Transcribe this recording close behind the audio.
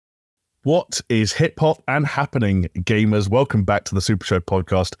What is hip hop and happening, gamers? Welcome back to the SuperShow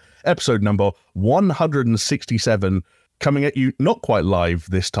Podcast, episode number 167, coming at you not quite live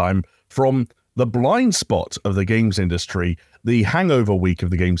this time from the blind spot of the games industry, the hangover week of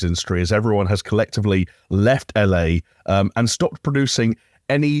the games industry, as everyone has collectively left LA and stopped producing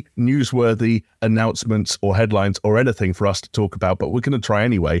any newsworthy announcements or headlines or anything for us to talk about, but we're going to try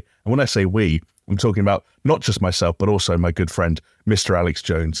anyway. And when I say we, I'm talking about not just myself, but also my good friend, Mr. Alex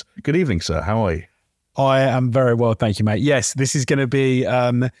Jones. Good evening, sir. How are you? I am very well, thank you, mate. Yes, this is going to be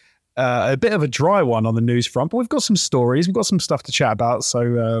a bit of a dry one on the news front, but we've got some stories, we've got some stuff to chat about,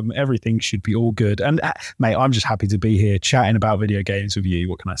 so everything should be all good. And mate, I'm just happy to be here chatting about video games with you.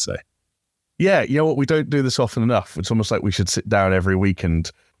 What can I say? Yeah, you know what? We don't do this often enough. It's almost like we should sit down every week and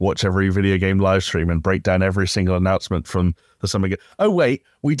watch every video game live stream and break down every single announcement from the summer game. Oh, wait,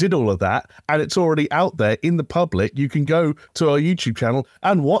 we did all of that and it's already out there in the public. You can go to our YouTube channel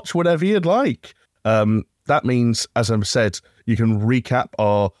and watch whatever you'd like. That means, as I've said, you can recap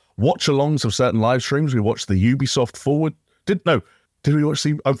our watch-alongs of certain live streams. We watched the Ubisoft Forward. Did we watch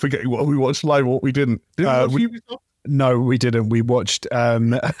the... I'm forgetting what we watched live, what we didn't. Did we watch Ubisoft? No, we didn't. We watched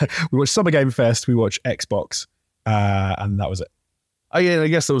Summer Game Fest, we watched Xbox, and that was it. Oh, yeah, I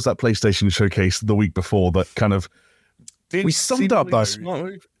guess there was that PlayStation showcase the week before that kind of... We summed up, though.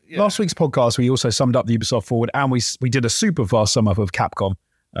 Yeah. Last week's podcast, we also summed up the Ubisoft Forward, and we did a super fast sum up of Capcom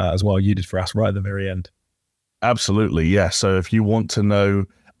as well. You did for us right at the very end. Absolutely, yeah. So if you want to know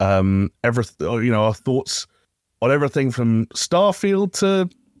everything, our thoughts on everything from Starfield to,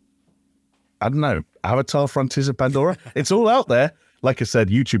 I don't know, Avatar Frontiers of Pandora, it's all out there. Like I said,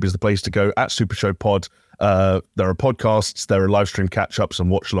 YouTube is the place to go, at SuperShow Pod. There are podcasts, there are live stream catch-ups and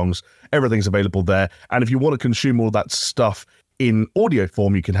watch-alongs. Everything's available there. And if you want to consume all that stuff in audio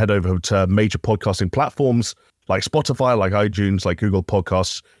form, you can head over to major podcasting platforms like Spotify, like iTunes, like Google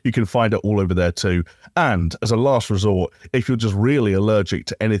Podcasts. You can find it all over there too. And as a last resort, if you're just really allergic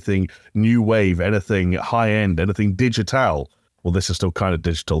to anything new wave, anything high-end, anything digital, well, this is still kind of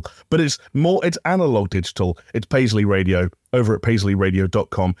digital, but it's analog digital. It's Paisley Radio over at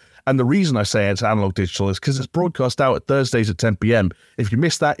paisleyradio.com. And the reason I say it's analog digital is because it's broadcast out at Thursdays at 10 p.m. If you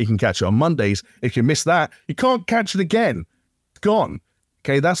miss that, you can catch it on Mondays. If you miss that, you can't catch it again. It's gone.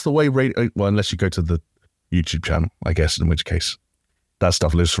 Okay, that's the way radio... Well, unless you go to the YouTube channel, I guess, in which case that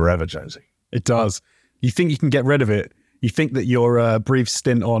stuff lives forever, Jonesy. It does. You think you can get rid of it. You think that your brief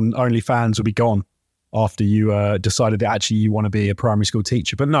stint on OnlyFans will be gone after you decided that actually you want to be a primary school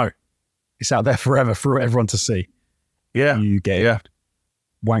teacher. But no, it's out there forever for everyone to see. Yeah. You get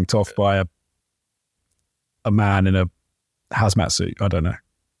wanked off by a man in a hazmat suit. I don't know.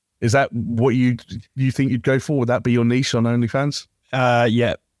 Is that what you think you'd go for? Would that be your niche on OnlyFans?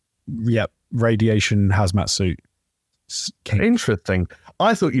 Yeah. Radiation hazmat suit. Interesting.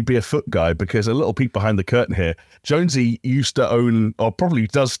 I thought you'd be a foot guy because a little peek behind the curtain here. Jonesy used to own, or probably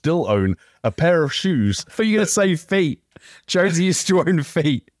does still own, a pair of shoes. I thought you were going to say feet. Jonesy used to own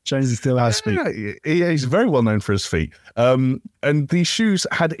feet. Jonesy still has feet. Yeah, he's very well known for his feet. And these shoes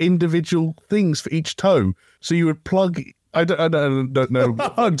had individual things for each toe. So you would plug... I don't know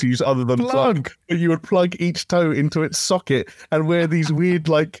what to use other than plug. But you would plug each toe into its socket and wear these weird,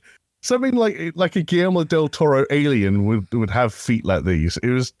 like... Something like a Guillermo del Toro alien would have feet like these. It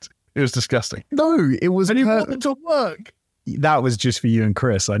was disgusting. No, it was. And you want them to work. That was just for you and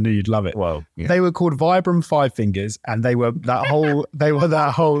Chris. I knew you'd love it. Well, yeah. They were called Vibram Five Fingers, and they were that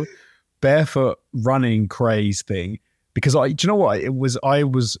whole barefoot running craze thing. Because do you know what it was? I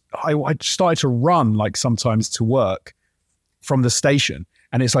started to run like sometimes to work from the station,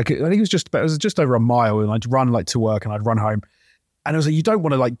 and it's like I think it was just over a mile, and I'd run like to work, and I'd run home. And I was like, you don't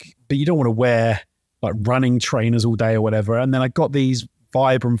want to wear like running trainers all day or whatever. And then I got these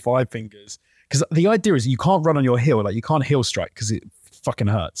Vibram Five Fingers because the idea is you can't run on your heel, like you can't heel strike because it fucking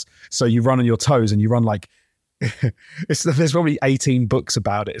hurts. So you run on your toes and you run like there's probably 18 books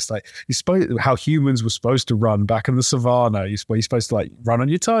about it. It's like how humans were supposed to run back in the savannah. You're supposed to like run on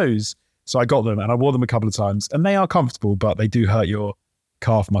your toes. So I got them and I wore them a couple of times, and they are comfortable, but they do hurt your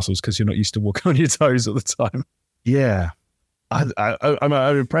calf muscles because you're not used to walking on your toes all the time. Yeah. I'm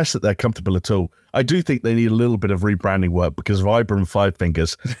impressed that they're comfortable at all. I do think they need a little bit of rebranding work because Vibram Five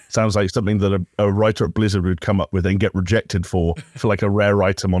Fingers sounds like something that a writer at Blizzard would come up with and get rejected for like a rare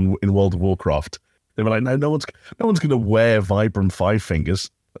item in World of Warcraft. They were like, no one's going to wear Vibram Five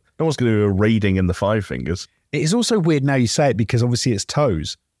Fingers. No one's going to do a raiding in the Five Fingers. It is also weird now you say it because obviously it's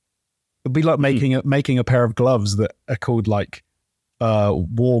toes. It'd be like making a pair of gloves that are called like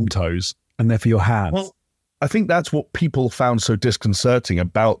warm toes and they're for your hands. Well, I think that's what people found so disconcerting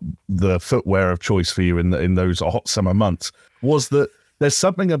about the footwear of choice for you in those hot summer months was that There's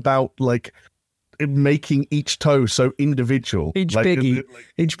something about like making each toe so individual. Each like, piggy,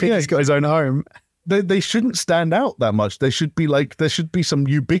 each piggy's got his own home. They shouldn't stand out that much. There should be some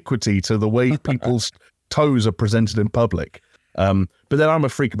ubiquity to the way people's toes are presented in public. But then I'm a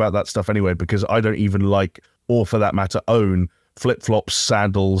freak about that stuff anyway, because I don't even like, or for that matter, own flip-flops,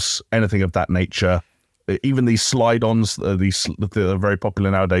 sandals, anything of that nature. Even these slide-ons, that are very popular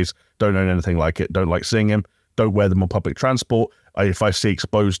nowadays, don't own anything like it. Don't like seeing them. Don't wear them on public transport. If I see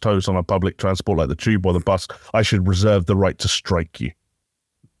exposed toes on a public transport like the tube or the bus, I should reserve the right to strike you.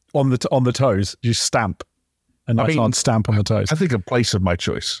 On the toes, you stamp. And I can't stamp on the toes. I think a place of my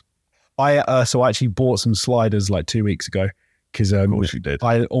choice. I actually bought some sliders like 2 weeks ago, because Of course you did.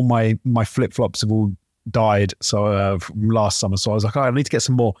 all my flip-flops have all died from last summer, so I was like, I need to get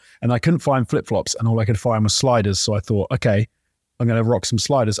some more, and I couldn't find flip-flops, and all I could find was sliders. So I thought, okay, I'm going to rock some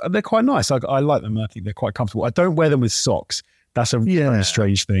sliders, and they're quite nice. I like them. I think they're quite comfortable. I don't wear them with socks. That's a very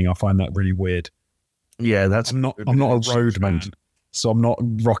strange thing. I find that really weird. Yeah, I'm not a road man, so I'm not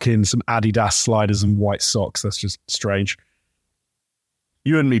rocking some Adidas sliders and white socks. That's just strange.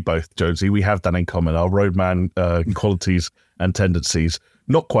 You and me both, Jonesy. We have that in common. Our roadman qualities and tendencies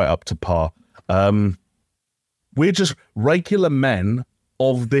not quite up to par. We're just regular men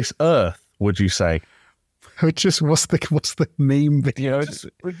of this earth, would you say? What's the meme video?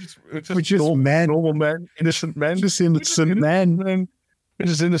 We're just normal men, innocent men. Just innocent men. We're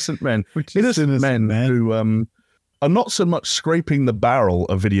just innocent men. Innocent men who are not so much scraping the barrel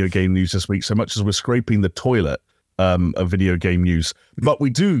of video game news this week, so much as we're scraping the toilet of video game news. But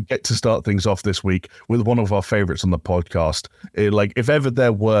we do get to start things off this week with one of our favorites on the podcast. Like, if ever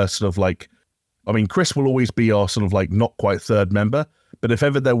there were sort of like, I mean, Chris will always be our sort of like not quite third member, but if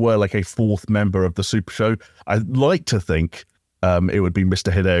ever there were like a fourth member of the Super Show, I'd like to think it would be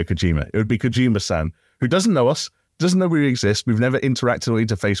Mr. Hideo Kojima. It would be Kojima-san, who doesn't know us, doesn't know we exist. We've never interacted or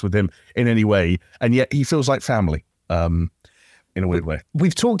interfaced with him in any way, and yet he feels like family in a weird way.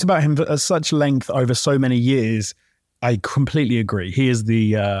 We've talked about him at such length over so many years. I completely agree. He is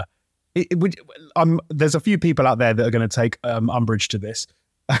the... there's a few people out there that are going to take umbrage to this,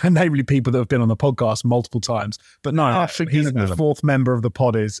 namely people that have been on the podcast multiple times. But no, he's the fourth member of the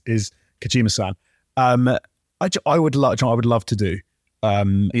pod is Kojima-san. I would love to do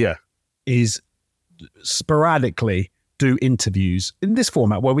is sporadically do interviews in this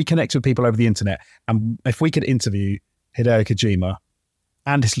format where we connect with people over the internet, and if we could interview Hideo Kojima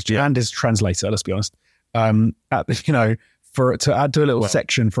and his translator, let's be honest, do a little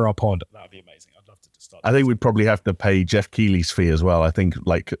section for our pod, that would be amazing. I'd love to start. I think we'd probably have to pay Jeff Keighley's fee as well. I think,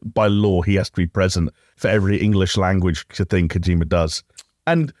 like, by law, he has to be present for every English language thing Kojima does.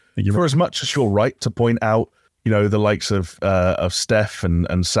 And for as much as you're right to point out, the likes of Steph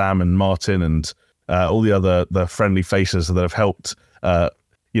and Sam and Martin and all the friendly faces that have helped,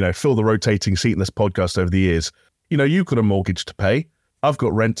 fill the rotating seat in this podcast over the years. You've got a mortgage to pay. I've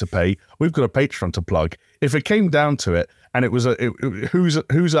got rent to pay. We've got a Patreon to plug. If it came down to it, and it was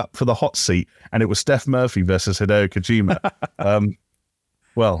who's up for the hot seat, and it was Steph Murphy versus Hideo Kojima,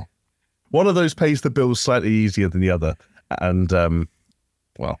 well, one of those pays the bills slightly easier than the other. And,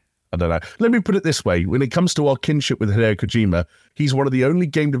 I don't know. Let me put it this way. When it comes to our kinship with Hideo Kojima, he's one of the only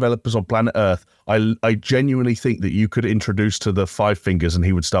game developers on planet Earth I genuinely think that you could introduce to the 5 fingers and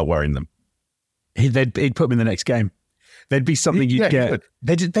he would start wearing them. He'd put him in the next game. There'd be something you'd get.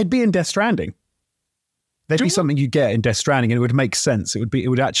 They'd be in Death Stranding. There'd be something you get in Death Stranding, and it would make sense. It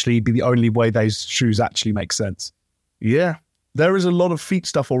would actually be the only way those shoes actually make sense. Yeah. There is a lot of feet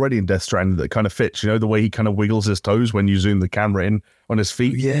stuff already in Death Stranding that kind of fits. The way he kind of wiggles his toes when you zoom the camera in on his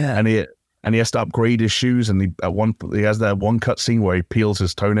feet. Yeah. And he has to upgrade his shoes, and he has that one cut scene where he peels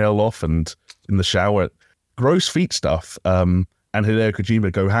his toenail off and in the shower. Gross feet stuff and Hideo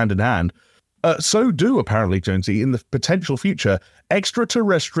Kojima go hand in hand. So do, apparently, Jonesy, in the potential future,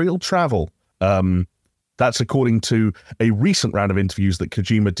 extraterrestrial travel. That's according to a recent round of interviews that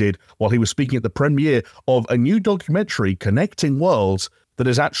Kojima did while he was speaking at the premiere of a new documentary, Connecting Worlds, that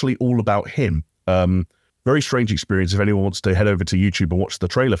is actually all about him. Very strange experience if anyone wants to head over to YouTube and watch the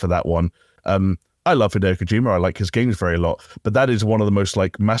trailer for that one. I love Hideo Kojima. I like his games very a lot, but that is one of the most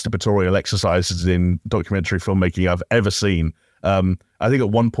masturbatorial exercises in documentary filmmaking I've ever seen. I think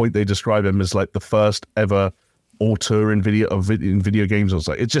at one point they describe him as the first ever auteur in video games. I was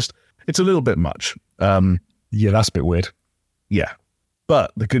like, it's a little bit much. That's a bit weird. Yeah.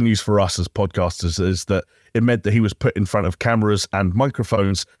 But the good news for us as podcasters is that it meant that he was put in front of cameras and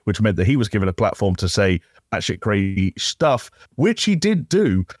microphones, which meant that he was given a platform to say batshit crazy stuff, which he did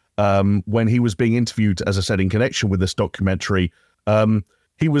do when he was being interviewed, as I said, in connection with this documentary.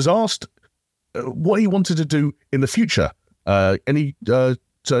 He was asked what he wanted to do in the future Any a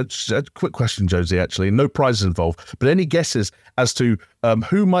quick question, Josie, actually, no prizes involved, but any guesses as to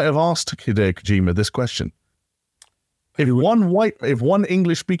who might have asked Hideo Kojima this question? If one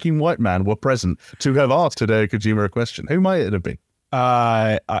English-speaking white man were present to have asked Hideo Kojima a question, who might it have been?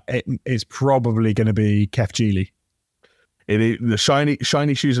 It's probably going to be Kef Geely. The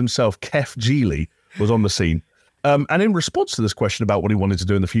shiny shoes himself, Kef Geely, was on the scene. And in response to this question about what he wanted to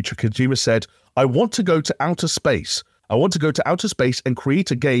do in the future, Kojima said, "I want to go to outer space. I want to go to outer space and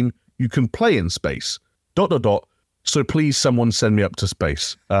create a game you can play in space. ... So please, someone send me up to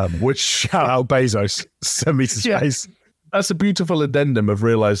space." Which Shout out Bezos, send me to space. That's a beautiful addendum of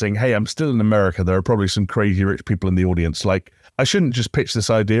realizing, hey, I'm still in America. There are probably some crazy rich people in the audience. Like, I shouldn't just pitch this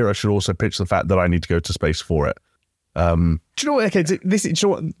idea. I should also pitch the fact that I need to go to space for it. Do you know what? Okay,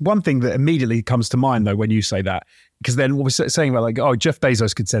 one thing that immediately comes to mind though when you say that, because then what we're saying about like, oh, Jeff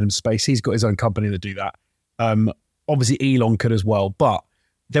Bezos could send him to space. He's got his own company that do that. Obviously, Elon could as well. But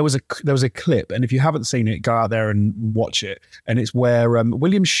there was a clip, and if you haven't seen it, go out there and watch it. And it's where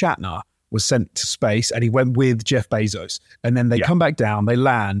William Shatner was sent to space, and he went with Jeff Bezos. And then they come back down, they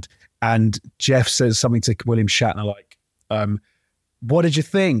land, and Jeff says something to William Shatner like, "What did you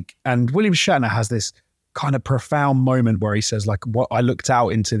think?" And William Shatner has this kind of profound moment where he says, like, "What I looked out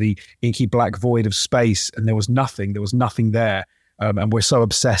into the inky black void of space, and there was nothing there. And we're so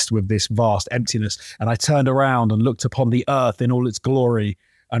obsessed with this vast emptiness. And I turned around and looked upon the earth in all its glory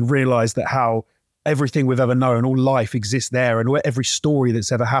and realized that how everything we've ever known, all life exists there, and every story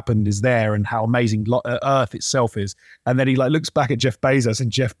that's ever happened is there, and how amazing Earth itself is." And then he like looks back at Jeff Bezos,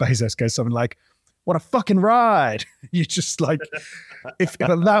 and Jeff Bezos goes something like, "What a fucking ride!" You just like, if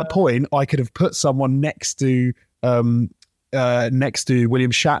at that point I could have put someone next to William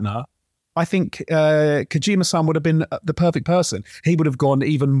Shatner, I think Kojima-san would have been the perfect person. He would have gone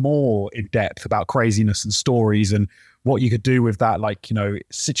even more in depth about craziness and stories and what you could do with that, like, you know,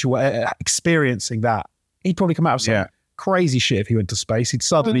 experiencing that. He'd probably come out of some crazy shit if he went to space. He'd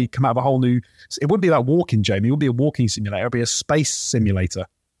suddenly come out of a whole new... It wouldn't be about walking, Jamie. It would be a walking simulator. It would be a space simulator.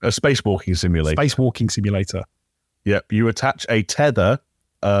 A spacewalking simulator. Spacewalking simulator. Yep. You attach a tether,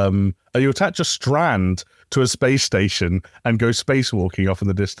 you attach a strand to a space station and go spacewalking off in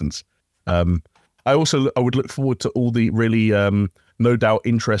the distance. I would look forward to all the really, no doubt,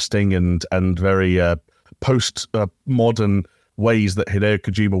 interesting and very post-modern ways that Hideo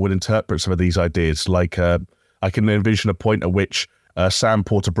Kojima would interpret some of these ideas. Like, I can envision a point at which Sam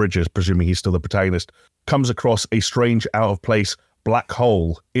Porter Bridges, presuming he's still the protagonist, comes across a strange, out-of-place black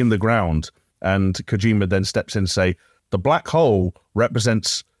hole in the ground, and Kojima then steps in and say, the black hole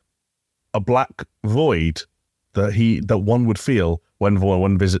represents a black void that one would feel when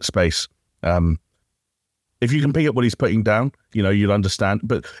one visits space. If you can pick up what he's putting down, you know, you'll understand.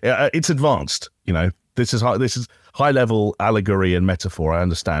 But it's advanced. You know, this is high level allegory and metaphor. I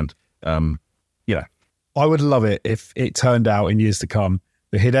understand. I would love it if it turned out in years to come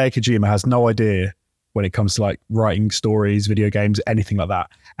that Hideo Kojima has no idea when it comes to like writing stories, video games, anything like that.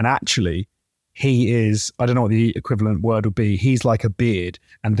 And actually, he is, I don't know what the equivalent word would be. He's like a beard,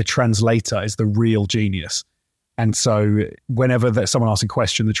 and the translator is the real genius. And so whenever someone asks a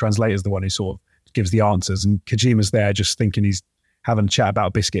question, the translator is the one who sort of gives the answers. And Kojima's there just thinking he's having a chat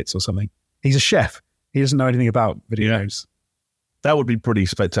about biscuits or something. He's a chef. He doesn't know anything about video games. That would be pretty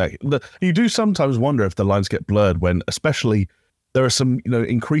spectacular. You do sometimes wonder if the lines get blurred when, especially, there are some, you know,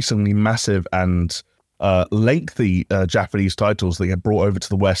 increasingly massive and lengthy Japanese titles that get brought over to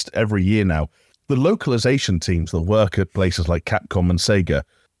the West every year now. The localization teams that work at places like Capcom and Sega,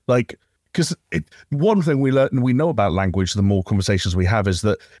 like, because one thing we learn and we know about language, the more conversations we have, is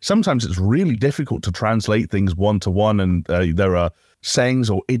that sometimes it's really difficult to translate things one to one, and there are sayings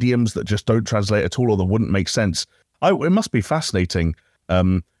or idioms that just don't translate at all or that wouldn't make sense. It must be fascinating,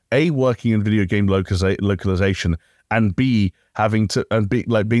 A, working in video game localization, and B, having to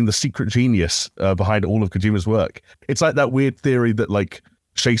being the secret genius behind all of Kojima's work. It's like that weird theory that like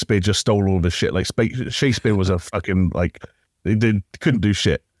Shakespeare just stole all of his shit. Like Shakespeare was a fucking couldn't do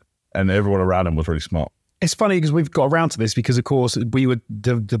shit, and everyone around him was really smart. It's funny because we've got around to this because, of course, we were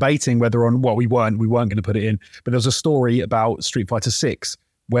debating whether on what we weren't going to put it in. But there was a story about Street Fighter 6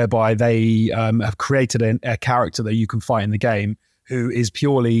 whereby they have created a character that you can fight in the game who is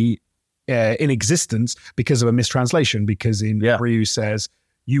purely in existence because of a mistranslation. Because Ryu says,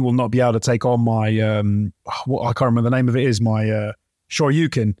 "You will not be able to take on my I can't remember the name of it is my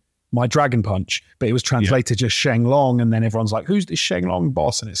Shoryuken, my Dragon Punch," but it was translated just Sheng Long, and then everyone's like, "Who's this Sheng Long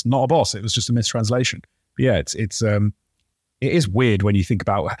boss?" And it's not a boss; it was just a mistranslation. But yeah, it is weird when you think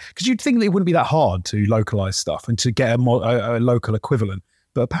about, because you'd think that it wouldn't be that hard to localize stuff and to get a local equivalent,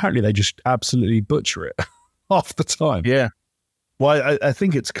 but apparently they just absolutely butcher it. half the time. Yeah. Well, I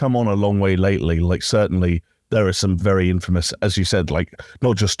think it's come on a long way lately. Like, certainly there are some very infamous, as you said, like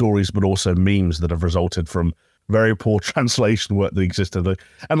not just stories, but also memes that have resulted from very poor translation work that existed.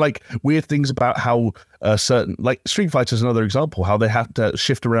 And like weird things about how certain, like Street Fighter is another example, how they have to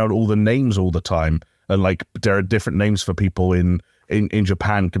shift around all the names all the time. And like there are different names for people in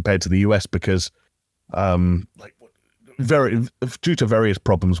Japan compared to the US because like due to various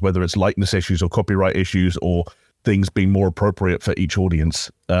problems, whether it's likeness issues or copyright issues or things being more appropriate for each audience.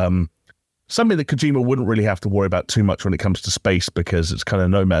 Something that Kojima wouldn't really have to worry about too much when it comes to space because it's kind of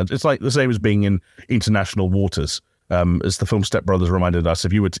nomad. It's like the same as being in international waters. As the film Step Brothers reminded us,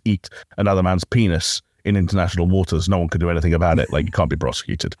 if you were to eat another man's penis in international waters, no one could do anything about it. Like, you can't be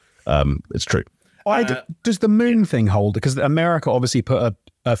prosecuted. It's true. Does the moon thing hold? Because America obviously put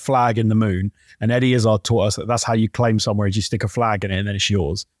a flag in the moon, and Eddie Izzard taught us that that's how you claim somewhere is you stick a flag in it and then it's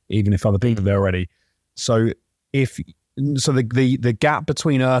yours, even if other people are there already. So the gap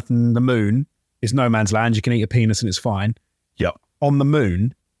between Earth and the moon is no man's land. You can eat a penis and it's fine. Yep. On the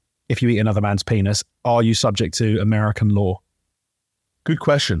moon, if you eat another man's penis, are you subject to American law? Good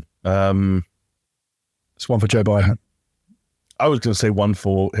question. It's one for Joe Biden. I was going to say one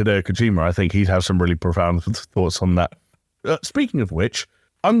for Hideo Kojima. I think he'd have some really profound thoughts on that. Speaking of which,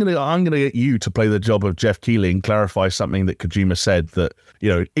 I'm gonna get you to play the job of Jeff Keighley and clarify something that Kojima said that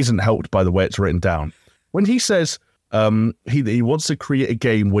isn't helped by the way it's written down. When he says he wants to create a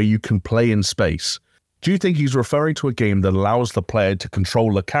game where you can play in space, do you think he's referring to a game that allows the player to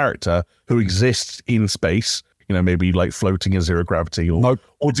control a character who exists in space? Maybe like floating in zero gravity, or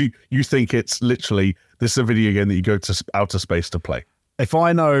do you think it's literally this is a video game that you go to outer space to play? If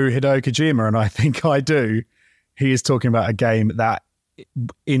I know Hideo Kojima, and I think I do, he is talking about a game that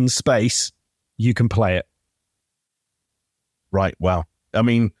in space you can play it. Right. Wow. I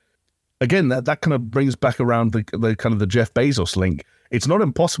mean, again, that kind of brings back around the kind of the Jeff Bezos link. It's not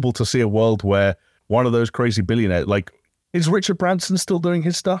impossible to see a world where one of those crazy billionaires, like, is Richard Branson still doing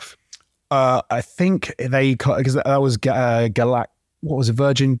his stuff? I think because that was what was it,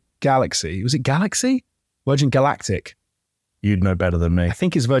 Virgin Galaxy? Was it Galaxy? Virgin Galactic. You'd know better than me. I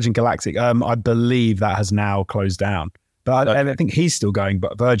think it's Virgin Galactic. I believe that has now closed down. But I think he's still going,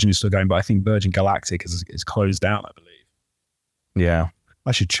 but Virgin is still going. But I think Virgin Galactic is closed down, I believe. Yeah.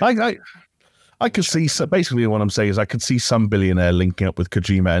 I should check. I could see, so basically what I'm saying is I could see some billionaire linking up with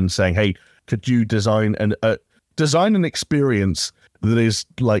Kojima and saying, hey, could you design an experience that is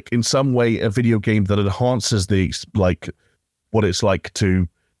like in some way a video game that enhances the like what it's like to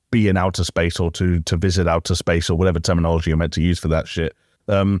be in outer space or to visit outer space or whatever terminology you're meant to use for that shit.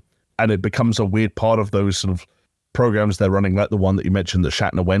 And it becomes a weird part of those sort of programs they're running, like the one that you mentioned that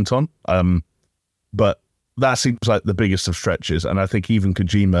Shatner went on. But that seems like the biggest of stretches. And I think even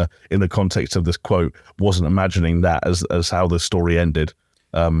Kojima, in the context of this quote, wasn't imagining that as how the story ended.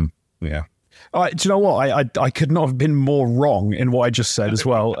 Yeah. Do you know what? I could not have been more wrong in what I just said as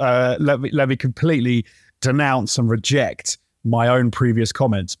well. Let me completely denounce and reject my own previous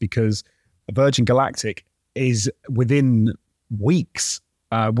comments, because Virgin Galactic is within weeks.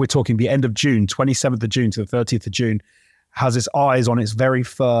 We're talking the end of June, 27th of June to the 30th of June, has its eyes on its very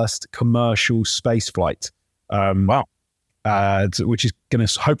first commercial space flight. Wow. Which is going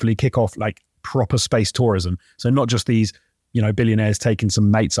to hopefully kick off like proper space tourism. So not just these, billionaires taking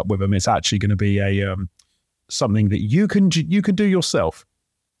some mates up with them. It's actually going to be a something that you can do yourself,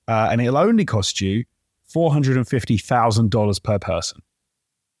 and it'll only cost you $450,000 per person.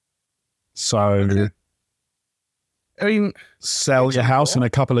 So, I mean, sell your house and a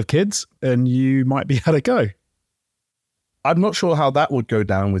couple of kids, and you might be able to go. I'm not sure how that would go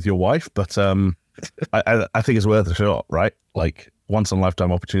down with your wife, but I think it's worth a shot, right? Like, once in a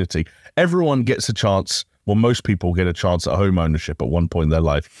lifetime opportunity. Everyone gets a chance. Well, most people get a chance at home ownership at one point in their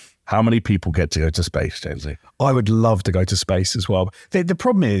life. How many people get to go to space, Jonesy? I would love to go to space as well. The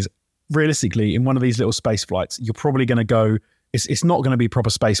problem is, realistically, in one of these little space flights, you're probably going to go, it's not going to be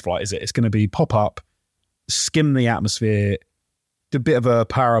proper space flight, is it? It's going to be pop up, skim the atmosphere, a bit of a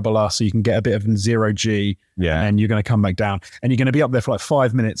parabola so you can get a bit of zero G, and you're going to come back down. And you're going to be up there for like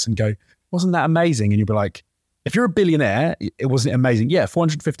 5 minutes and go, wasn't that amazing? And you'll be like, if you're a billionaire, it wasn't amazing. Yeah,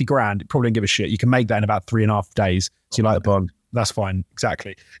 450 grand, probably don't give a shit. You can make that in about 3.5 days. So you're like, that's fine.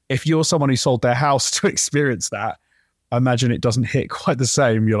 Exactly. If you're someone who sold their house to experience that, I imagine it doesn't hit quite the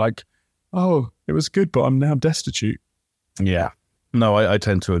same. You're like, oh, it was good, but I'm now destitute. Yeah. No, I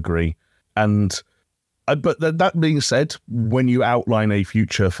tend to agree. And but that being said, when you outline a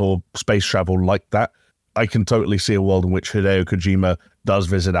future for space travel like that, I can totally see a world in which Hideo Kojima does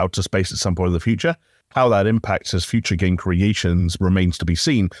visit outer space at some point in the future. how that impacts his future game creations remains to be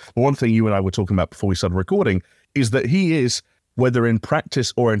seen. But one thing you and I were talking about before we started recording is that he is, whether in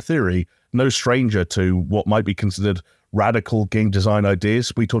practice or in theory, no stranger to what might be considered radical game design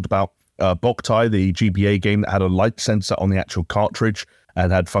ideas. We talked about Boktai, the GBA game that had a light sensor on the actual cartridge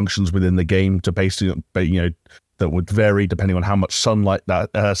and had functions within the game to basically, that would vary depending on how much sunlight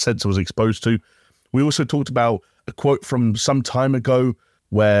that sensor was exposed to. We also talked about a quote from some time ago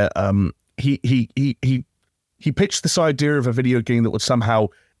where he pitched this idea of a video game that would somehow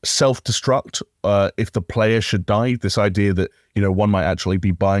self-destruct if the player should die. This idea that, one might actually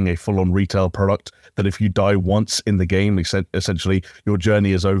be buying a full-on retail product, that if you die once in the game, essentially your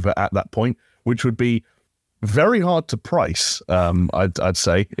journey is over at that point, which would be very hard to price, I'd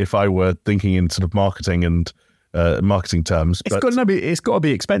say, if I were thinking in sort of marketing and marketing terms. It's got to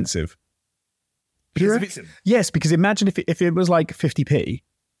be expensive. Yes, because imagine if it was like 50p,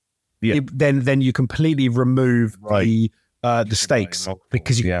 then you completely remove the stakes,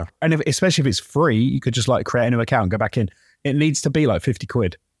 because especially if it's free, you could just like create a new account and go back in. It needs to be like 50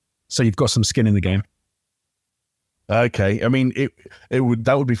 quid, so you've got some skin in the game. Okay, I mean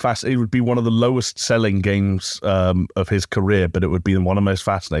that would be fast. It would be one of the lowest selling games of his career, but it would be one of the most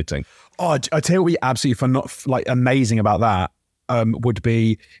fascinating. Oh, I tell you what, absolutely amazing about that would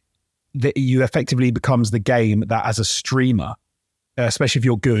be that you effectively becomes the game that, as a streamer, especially if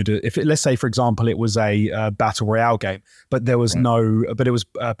you're good, let's say for example it was a battle royale game, but there was but it was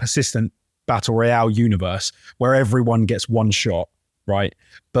a persistent battle royale universe where everyone gets one shot, right?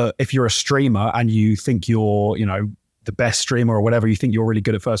 But if you're a streamer and you think you're the best streamer or whatever, you think you're really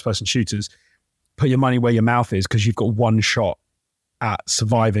good at first person shooters, put your money where your mouth is, because you've got one shot at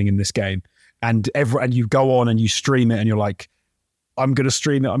surviving in this game, and you go on and you stream it and you're like, I'm going to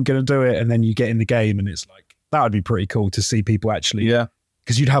stream it, I'm going to do it. And then you get in the game and it's like, that would be pretty cool to see people actually. Yeah.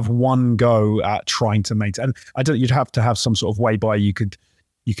 Because you'd have one go at trying to maintain. And you'd have to have some sort of way by you could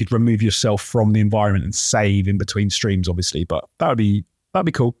remove yourself from the environment and save in between streams, obviously. But that'd be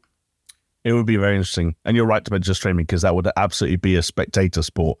cool. It would be very interesting. And you're right to mention streaming, because that would absolutely be a spectator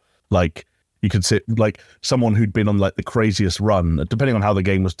sport. Like, you could sit like someone who'd been on like the craziest run, depending on how the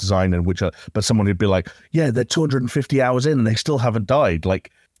game was designed and but someone who'd be like, yeah, they're 250 hours in and they still haven't died.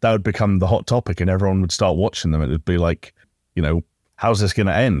 Like, that would become the hot topic and everyone would start watching them. It would be like, how's this going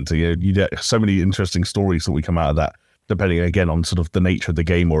to end? You get so many interesting stories that we come out of that, depending again on sort of the nature of the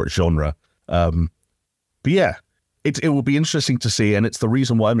game or its genre. But yeah, it will be interesting to see. And it's the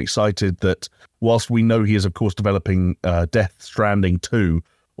reason why I'm excited that whilst we know he is of course developing Death Stranding 2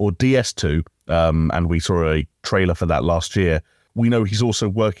 or DS2, and we saw a trailer for that last year, we know he's also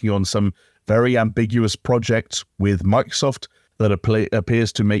working on some very ambiguous projects with Microsoft that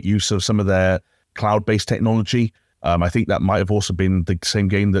appears to make use of some of their cloud-based technology. I think that might have also been the same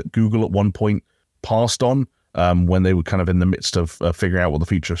game that Google at one point passed on when they were kind of in the midst of figuring out what the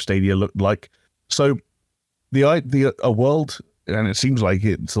future of Stadia looked like. So a world, and it seems like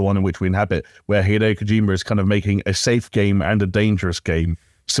it's the one in which we inhabit, where Hideo Kojima is kind of making a safe game and a dangerous game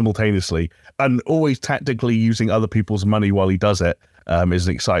simultaneously, and always tactically using other people's money while he does it, is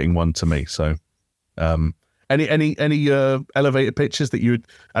an exciting one to me. So any elevator pitches that you would,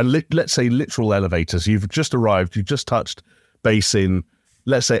 let's say literal elevators, you've just arrived, you've just touched base in,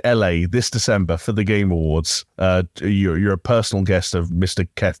 let's say LA this December for the Game Awards, you're a personal guest of Mr.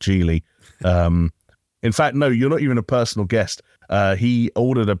 Keith Geely. In fact, no, you're not even a personal guest. He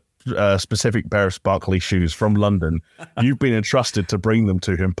ordered a specific pair of sparkly shoes from London. You've been entrusted to bring them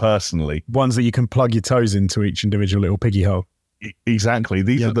to him personally. Ones that you can plug your toes into each individual little piggy hole. Exactly.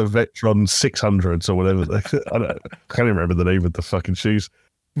 These are the Vetron 600s or whatever. I can't even remember the name of the fucking shoes.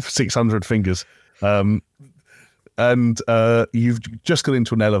 600 fingers. And you've just got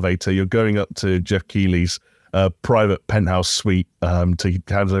into an elevator. You're going up to Jeff Keighley's private penthouse suite to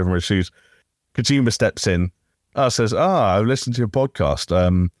hand over his shoes. Kojima steps in, says, I've listened to your podcast.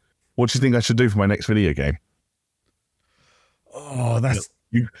 What do you think I should do for my next video game? Oh, that's...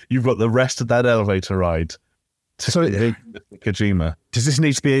 You've got the rest of that elevator ride. So Kojima. Does this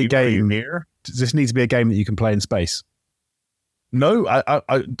need to be a game here? Does this need to be a game that you can play in space? No,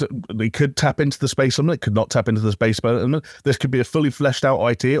 they could tap into the space element. It could not tap into the space element. This could be a fully fleshed out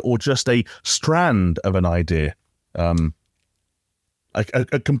idea or just a strand of an idea.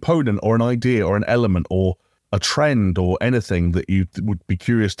 A component or an idea or an element or a trend or anything that you would be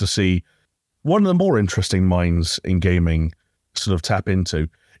curious to see one of the more interesting minds in gaming sort of tap into.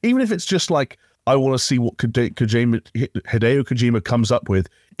 Even if it's just like, I want to see what Hideo Kojima comes up with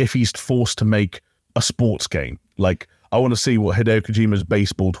if he's forced to make a sports game. Like, I want to see what Hideo Kojima's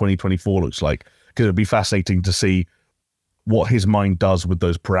Baseball 2024 looks like, because it'd be fascinating to see what his mind does with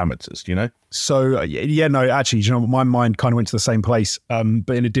those parameters, you know? So, yeah, no, actually, you know, my mind kind of went to the same place,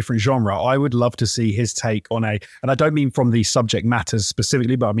 but in a different genre. I would love to see his take on and I don't mean from the subject matters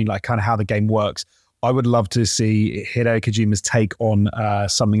specifically, but I mean like kind of how the game works. I would love to see Hideo Kojima's take on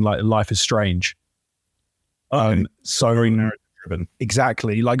something like Life is Strange. So very narrative driven.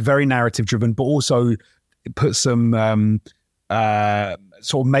 Exactly, like very narrative driven, but also put some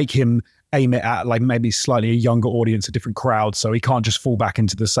sort of make him aim it at like maybe slightly a younger audience, a different crowd, so he can't just fall back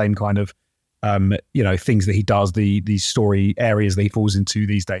into the same kind of you know, things that he does, these story areas that he falls into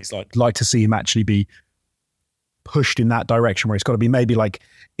these days. Like to see him actually be pushed in that direction where it's got to be maybe like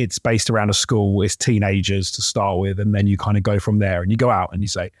it's based around a school, it's teenagers to start with, and then you kind of go from there and you go out and you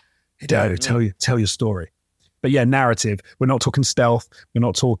say, Hideo, tell your story. But yeah, narrative. We're not talking stealth. We're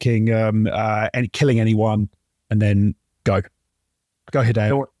not talking killing anyone, and then go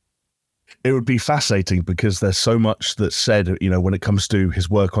Hideo. It would be fascinating because there's so much that's said, you know, when it comes to his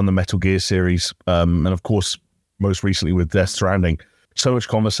work on the Metal Gear series, and of course, most recently with Death Stranding. So much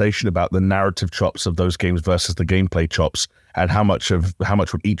conversation about the narrative chops of those games versus the gameplay chops, and how much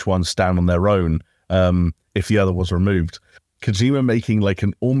would each one stand on their own if the other was removed. Kojima making like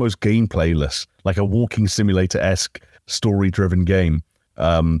an almost gameplayless, like a walking simulator-esque story-driven game,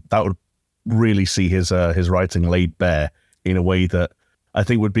 that would really see his writing laid bare in a way that I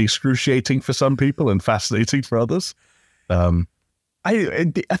think would be excruciating for some people and fascinating for others. I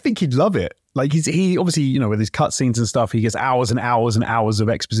think he'd love it. Like he obviously, you know, with his cutscenes and stuff, he gets hours and hours and hours of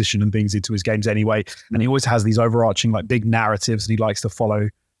exposition and things into his games anyway. And he always has these overarching like big narratives, and he likes to follow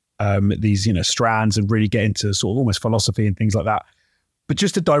these, you know, strands and really get into sort of almost philosophy and things like that. But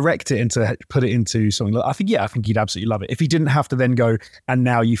just to direct it and to put it into something like, I think he'd absolutely love it. If he didn't have to then go, and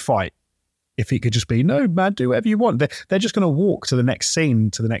now you fight. If it could just be, no, man, do whatever you want. They're just going to walk to the next scene,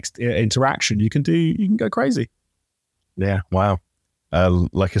 to the next interaction. You can go crazy. Yeah. Wow.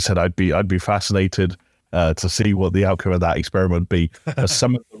 Like I said, I'd be fascinated to see what the outcome of that experiment would be for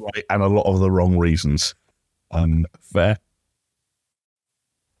some of the right and a lot of the wrong reasons. Fair.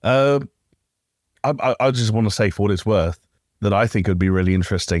 I just want to say, for what it's worth, that I think it would be really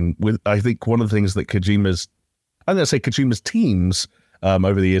interesting. I think one of the things that Kojima's teams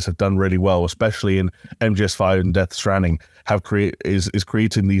over the years have done really well, especially in MGS5 and Death Stranding, is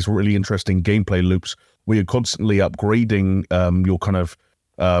creating these really interesting gameplay loops where you're constantly upgrading your kind of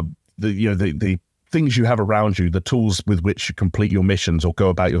the things you have around you, the tools with which you complete your missions or go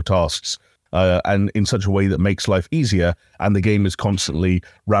about your tasks, and in such a way that makes life easier. And the game is constantly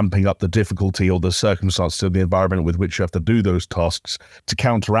ramping up the difficulty or the circumstances of the environment with which you have to do those tasks to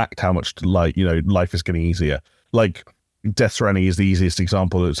counteract how much life is getting easier. Like Death Stranding is the easiest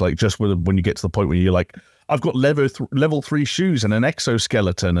example. It's like just when you get to the point where you're like, I've got level 3 shoes and an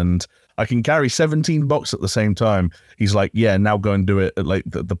exoskeleton and I can carry 17 bucks at the same time. He's like, yeah, now go and do it at like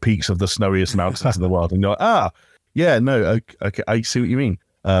the peaks of the snowiest mountains in the world. And you're like, yeah, no, okay, I see what you mean.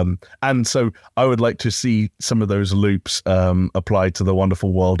 And so I would like to see some of those loops applied to the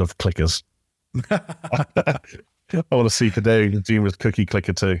wonderful world of clickers. I want to see Hideo Kojima's cookie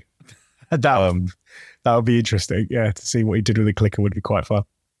clicker too. That would be interesting. Yeah, to see what he did with the clicker would be quite fun.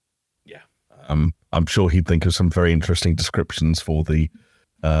 Yeah, I'm sure he'd think of some very interesting descriptions for the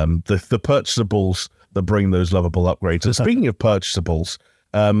purchasables that bring those lovable upgrades. And speaking of purchasables,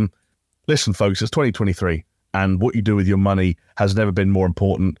 listen, folks, it's 2023, and what you do with your money has never been more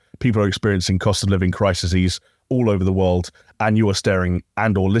important. People are experiencing cost of living crises all over the world, and you are staring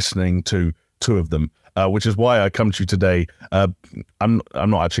and or listening to two of them. Which is why I come to you today. I'm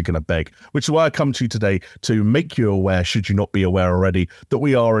not actually going to beg, which is why I come to you today to make you aware, should you not be aware already, that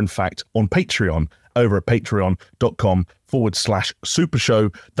we are in fact on Patreon over at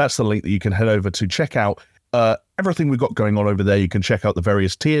patreon.com/SuperShow. That's the link that you can head over to check out everything we've got going on over there. You can check out the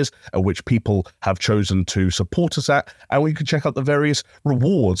various tiers at which people have chosen to support us at, and we can check out the various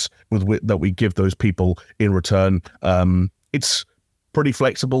rewards that we give those people in return. It's pretty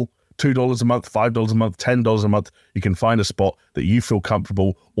flexible. $2 a month, $5 a month, $10 a month. You can find a spot that you feel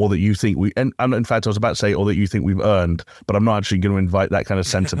comfortable, or that you think and in fact, I was about to say, or that you think we've earned, but I'm not actually going to invite that kind of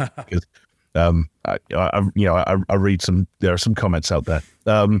sentiment because I read there are some comments out there.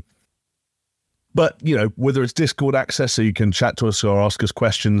 But, you know, whether it's Discord access so you can chat to us or ask us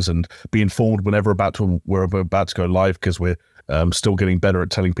questions and be informed whenever we're about to go live, because we're still getting better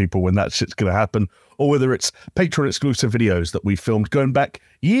at telling people when that shit's going to happen, or whether it's Patreon exclusive videos that we filmed going back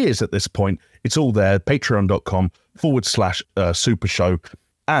years at this point, it's all there, patreon.com/SuperShow.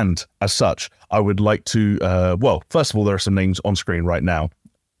 And as such, I would like to, first of all, there are some names on screen right now,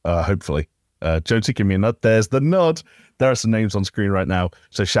 hopefully. Jonesy, give me a nod. There's the nod. There are some names on screen right now.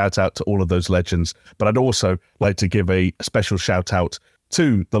 So shout out to all of those legends. But I'd also like to give a special shout out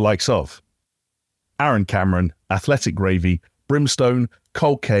to the likes of Aaron Cameron, Athletic Gravy, Brimstone,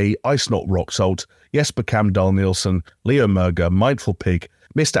 Cole K, Ice Not Rock Salt, Jesper Cam Dahl Nielsen, Leo Merger, Mindful Pig,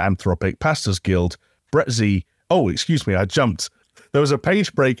 Mr. Anthropic, Pastors Guild, Brett Z. Oh, excuse me, I jumped. There was a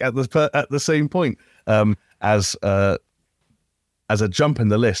page break at the same point as a jump in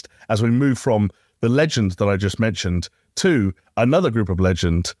the list as we move from the legends that I just mentioned to another group of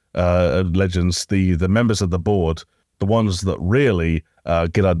legends, the members of the board, the ones that really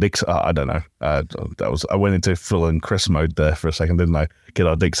get our dicks. I don't know. I went into full and Chris mode there for a second, didn't I? Get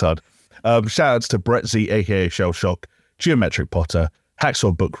our dicks hard. Shout outs to Brett Z, aka Shell Shock, Geometric Potter,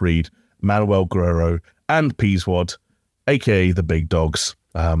 Hacksaw Book Read, Manuel Guerrero, and Peaswad, aka the Big Dogs.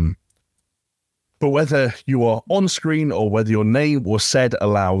 But whether you are on screen or whether your name was said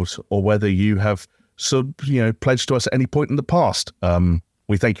aloud or whether you have pledged to us at any point in the past,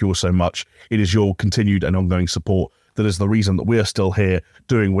 we thank you all so much. It is your continued and ongoing support that is the reason that we are still here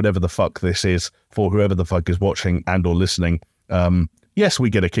doing whatever the fuck this is for whoever the fuck is watching and or listening. Yes, we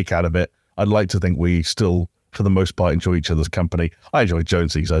get a kick out of it. I'd like to think we still, for the most part, enjoy each other's company. I enjoy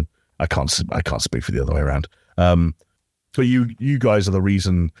Jonesy's. I can't speak for the other way around. But you guys are the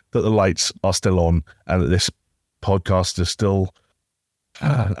reason that the lights are still on and that this podcast is still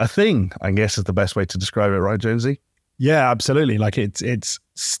a thing, I guess is the best way to describe it, right, Jonesy? Yeah, absolutely. Like it's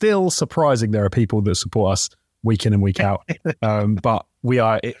still surprising there are people that support us week in and week out. But we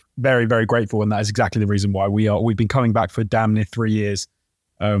are very, very grateful, and that is exactly the reason why we've been coming back for damn near 3 years,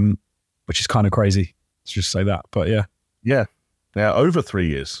 which is kind of crazy to just say that. But yeah, over 3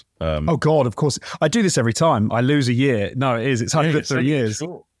 years. Oh God, of course. I do this every time. I lose a year. No, it is. It's over 3 years.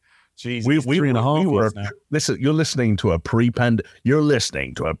 Sure. Jeez, we 3.5 years now. Listen, you're listening to a pre-pandemic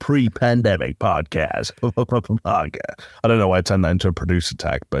podcast. I don't know why I turned that into a producer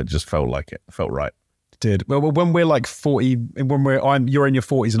tag, but it just felt like it. It felt right. It did. Well, when we're like 40, you're in your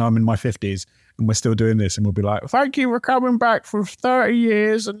 40s and I'm in my 50s, and we're still doing this, and we'll be like, thank you for coming back for 30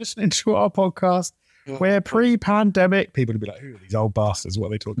 years and listening to our podcast. We're pre-pandemic. People would be like, who are these old bastards? What are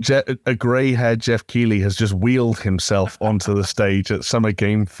they talking about? A grey-haired Jeff Keighley has just wheeled himself onto the stage at Summer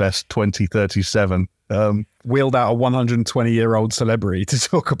Game Fest 2037. Wheeled out a 120-year-old celebrity to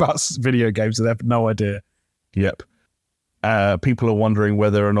talk about video games and they have no idea. Yep. People are wondering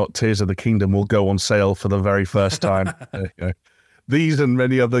whether or not Tears of the Kingdom will go on sale for the very first time. These and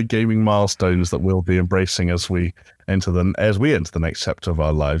many other gaming milestones that we'll be embracing as we enter the next chapter of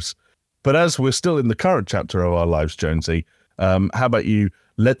our lives. But as we're still in the current chapter of our lives, Jonesy, how about you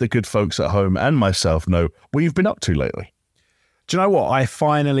let the good folks at home and myself know what you've been up to lately? Do you know what? I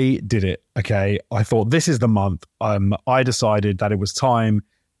finally did it. Okay. I thought this is the month. I decided that it was time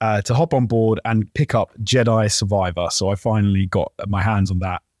to hop on board and pick up Jedi Survivor. So I finally got my hands on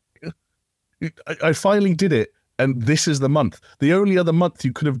that. I finally did it. And this is the month. The only other month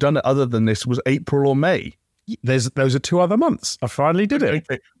you could have done it other than this was April or May. Those are 2 other months. I finally did it.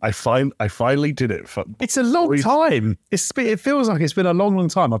 Okay. I finally did it. It's a long time. It feels like it's been a long, long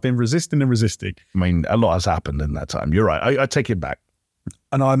time. I've been resisting. I mean, a lot has happened in that time. You're right. I take it back.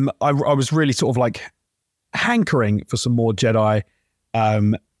 And I was really sort of like hankering for some more Jedi.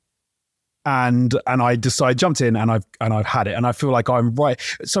 And I jumped in and I've had it, and I feel like I'm right.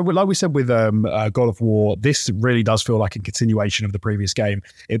 So like we said with God of War, this really does feel like a continuation of the previous game.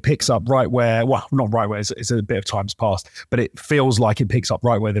 It picks up right where, well, not right where, it's a bit of time's passed, but it feels like it picks up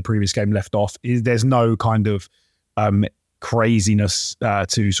right where the previous game left off. There's no kind of craziness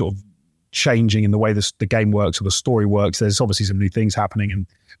to sort of changing in the way the game works or the story works. There's obviously some new things happening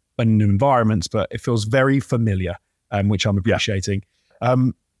and new environments, but it feels very familiar, which I'm appreciating.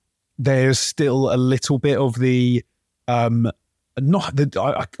 There's still a little bit of the I can't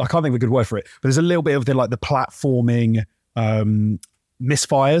think of a good word for it, but there's a little bit of the platforming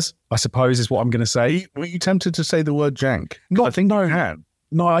misfires, I suppose, is what I'm going to say. Were you tempted to say the word jank? I think you can.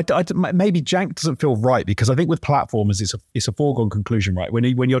 No, maybe jank doesn't feel right, because I think with platformers, it's a foregone conclusion, right?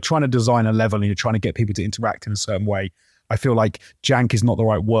 When you're trying to design a level and you're trying to get people to interact in a certain way, I feel like jank is not the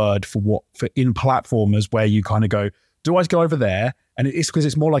right word for in platformers, where you kind of go, do I go over there? And it's because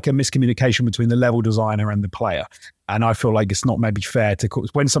it's more like a miscommunication between the level designer and the player. And I feel like it's not maybe fair to call,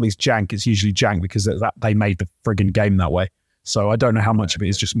 when something's jank, it's usually jank because they made the friggin' game that way. So I don't know how much of it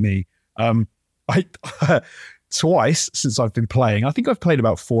is just me. I twice since I've been playing, I think I've played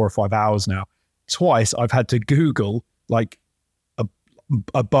about 4 or 5 hours now. Twice I've had to Google like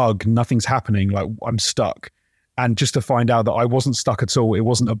a bug, nothing's happening, like I'm stuck. And just to find out that I wasn't stuck at all, it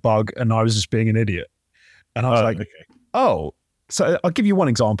wasn't a bug, and I was just being an idiot. And I was okay. Oh, So I'll give you one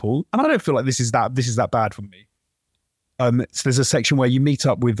example, and I don't feel like this is that bad for me. So there's a section where you meet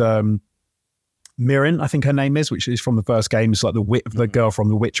up with Mirren, I think her name is, which is from the first game. It's like the girl from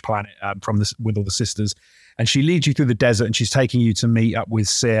the witch planet, with all the sisters, and she leads you through the desert, and she's taking you to meet up with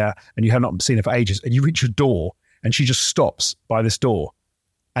Seer, and you have not seen her for ages, and you reach a door, and she just stops by this door,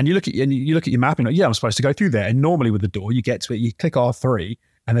 and you look at your map, and you're like, yeah, I'm supposed to go through there. And normally with the door, you get to it, you click R3,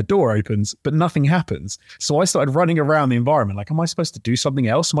 and the door opens, but nothing happens. So I started running around the environment, like, am I supposed to do something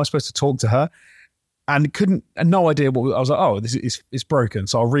else? Am I supposed to talk to her? And no idea what. I was like, oh, this is it's broken.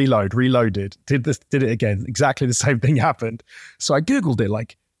 So I reloaded, did it again. Exactly the same thing happened. So I Googled it,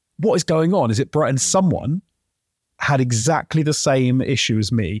 like, what is going on? Is it bright? And someone had exactly the same issue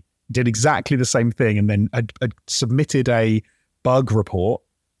as me, did exactly the same thing, and then had submitted a bug report,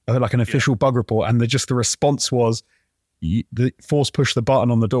 like an official bug report, and the response was, the force push the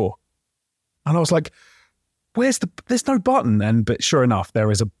button on the door. And I was like, there's no button, but sure enough,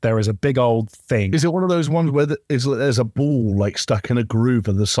 there is a big old thing. Is it one of those ones where there's a ball like stuck in a groove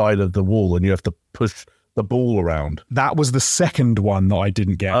on the side of the wall, and you have to push the ball around? That was the second one that I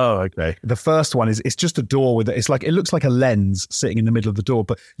didn't get. Oh, okay. The first one it's just a door with it looks like a lens sitting in the middle of the door,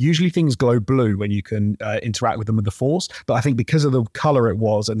 but usually things glow blue when you can interact with them with the force. But I think because of the color it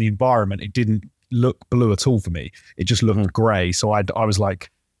was and the environment, it didn't look blue at all for me. It just looked gray. So I was like,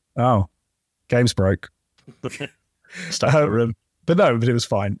 oh, game's broke. Stuck in the room. But it was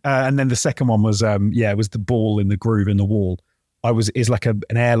fine. And then the second one was it was the ball in the groove in the wall. It's like an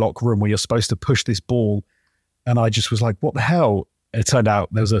airlock room where you're supposed to push this ball, and I just was like, what the hell? And it turned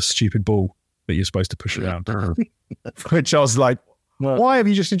out there was a stupid ball that you're supposed to push around. Which I was like, why have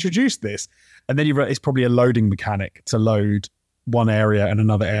you just introduced this? And then it's probably a loading mechanic to load one area and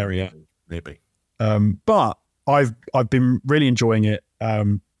another area. Maybe. But I've been really enjoying it.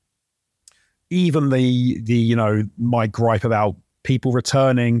 Even the my gripe about people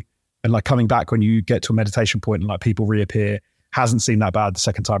returning and like coming back when you get to a meditation point and like people reappear hasn't seemed that bad the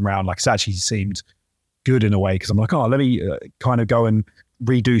second time around. Like, it's actually seemed good in a way, because I'm like, oh, let me kind of go and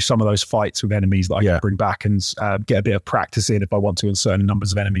redo some of those fights with enemies that I can bring back and get a bit of practice in if I want to in certain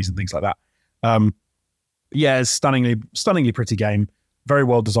numbers of enemies and things like that. It's stunningly pretty game. Very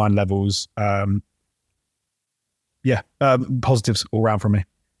well designed levels. Positives all round from me.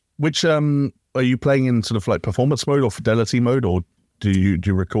 Which are you playing in sort of like performance mode or fidelity mode, or do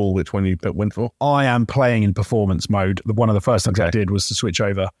you recall which one you went for? I am playing in performance mode. One of the first things I did was to switch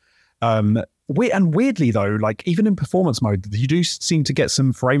over. And weirdly though, like even in performance mode, you do seem to get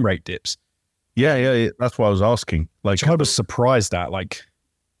some frame rate dips. Yeah. That's what I was asking. Like, I was surprised at. Like,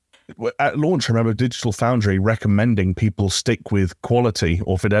 at launch, I remember Digital Foundry recommending people stick with quality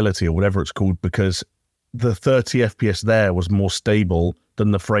or fidelity or whatever it's called, because the 30 FPS there was more stable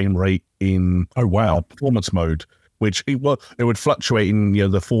than the frame rate in performance mode, which it would fluctuate in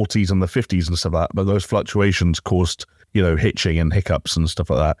the 40s and the 50s and stuff like that, but those fluctuations caused hitching and hiccups and stuff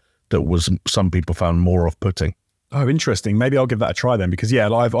like that was some people found more off-putting. Oh, interesting. Maybe I'll give that a try then, because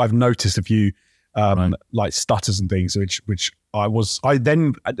I've noticed a few like stutters and things, which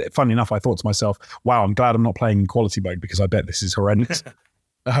funnily enough, I thought to myself, wow, I'm glad I'm not playing in quality mode, because I bet this is horrendous.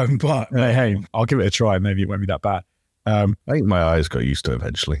 But hey, I'll give it a try. Maybe it won't be that bad. I think my eyes got used to it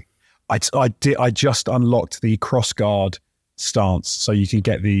eventually. I just unlocked the crossguard stance, so you can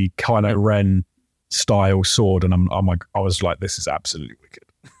get the Kylo Ren style sword, and I was like, this is absolutely wicked.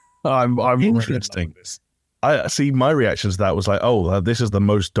 I'm interesting. Really this. I see. My reaction to that was like, oh, this is the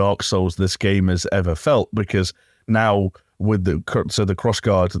most Dark Souls this game has ever felt, because now with the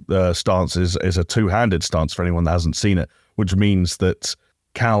crossguard stance is a two-handed stance for anyone that hasn't seen it, which means that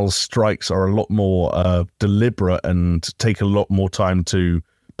Cal's strikes are a lot more deliberate and take a lot more time to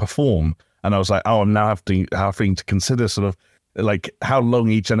perform. And I was like, oh, I'm now having to consider sort of like how long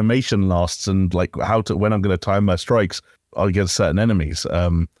each animation lasts, and like when I'm going to time my strikes against certain enemies.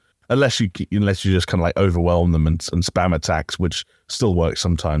 Unless you just kind of like overwhelm them and spam attacks, which still works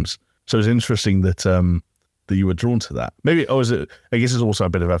sometimes. So it's interesting that that you were drawn to that. Maybe I guess it's also a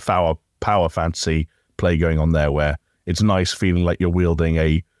bit of a power fantasy play going on there, where it's nice feeling like you're wielding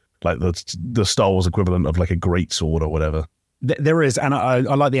the Star Wars equivalent of like a greatsword or whatever. There is, and I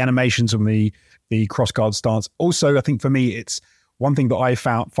like the animations from the crossguard stance. Also, I think for me, it's one thing that I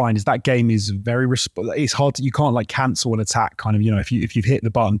find is that game is very it's hard to, you can't like cancel an attack kind of, if you've hit the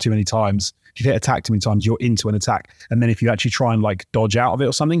button too many times, if you hit attack too many times, you're into an attack. And then if you actually try and like dodge out of it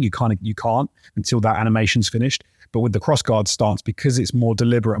or something, you can't until that animation's finished. But with the crossguard stance, because it's more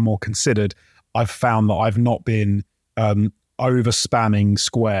deliberate and more considered, I've found that I've not been over spamming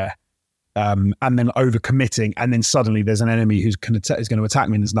square and then over committing, and then suddenly there's an enemy who's going to attack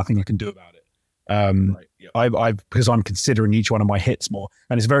me and there's nothing I can do about it. Right, yep. I because I'm considering each one of my hits more,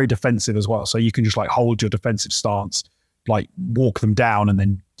 and it's very defensive as well. So you can just like hold your defensive stance, like walk them down, and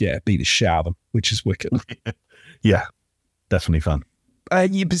then beat the shit out of them, which is wicked. Yeah, definitely fun.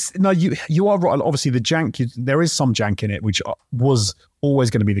 You are right. Obviously, the jank, there is some jank in it, which was always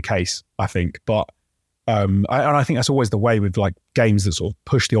going to be the case, I think. But I think that's always the way with like games that sort of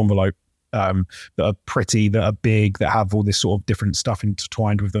push the envelope, that are pretty, that are big, that have all this sort of different stuff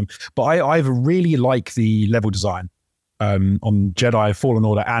intertwined with them. But I really like the level design on Jedi Fallen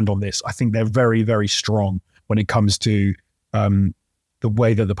Order and on this. I think they're very, very strong when it comes to the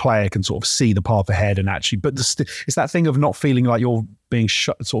way that the player can sort of see the path ahead and actually, but it's that thing of not feeling like you're being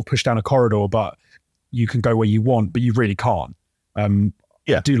sort of pushed down a corridor, but you can go where you want, but you really can't. I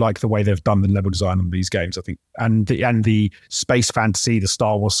do like the way they've done the level design on these games, I think, and the space fantasy, the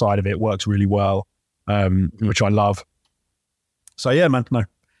Star Wars side of it works really well, which I love. So yeah, man,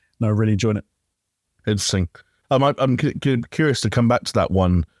 no, really enjoying it. Interesting. I'm curious to come back to that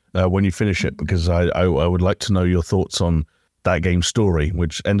one when you finish it, because I would like to know your thoughts on that game's story,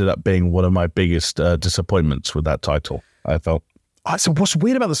 which ended up being one of my biggest disappointments with that title, I felt. So what's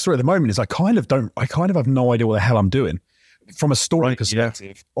weird about the story at the moment is I kind of have no idea what the hell I'm doing. From a story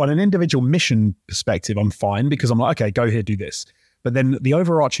perspective, on an individual mission perspective, I'm fine because I'm like, okay, go here, do this. But then the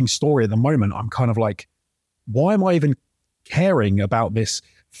overarching story at the moment, I'm kind of like, why am I even caring about this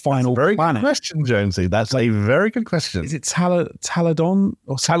final planet? Very good question, Jonesy. That's a very good question. Is it Taladon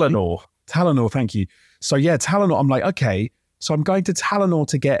or Talanor? Talanor, thank you. So yeah, Talanor. I'm like, okay, so I'm going to Talanor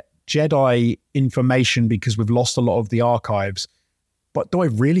to get Jedi information because we've lost a lot of the archives. But do I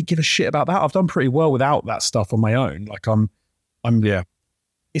really give a shit about that? I've done pretty well without that stuff on my own. Like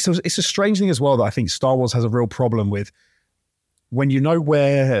It's a strange thing as well that I think Star Wars has a real problem with. When you know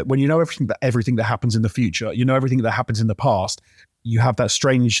everything that happens in the future, you know everything that happens in the past, you have that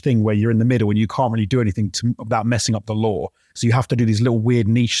strange thing where you're in the middle and you can't really do anything without messing up the lore. So you have to do these little weird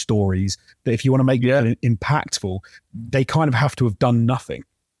niche stories that if you want to make it impactful, they kind of have to have done nothing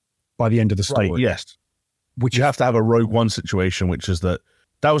by the end of the story. Right, yes. Which you have to have a Rogue One situation, which is that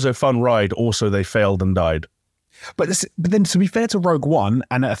was a fun ride. Also, they failed and died. But then, to be fair to Rogue One,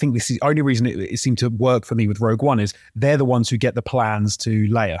 and I think this is the only reason it seemed to work for me with Rogue One, is they're the ones who get the plans to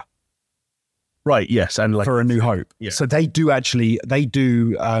Leia. Right, yes. And like for A New Hope. Yeah. So they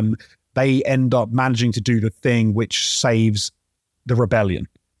end up managing to do the thing which saves the rebellion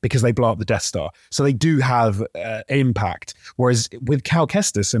because they blow up the Death Star. So they do have impact. Whereas with Cal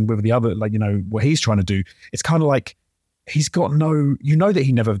Kestis and with the other, like, what he's trying to do, it's kind of like he's got no, that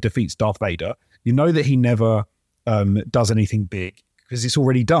he never defeats Darth Vader. You know that he never does anything big because it's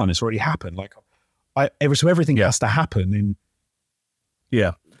already done. It's already happened. Like, so everything has to happen.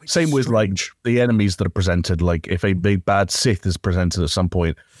 Same with like the enemies that are presented. Like if a big bad Sith is presented at some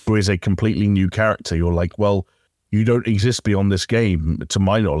point, who is a completely new character, you're like, well, you don't exist beyond this game, to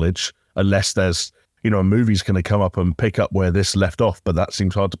my knowledge, unless there's, a movie's going to come up and pick up where this left off. But that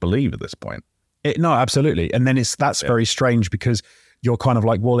seems hard to believe at this point. No, absolutely. And then that's very strange because you're kind of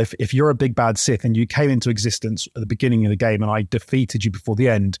like, well, if you're a big bad Sith and you came into existence at the beginning of the game and I defeated you before the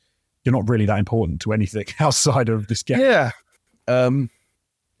end, you're not really that important to anything outside of this game. Yeah.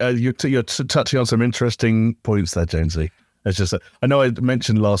 You're touching on some interesting points there, Jonesy. It's just I know I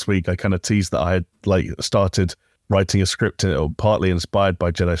mentioned last week, I kind of teased that I had like started writing a script partly inspired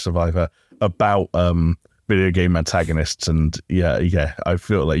by Jedi Survivor about video game antagonists. And I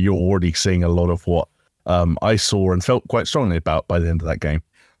feel like you're already seeing a lot of what I saw and felt quite strongly about by the end of that game.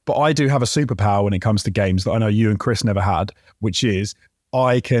 But I do have a superpower when it comes to games that I know you and Chris never had, which is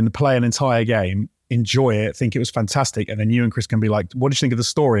I can play an entire game, enjoy it, think it was fantastic, and then you and Chris can be like, what did you think of the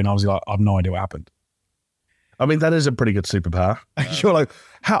story? And I was like, I have no idea what happened. I mean, that is a pretty good superpower. You're like,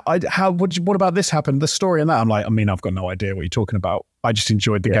 what about this happened, the story and that? I'm like, I've got no idea what you're talking about. I just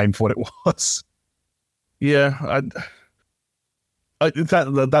enjoyed the game for what it was. Yeah,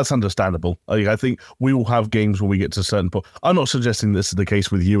 that's understandable. I think we will have games when we get to a certain point. I'm not suggesting this is the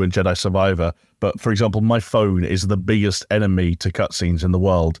case with you and Jedi Survivor, but for example, my phone is the biggest enemy to cutscenes in the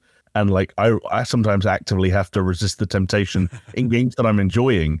world. And like, I sometimes actively have to resist the temptation in games that I'm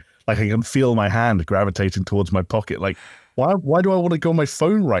enjoying. Like I can feel my hand gravitating towards my pocket. Like, why do I want to go on my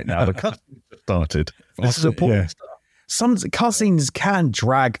phone right now? The cutscene just started. This is important stuff. Some cutscenes can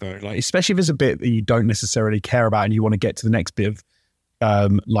drag though, like especially if there's a bit that you don't necessarily care about and you want to get to the next bit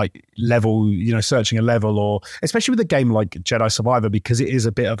of like level, searching a level, or especially with a game like Jedi Survivor, because it is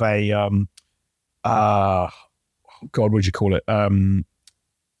a bit of a what would you call it?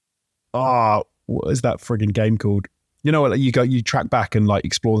 What is that friggin' game called? You track back and like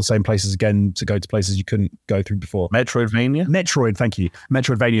explore the same places again to go to places you couldn't go through before. Metroidvania? Metroid, thank you.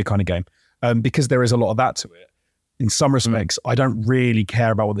 Metroidvania kind of game. because there is a lot of that to it. In some respects, I don't really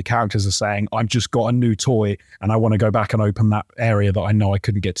care about what the characters are saying. I've just got a new toy and I want to go back and open that area that I know I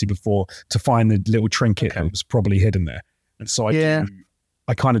couldn't get to before to find the little trinket that was probably hidden there. And so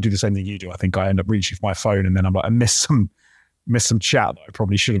I kind of do the same thing you do. I think I end up reaching for my phone and then I'm like, I miss some chat that I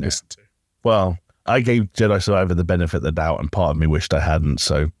probably shouldn't listen to. Well, I gave Jedi Survivor the benefit of the doubt and part of me wished I hadn't.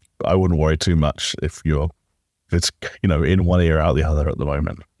 So I wouldn't worry too much if it's, in one ear out the other at the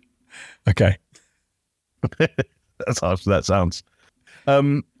moment. Okay. That's how that sounds.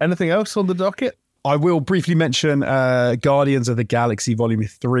 Anything else on the docket? I will briefly mention Guardians of the Galaxy Volume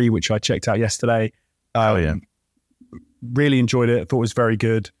 3, which I checked out yesterday. Really enjoyed it. I thought it was very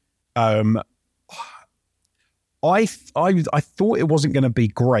good. I thought it wasn't going to be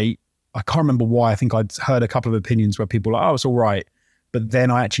great. I can't remember why. I think I'd heard a couple of opinions where people were like, oh, it's all right. But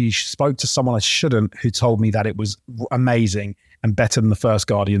then I actually spoke to someone I shouldn't who told me that it was amazing and better than the first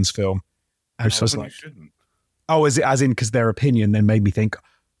Guardians film. And I was like, shouldn't. Oh, is it as in because their opinion then made me think,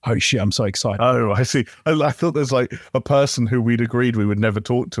 oh shit, I'm so excited. Oh, I see. I thought there's like a person who we'd agreed we would never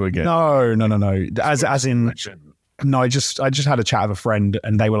talk to again. No. As in, no, I just had a chat with a friend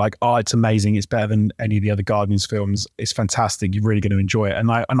and they were like, oh, it's amazing. It's better than any of the other Guardians films. It's fantastic. You're really going to enjoy it.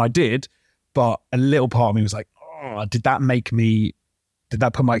 And I did, but a little part of me was like, oh, did that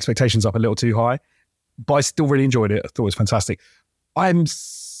put my expectations up a little too high? But I still really enjoyed it. I thought it was fantastic.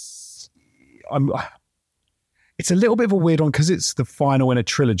 It's a little bit of a weird one because it's the final in a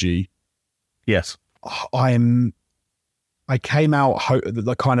trilogy. Yes. I came out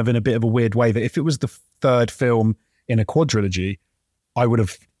kind of in a bit of a weird way that if it was the third film in a quadrilogy, I would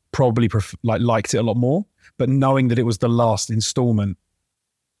have probably liked it a lot more. But knowing that it was the last installment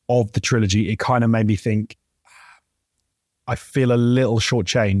of the trilogy, it kind of made me think I feel a little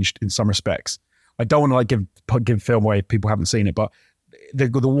shortchanged in some respects. I don't want to give film away if people haven't seen it, but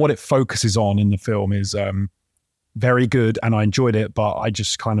what it focuses on in the film is very good and I enjoyed it, but I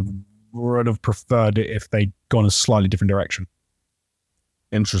just kind of would have preferred it if they'd gone a slightly different direction.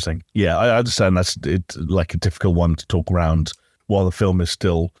 Interesting. Yeah, I understand that's like a difficult one to talk around while the film is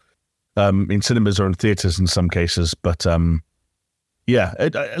still in cinemas or in theaters in some cases. But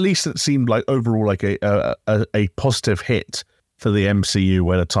at least it seemed like overall like a positive hit for the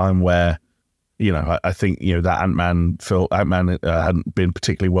MCU at a time where, I think, that Ant-Man hadn't been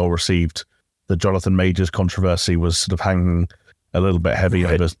particularly well received. The Jonathan Majors controversy was sort of hanging a little bit heavy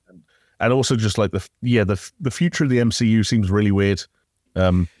over, and also just like the future of the MCU seems really weird.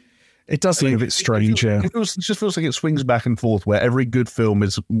 It does seem a bit strange. It just feels like it swings back and forth where every good film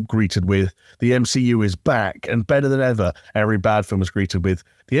is greeted with the MCU is back and better than ever. Every bad film is greeted with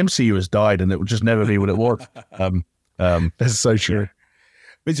the MCU has died and it will just never be what it was. That's so true.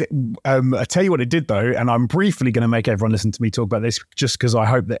 I tell you what it did though, and I'm briefly going to make everyone listen to me talk about this just because I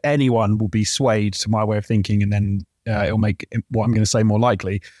hope that anyone will be swayed to my way of thinking and then it'll make what I'm going to say more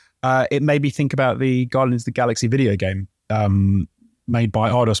likely. It made me think about the Guardians of the Galaxy video game made by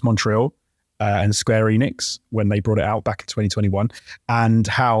Eidos Montreal and Square Enix when they brought it out back in 2021, and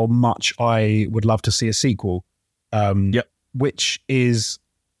how much I would love to see a sequel, which is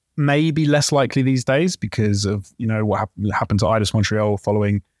maybe less likely these days because of what happened to Eidos Montreal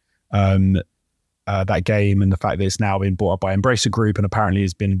following that game and the fact that it's now been bought up by Embracer Group and apparently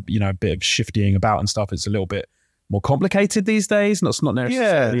has been a bit of shiftying about and stuff. It's a little bit more complicated these days. It's not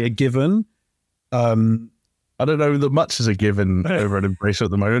necessarily a given. I don't know that much is a given over at Embracer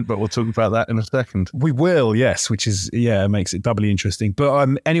at the moment, but we'll talk about that in a second. We will, yes, which is, makes it doubly interesting.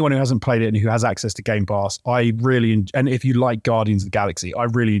 But anyone who hasn't played it and who has access to Game Pass, and if you like Guardians of the Galaxy, I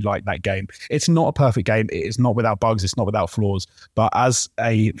really like that game. It's not a perfect game. It is not without bugs. It's not without flaws. But as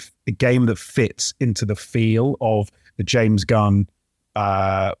a game that fits into the feel of the James Gunn,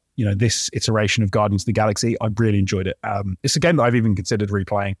 this iteration of Guardians of the Galaxy, I really enjoyed it. It's a game that I've even considered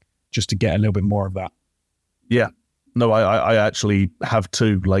replaying just to get a little bit more of that. Yeah, no, I actually have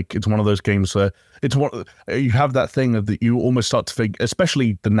too. Like, it's one of those games where you have that thing that you almost start to think,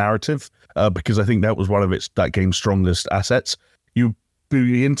 especially the narrative, because I think that was one of that game's strongest assets. You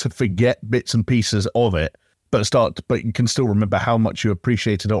begin to forget bits and pieces of it, but you can still remember how much you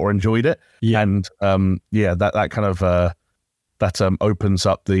appreciated it or enjoyed it. Yeah. And that kind of opens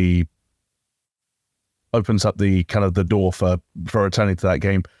up the kind of the door for returning to that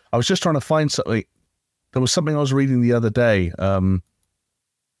game. I was just trying to find something. There was something I was reading the other day. Do you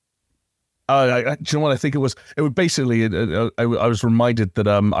know what I think it was? It was basically, I was reminded that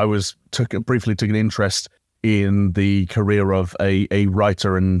I briefly took an interest in the career of a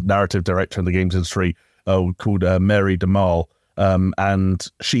writer and narrative director in the games industry called Mary DeMarle, and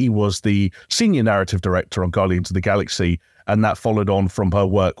she was the senior narrative director on Guardians of the Galaxy, and that followed on from her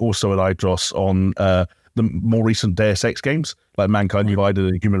work also at Eidos on the more recent Deus Ex games, like Mankind Divided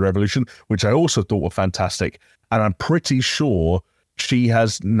and Human Revolution, which I also thought were fantastic. And I'm pretty sure she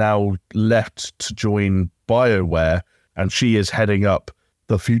has now left to join BioWare, and she is heading up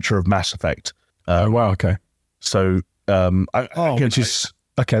the future of Mass Effect. Oh, wow. Okay. So, okay,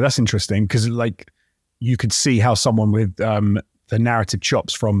 that's interesting, because like you could see how someone with the narrative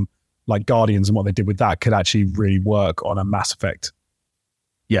chops from like Guardians and what they did with that could actually really work on a Mass Effect.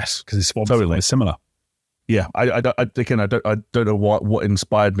 Yes, because it's totally similar. Yeah, I don't know what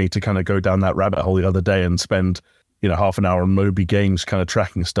inspired me to kind of go down that rabbit hole the other day and spend half an hour on Moby Games kind of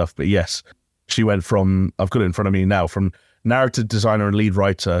tracking stuff. But yes, she went from, I've got it in front of me now, from narrative designer and lead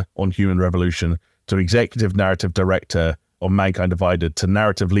writer on Human Revolution to executive narrative director on Mankind Divided to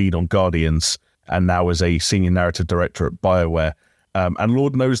narrative lead on Guardians, and now as a senior narrative director at BioWare. And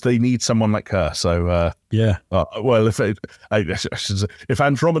Lord knows they need someone like her. So yeah. Well, if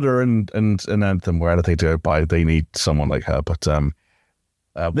Andromeda and Anthem were anything to go by, they need someone like her. But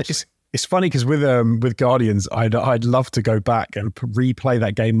it's funny because with Guardians, I'd love to go back and replay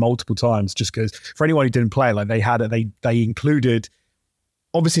that game multiple times, just because for anyone who didn't play it, like they included.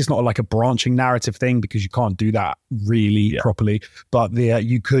 Obviously, it's not like a branching narrative thing because you can't do that really properly. But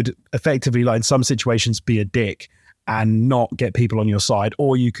you could effectively, like in some situations, be a dick and not get people on your side,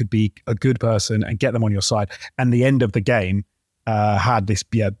 or you could be a good person and get them on your side. And the end of the game had this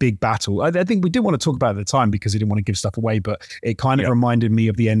big battle. I think we didn't want to talk about it at the time because we didn't want to give stuff away, but it kind of reminded me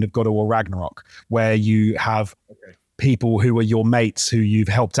of the end of God of War Ragnarok, where you have people who are your mates who you've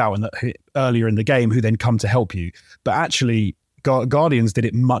helped out earlier in the game who then come to help you. But actually, Guardians did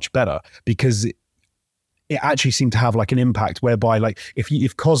it much better because it actually seemed to have like an impact whereby, like, I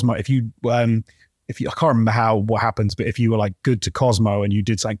can't remember what happens, but if you were like good to Cosmo and you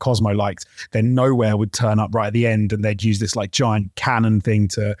did something Cosmo liked, then Nowhere would turn up right at the end and they'd use this like giant cannon thing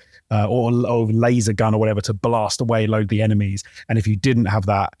to, or laser gun or whatever to blast away load the enemies. And if you didn't have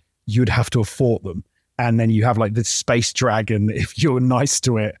that, you'd have to have fought them. And then you have like this space dragon. If you're nice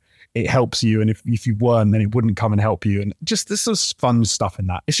to it, it helps you. And if you weren't, then it wouldn't come and help you. And just this is fun stuff in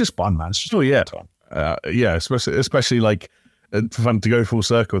that. It's just fun, man. It's just fun. Especially like, fun to go full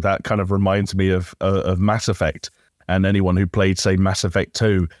circle. That kind of reminds me of Mass Effect, and anyone who played, say, Mass Effect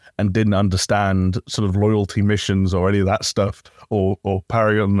 2 and didn't understand sort of loyalty missions or any of that stuff, or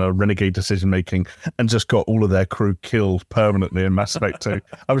Paragon Renegade decision making, and just got all of their crew killed permanently in Mass Effect 2.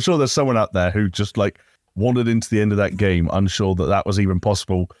 I'm sure there's someone out there who just like wandered into the end of that game unsure that was even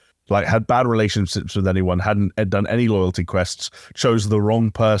possible, like had bad relationships with anyone, hadn't done any loyalty quests, chose the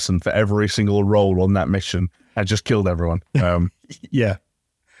wrong person for every single role on that mission, and just killed everyone. Yeah.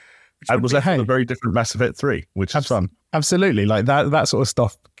 And was left with a very different Mass Effect 3, which is fun. Absolutely. Like that sort of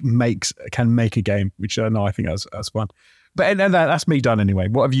stuff can make a game, which I think that's fun. But that's me done anyway.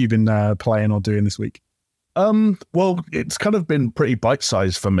 What have you been playing or doing this week? Well, it's kind of been pretty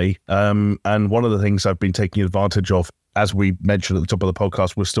bite-sized for me. And one of the things I've been taking advantage of, as we mentioned at the top of the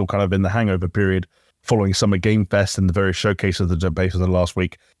podcast, we're still kind of in the hangover period following Summer Game Fest and the various showcases that took place of the last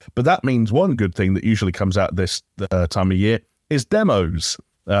week. But that means one good thing that usually comes out this time of year is demos.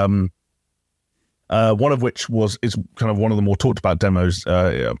 One of which is kind of one of the more talked about demos,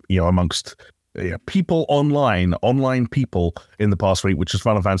 amongst people online people in the past week, which is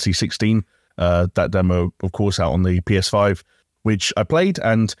Final Fantasy 16. That demo, of course, out on the PS5, which I played,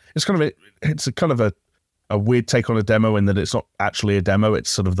 and it's a kind of a weird take on a demo in that it's not actually a demo. It's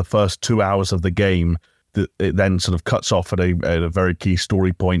sort of the first 2 hours of the game that it then sort of cuts off at a very key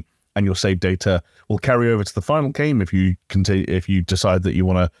story point, and your save data will carry over to the final game if you decide that you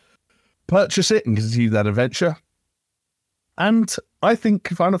want to purchase it and continue that adventure. And I think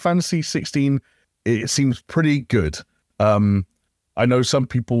Final Fantasy 16, it seems pretty good. I know some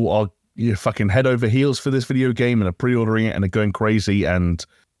people are fucking head over heels for this video game and are pre-ordering it and are going crazy, and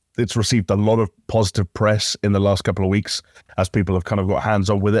it's received a lot of positive press in the last couple of weeks as people have kind of got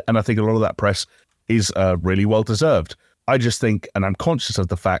hands-on with it, and I think a lot of that press is really well-deserved. I just think, and I'm conscious of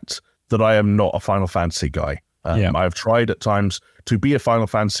the fact that I am not a Final Fantasy guy. I've tried at times to be a Final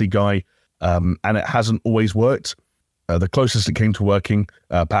Fantasy guy, and it hasn't always worked. The closest it came to working,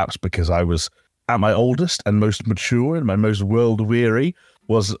 perhaps because I was at my oldest and most mature and my most world-weary,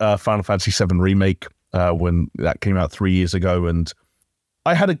 was Final Fantasy VII Remake when that came out 3 years ago, and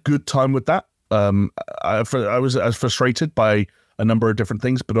I had a good time with that. I was frustrated by a number of different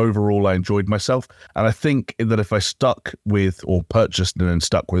things, but overall I enjoyed myself. And I think that if I stuck with, or purchased and then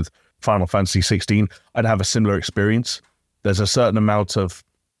stuck with Final Fantasy 16, I'd have a similar experience. There's a certain amount of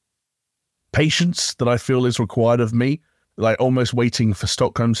patience that I feel is required of me like almost waiting for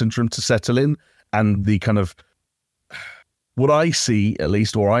Stockholm Syndrome to settle in, and the kind of what I see, at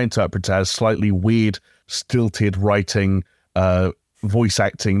least, or I interpret as slightly weird, stilted writing, voice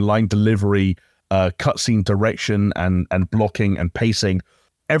acting, line delivery, cutscene direction, and blocking and pacing.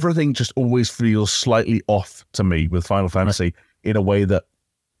 Everything just always feels slightly off to me with Final Fantasy in a way that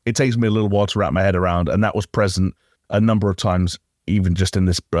it takes me a little while to wrap my head around, and that was present a number of times, even just in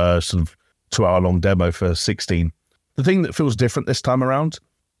this sort of 2-hour-long demo for 16. The thing that feels different this time around,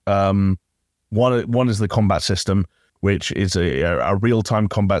 one is the combat system, which is a real-time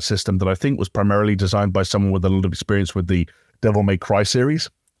combat system that I think was primarily designed by someone with a lot of experience with the Devil May Cry series.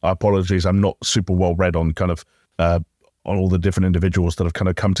 Apologies, I'm not super well read on kind of on all the different individuals that have kind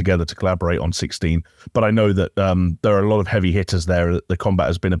of come together to collaborate on 16. But I know that there are a lot of heavy hitters there. The combat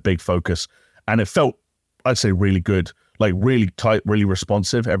has been a big focus, and it felt, I'd say, really good, like really tight, really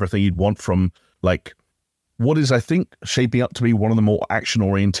responsive, everything you'd want from like what is, I think, shaping up to be one of the more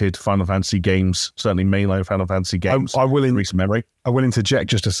action-oriented Final Fantasy games, certainly mainline Final Fantasy games. I will in recent memory. I will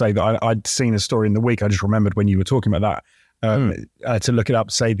interject just to say that I'd seen a story in the week. I just remembered when you were talking about that to look it up.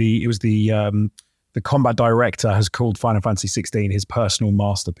 Say it was the combat director has called Final Fantasy 16 his personal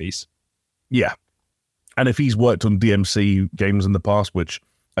masterpiece. Yeah, and if he's worked on DMC games in the past, which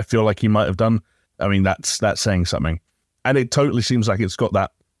I feel like he might have done, I mean that's saying something. And it totally seems like it's got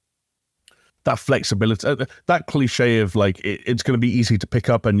that flexibility, that cliche of like it's going to be easy to pick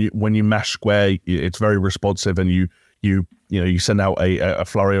up, and when you mash square, it's very responsive, and you send out a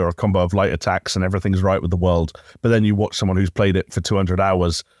flurry or a combo of light attacks, and everything's right with the world. But then you watch someone who's played it for 200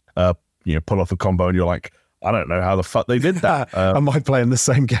 hours, pull off a combo, and you're like, I don't know how the fuck they did that. Am I playing the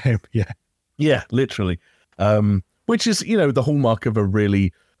same game? Yeah, literally. Which is the hallmark of a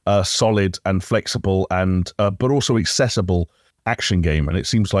really solid and flexible and but also accessible action game, and it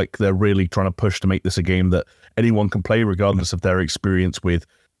seems like they're really trying to push to make this a game that anyone can play regardless of their experience with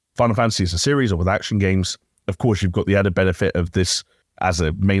Final Fantasy as a series or with action games. Of course, you've got the added benefit of this as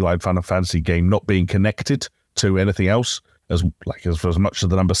a mainline Final Fantasy game not being connected to anything else, as much as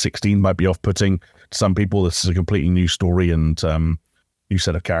the number 16 might be off-putting to some people. This is a completely new story and new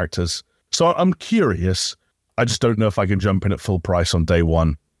set of characters, so I'm curious. I just don't know if I can jump in at full price on day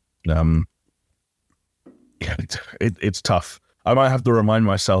one. It's tough. I might have to remind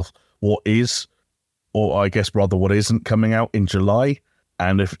myself what is, or I guess rather what isn't coming out in July.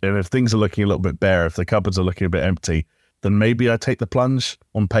 And if things are looking a little bit bare, if the cupboards are looking a bit empty, then maybe I take the plunge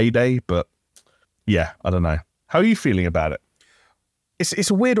on payday. But yeah, I don't know. How are you feeling about it?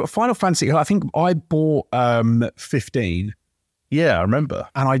 It's a weird Final Fantasy. I think I bought 15. Yeah, I remember.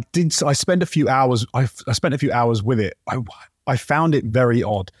 And I spent a few hours. I spent a few hours with it. I found it very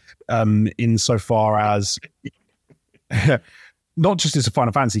odd, insofar as not just as a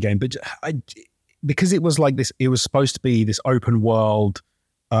Final Fantasy game, but because it was like this. It was supposed to be this open world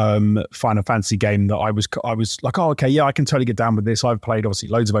Final Fantasy game that I was like, oh, okay, yeah, I can totally get down with this. I've played obviously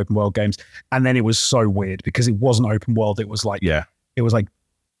loads of open world games, and then it was so weird because it wasn't open world. It was like it was like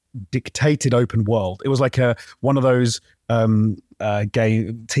dictated open world. It was like one of those game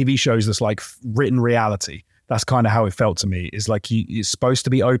TV shows that's like written reality. That's kind of how it felt to me. It's like it's supposed to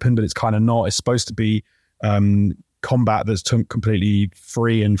be open, but it's kind of not. It's supposed to be combat that's completely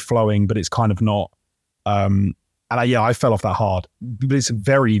free and flowing, but it's kind of not. And I fell off that hard. But it's a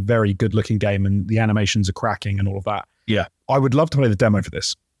very, very good looking game, and the animations are cracking and all of that. Yeah, I would love to play the demo for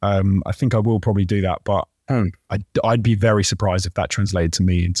this. I think I will probably do that, but I'd be very surprised if that translated to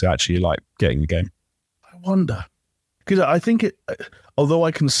me into actually like getting the game. I wonder. Because I think although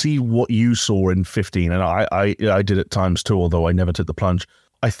I can see what you saw in 15, and I did at times too, although I never took the plunge,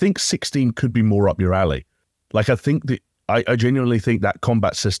 I think 16 could be more up your alley. Like, I think I genuinely think that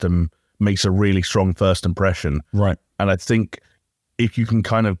combat system makes a really strong first impression. Right. And I think if you can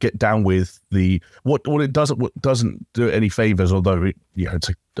kind of get down with what doesn't do it any favors, although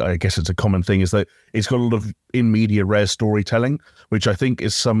I guess it's a common thing, is that it's got a lot of in media res storytelling, which I think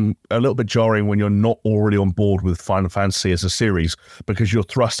is a little bit jarring when you're not already on board with Final Fantasy as a series, because you're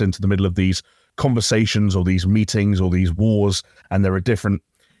thrust into the middle of these conversations or these meetings or these wars, and there are different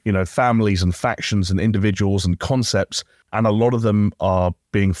families and factions and individuals and concepts, and a lot of them are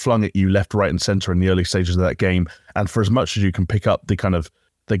being flung at you left, right, and center in the early stages of that game. And for as much as you can pick up the kind of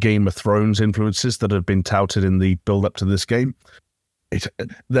the Game of Thrones influences that have been touted in the build up to this game,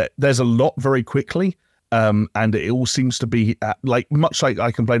 there's a lot very quickly, and it all seems to be much like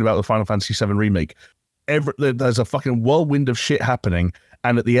I complained about the Final Fantasy VII remake. There's a fucking whirlwind of shit happening,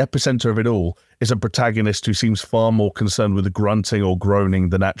 and at the epicenter of it all is a protagonist who seems far more concerned with grunting or groaning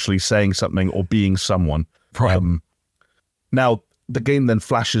than actually saying something or being someone. Right. Now, the game then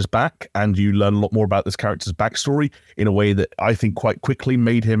flashes back and you learn a lot more about this character's backstory in a way that I think quite quickly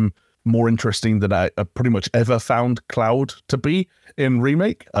made him more interesting than I pretty much ever found Cloud to be in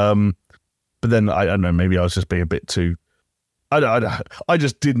Remake. But then I don't know, maybe I was just being a bit too... I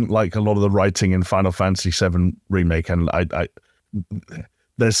just didn't like a lot of the writing in Final Fantasy VII Remake, and I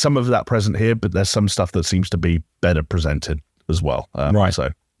there's some of that present here, but there's some stuff that seems to be better presented as well. Right.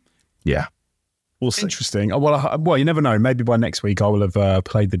 So, yeah. We'll see. Interesting. Well, you never know. Maybe by next week I will have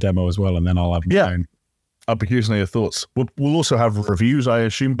played the demo as well, and then I'll have my own. I'll be curious to know your thoughts. We'll also have reviews, I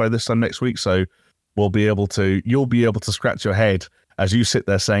assume, by this time next week. So you'll be able to scratch your head as you sit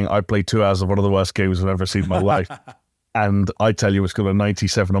there saying, I played 2 hours of one of the worst games I've ever seen in my life. And I tell you, it's got a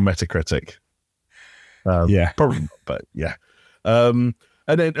 97 on Metacritic. Probably not, but yeah. And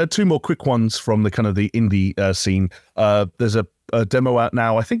then 2 more quick ones from the kind of the indie scene. There's a demo out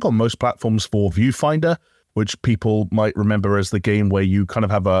now, I think on most platforms, for Viewfinder, which people might remember as the game where you kind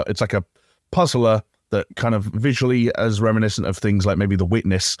of have it's like a puzzler that kind of visually is reminiscent of things like maybe The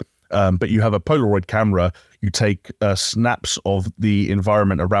Witness, but you have a Polaroid camera, you take snaps of the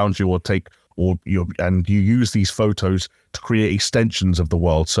environment around you, and you use these photos to create extensions of the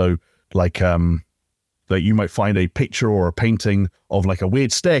world. So like that you might find a picture or a painting of like a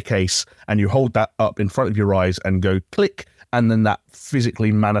weird staircase, and you hold that up in front of your eyes and go click, and then that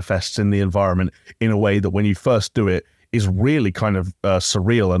physically manifests in the environment in a way that when you first do it is really kind of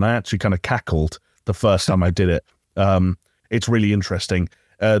surreal. And I actually kind of cackled the first time I did it. It's really interesting.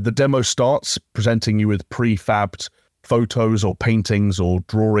 The demo starts presenting you with prefabbed photos or paintings or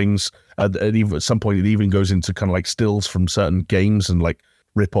drawings. And even at some point, it even goes into kind of like stills from certain games and like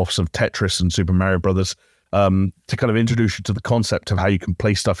rip-offs of Tetris and Super Mario Brothers, to kind of introduce you to the concept of how you can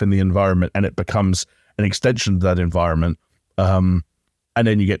place stuff in the environment, and it becomes an extension of that environment. And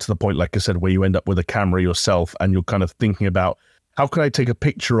then you get to the point, like I said, where you end up with a camera yourself, and you're kind of thinking about, how can I take a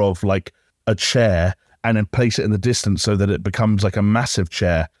picture of like a chair and then place it in the distance so that it becomes like a massive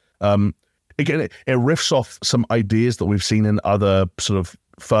chair? Again, it riffs off some ideas that we've seen in other sort of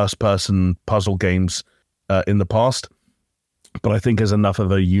first-person puzzle games in the past, but I think there's enough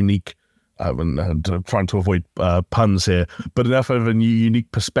of a unique, trying to avoid puns here, but enough of a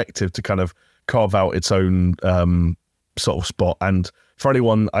unique perspective to kind of carve out its own sort of spot. And for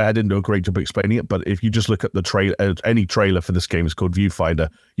anyone, I didn't do a great job explaining it, but if you just look at the trailer, any trailer for this game is called Viewfinder,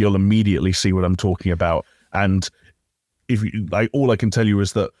 you'll immediately see what I'm talking about. And if you, like, all I can tell you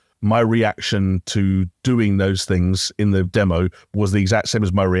is that my reaction to doing those things in the demo was the exact same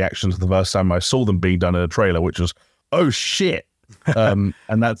as my reaction to the first time I saw them being done in a trailer, which was, oh shit. And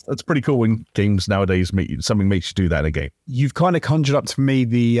that's pretty cool when games nowadays something makes you do that in a game. You've kind of conjured up to me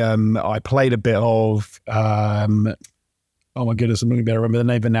the I played a bit of oh my goodness, I'm not gonna be able to remember the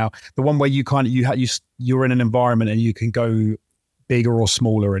name of it now. The one where you kind of you're in an environment and you can go bigger or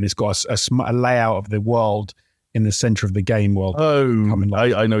smaller, and it's got a layout of the world in the center of the game world.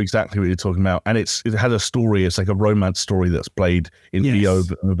 I know exactly what you're talking about, and it had a story. It's like a romance story that's played in VO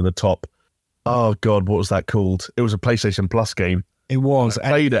over the top. Oh God, what was that called? It was a PlayStation Plus game. It was. I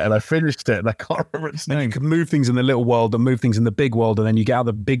played it and I finished it and I can't remember its name. You can move things in the little world and move things in the big world, and then you get out of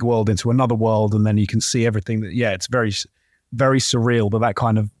the big world into another world, and then you can see everything. It's very, very surreal, but that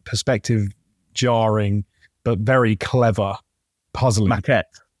kind of perspective jarring, but very clever puzzling. Maquette.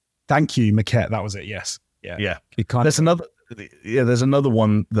 Thank you, Maquette. That was it. Yes. Yeah. There's another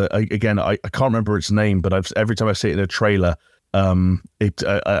one that I can't remember its name, but every time I see it in a trailer, I'm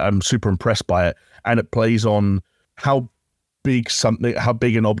super impressed by it, and it plays on how big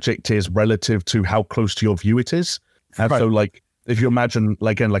an object is relative to how close to your view it is. And so, like, if you imagine,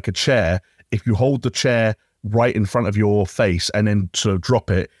 like a chair, if you hold the chair right in front of your face and then sort of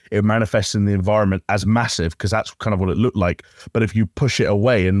drop it, it manifests in the environment as massive, because that's kind of what it looked like. But if you push it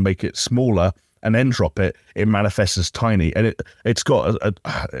away and make it smaller and then drop it, it manifests as tiny. And it's got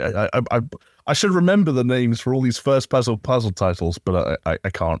I should remember the names for all these first puzzle titles, but I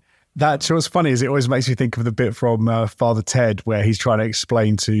can't. That's what's funny is it always makes me think of the bit from Father Ted where he's trying to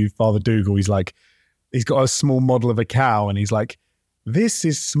explain to Father Dougal. He's like, he's got a small model of a cow, and he's like, this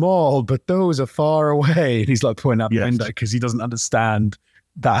is small, but those are far away. And he's like pointing out the window because he doesn't understand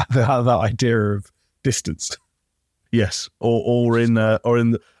that idea of distance. Yes, or in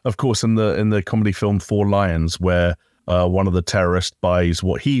of course in the comedy film Four Lions, where one of the terrorists buys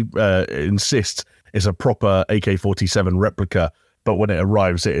what he insists is a proper AK-47 replica, but when it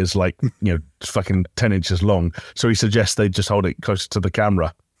arrives, it is like, fucking 10 inches long. So he suggests they just hold it closer to the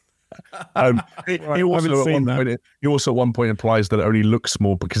camera. He also at one point implies that it only looks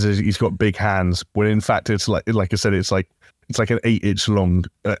small because he's got big hands, when in fact it's like I said, it's like It's like an 8-inch long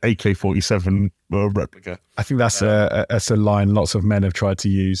AK-47 replica. I think that's a line lots of men have tried to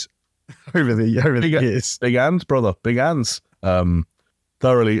use over the years. Big hands, brother. Big hands.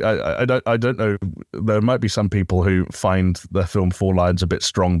 Thoroughly. I don't know. There might be some people who find the film Four Lions a bit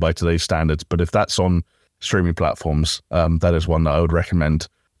strong by today's standards, but if that's on streaming platforms, that is one that I would recommend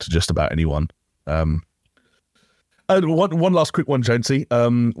to just about anyone. And one last quick one, Jonesy,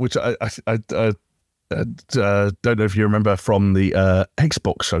 which I don't know if you remember from the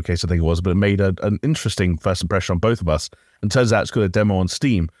Xbox showcase, I think it was, but it made an interesting first impression on both of us. And turns out it's got a demo on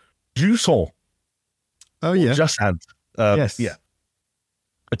Steam. Jusant. Oh, yeah. Just had. Yes. Yeah.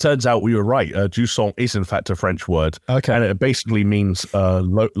 It turns out we were right. Jusant is, in fact, a French word. Okay. And it basically means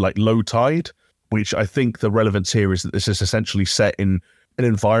low tide, which I think the relevance here is that this is essentially set in an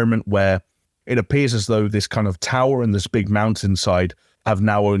environment where it appears as though this kind of tower and this big mountainside have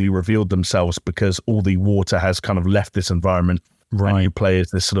now only revealed themselves because all the water has kind of left this environment. Right. And you play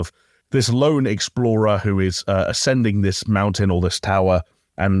as this lone explorer who is ascending this mountain or this tower,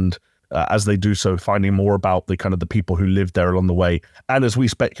 and as they do so, finding more about the kind of the people who lived there along the way. And as we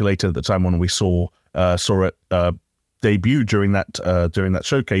speculated at the time when we saw it debut during that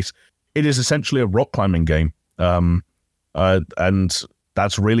showcase, it is essentially a rock climbing game, and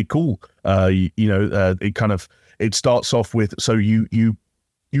that's really cool. It starts off with, so you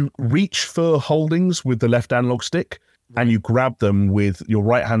reach for holdings with the left analog stick, and you grab them with your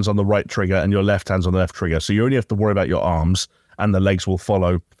right hand's on the right trigger and your left hand's on the left trigger. So you only have to worry about your arms, and the legs will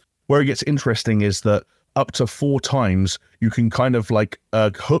follow. Where it gets interesting is that up to 4 times you can kind of like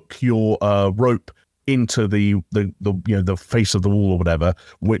hook your rope into the face of the wall or whatever,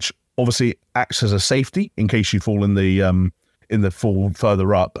 which obviously acts as a safety in case you fall in the fall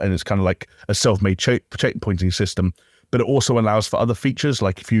further up, and it's kind of like a self-made checkpointing system. But it also allows for other features,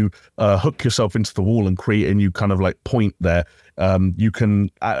 like if you hook yourself into the wall and you kind of like point there, you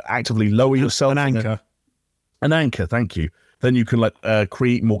can actively lower yourself. An anchor. An anchor, thank you. Then you can like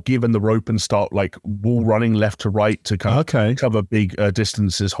create more give in the rope and start like wall running left to right to kind of cover big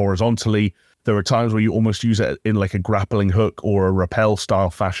distances horizontally. There are times where you almost use it in like a grappling hook or a rappel style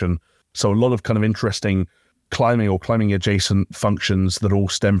fashion. So a lot of kind of interesting climbing or climbing adjacent functions that all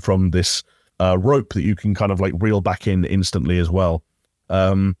stem from this rope that you can kind of like reel back in instantly as well.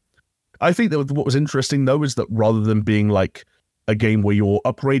 I think that what was interesting though is that rather than being like a game where you're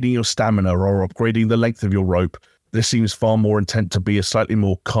upgrading your stamina or upgrading the length of your rope, this seems far more intent to be a slightly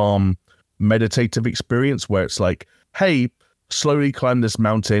more calm, meditative experience where it's like, hey, slowly climb this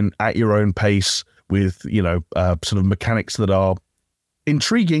mountain at your own pace with, sort of mechanics that are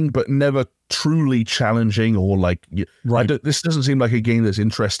intriguing but never truly challenging or like, right. This doesn't seem like a game that's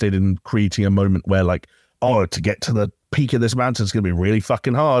interested in creating a moment where like, oh, to get to the peak of this mountain is going to be really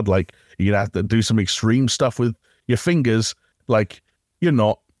fucking hard. Like, you're going to have to do some extreme stuff with your fingers. Like, you're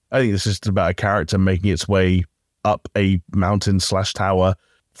not. I think this is just about a character making its way up a mountain / tower,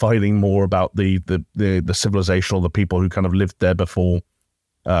 finding more about the civilization or the people who kind of lived there before.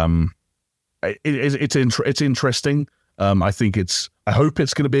 It's interesting. I hope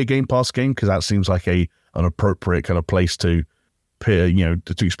it's going to be a Game Pass game, because that seems like an appropriate kind of place to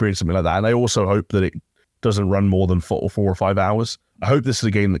experience something like that. And I also hope that it doesn't run more than 4 or 5 hours. I hope this is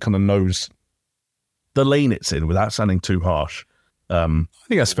a game that kind of knows the lane it's in without sounding too harsh. I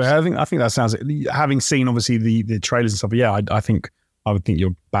think that's fair. I think that sounds, having seen obviously the trailers and stuff. Yeah, I would think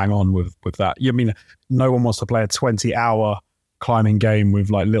you're bang on with that. I mean, no one wants to play a 20-hour climbing game with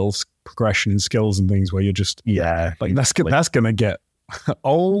like little progression and skills and things where you're just that's gonna get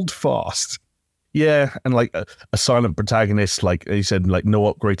old fast. Yeah, and like a silent protagonist, like you said, like no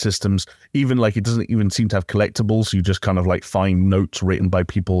upgrade systems. Even like it doesn't even seem to have collectibles. You just kind of like find notes written by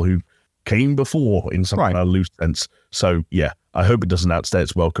people who came before in some kind of loose sense. So yeah, I hope it doesn't outstay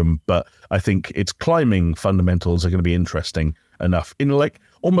its welcome, but I think its climbing fundamentals are going to be interesting enough in like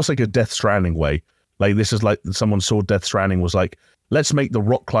almost like a Death Stranding way. Like this is like someone saw Death Stranding was like, let's make the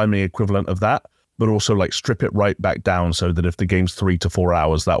rock climbing equivalent of that, but also like strip it right back down so that if the game's 3 to 4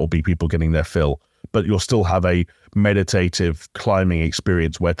 hours, that will be people getting their fill. But you'll still have a meditative climbing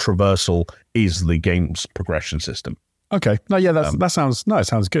experience where traversal is the game's progression system. Okay. No, yeah, it sounds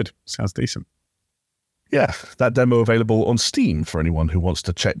good. Sounds decent. Yeah, that demo available on Steam for anyone who wants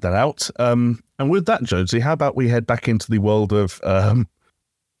to check that out. And with that, Jonesy, how about we head back into the world of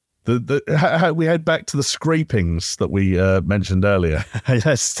we head back to the scrapings that we mentioned earlier.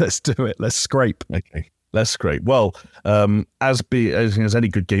 Let's do it. Let's scrape. Okay, let's scrape. Well, as any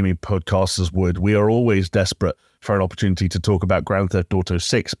good gaming podcasters would, we are always desperate for an opportunity to talk about Grand Theft Auto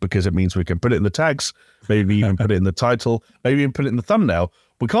 6 because it means we can put it in the tags, maybe even put it in the title, maybe even put it in the thumbnail.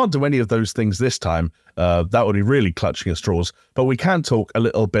 We can't do any of those things this time. That would be really clutching at straws. But we can talk a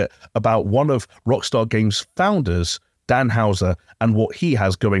little bit about one of Rockstar Games' founders, Dan Houser, and what he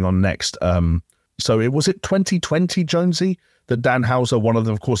has going on next. So it was 2020, Jonesy, that Dan Houser, one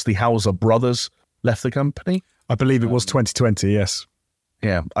of course, the Houser brothers, left the company? I believe it was 2020, yes.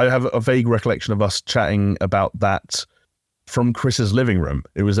 Yeah, I have a vague recollection of us chatting about that from Chris's living room.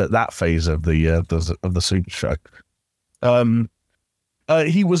 It was at that phase of the Super Show.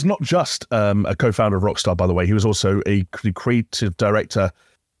 He was not just a co-founder of Rockstar, by the way. He was also a creative director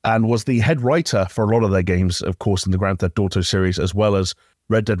and was the head writer for a lot of their games, of course, in the Grand Theft Auto series, as well as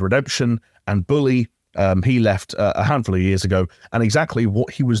Red Dead Redemption and Bully. He left a handful of years ago, and exactly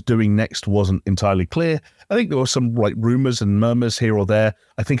what he was doing next wasn't entirely clear. I think there were some like rumors and murmurs here or there.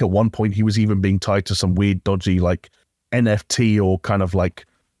 I think at one point he was even being tied to some weird, dodgy like NFT or kind of like,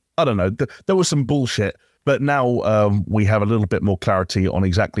 I don't know. There was some bullshit, but now we have a little bit more clarity on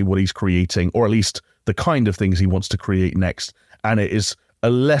exactly what he's creating, or at least the kind of things he wants to create next. And it is a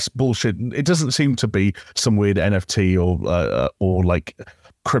less bullshit. It doesn't seem to be some weird NFT or like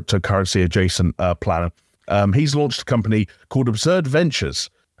cryptocurrency adjacent plan. He's launched a company called Absurd Ventures,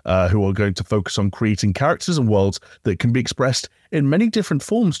 who are going to focus on creating characters and worlds that can be expressed in many different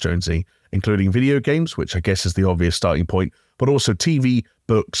forms, Jonesy, including video games, which I guess is the obvious starting point, but also TV,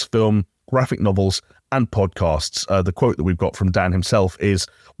 books, film, graphic novels, and podcasts. The quote that we've got from Dan himself is,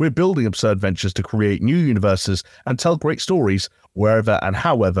 "We're building Absurd Ventures to create new universes and tell great stories wherever and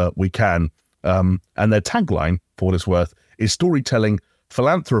however we can." And their tagline, for what it's worth, is storytelling,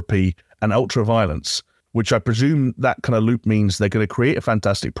 philanthropy, and ultra-violence, which I presume that kind of loop means they're going to create a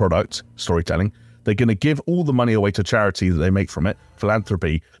fantastic product, storytelling. They're going to give all the money away to charity that they make from it,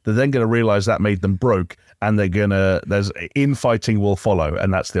 philanthropy. They're then going to realize that made them broke, and there's infighting will follow,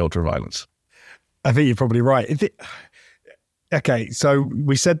 and that's the ultra-violence. I think you're probably right. Okay, so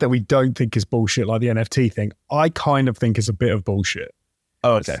we said that we don't think it's bullshit like the NFT thing. I kind of think it's a bit of bullshit.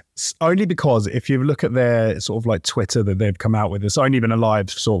 Oh, okay. Only because if you look at their sort of like Twitter that they've come out with, it's only been alive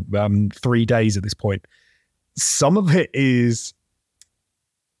sort of 3 days at this point. Some of it is,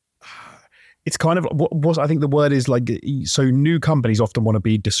 it's kind of what I think the word is like. So new companies often want to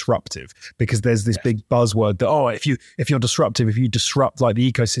be disruptive because there's this big buzzword that, if you're disruptive, if you disrupt like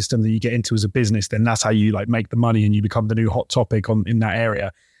the ecosystem that you get into as a business, then that's how you like make the money and you become the new hot topic in that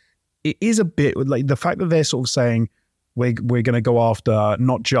area. It is a bit like the fact that they're sort of saying, we're going to go after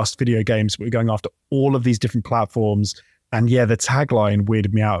not just video games, but we're going after all of these different platforms. And yeah, the tagline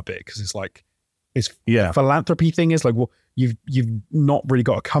weirded me out a bit because it's like, philanthropy thing is like, well, you've not really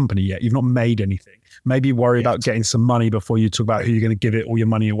got a company yet. You've not made anything. Maybe worry about getting some money before you talk about who you're going to give it all your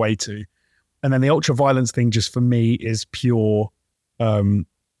money away to. And then the ultra violence thing just for me is pure,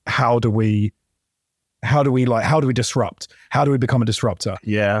 how do we disrupt? How do we become a disruptor?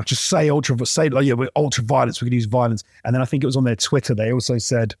 Yeah. Just say we're ultra violence. We can use violence. And then I think it was on their Twitter. They also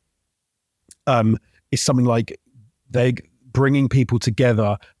said, it's something like they're bringing people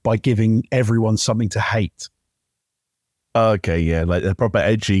together by giving everyone something to hate. Okay. Yeah. Like they're proper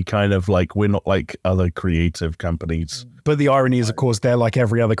edgy kind of like, we're not like other creative companies. But the irony is, of course, they're like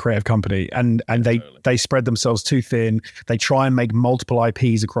every other creative company, and they spread themselves too thin. They try and make multiple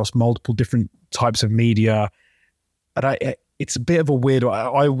IPs across multiple different types of media. And it's a bit of a weird,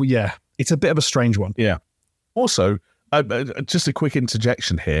 it's a bit of a strange one. Yeah. Also, just a quick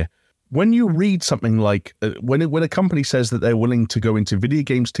interjection here. When you read something like, when a company says that they're willing to go into video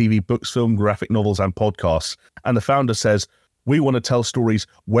games, TV, books, film, graphic novels, and podcasts, and the founder says, we want to tell stories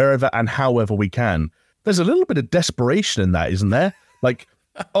wherever and however we can, there's a little bit of desperation in that, isn't there? Like,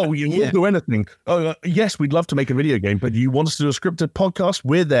 oh, you will do anything. Oh, yes, we'd love to make a video game, but you want us to do a scripted podcast?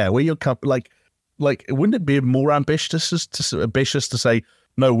 We're there. We're your company. Like, wouldn't it be more ambitious to say,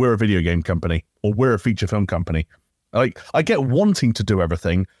 no, we're a video game company or we're a feature film company? Like, I get wanting to do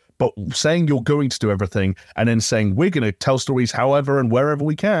everything, but saying you're going to do everything and then saying we're going to tell stories however and wherever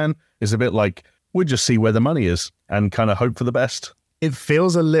we can is a bit like, we'll just see where the money is and kind of hope for the best. It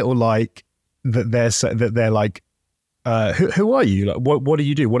feels a little like that they're like, who are you? Like, what do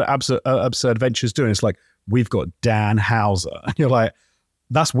you do? What are Absurd Ventures doing? It's like, we've got Dan Houser. And you're like,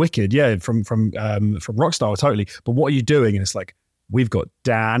 that's wicked. Yeah, from Rockstar, totally. But what are you doing? And it's like, we've got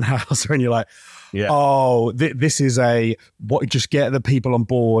Dan Houser. And you're like, this is just get the people on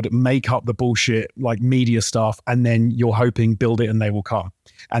board, make up the bullshit like media stuff, and then you're hoping build it and they will come.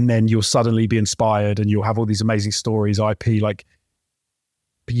 And then you'll suddenly be inspired and you'll have all these amazing stories, IP, like,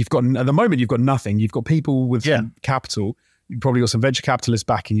 but at the moment, you've got nothing. You've got people with some capital. You've probably got some venture capitalists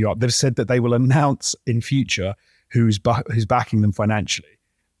backing you up. They've said that they will announce in future who's backing them financially.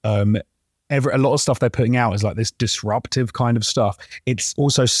 And a lot of stuff they're putting out is like this disruptive kind of stuff. It's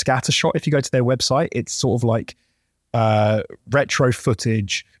also scattershot. If you go to their website, it's sort of like retro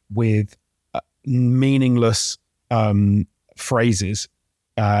footage with meaningless phrases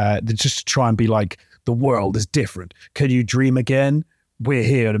that just try and be like, the world is different. Can you dream again? We're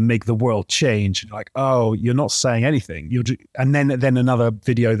here to make the world change. Like, oh, you're not saying anything. And then another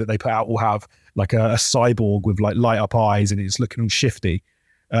video that they put out will have like a cyborg with like light up eyes and it's looking all shifty.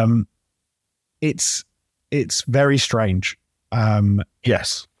 It's very strange.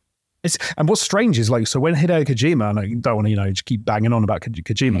 Yes. And what's strange is like, so when Hideo Kojima, and I don't want to, just keep banging on about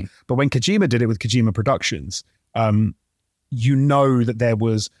Kojima, but when Kojima did it with Kojima Productions, that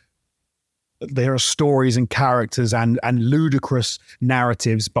there are stories and characters and ludicrous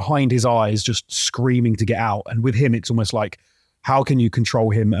narratives behind his eyes just screaming to get out. And with him, it's almost like, how can you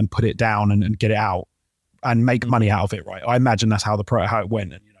control him and put it down and get it out and make money out of it, right? I imagine that's how it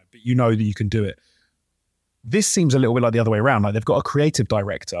went, and but that you can do it. This seems a little bit like the other way around. Like they've got a creative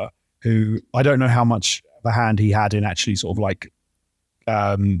director who I don't know how much of a hand he had in actually sort of like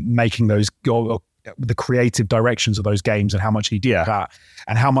making those the creative directions of those games and how much he did that,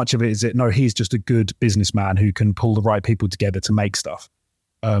 and how much of it is he's just a good businessman who can pull the right people together to make stuff.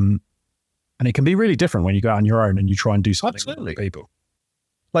 And it can be really different when you go out on your own and you try and do something with other people.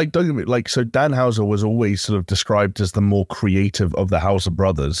 Like, don't get me, like, so Dan Houser was always sort of described as the more creative of the Houser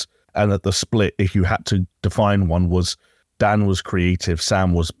brothers, and that the split, if you had to define one, was Dan was creative,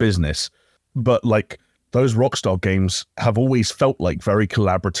 Sam was business. But like those Rockstar games have always felt like very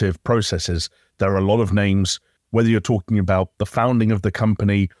collaborative processes. There are a lot of names, whether you're talking about the founding of the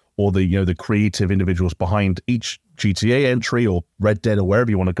company or the creative individuals behind each GTA entry or Red Dead or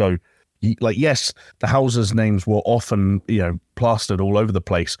wherever you want to go. Like, yes, the Housers' names were often, plastered all over the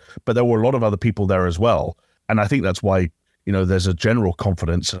place, but there were a lot of other people there as well. And I think that's why, there's a general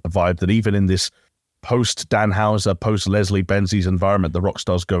confidence, a vibe that even in this post Dan Houser, post Leslie Benzies environment the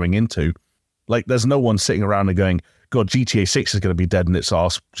Rockstar's going into, like, there's no one sitting around and going, God, GTA 6 is going to be dead in its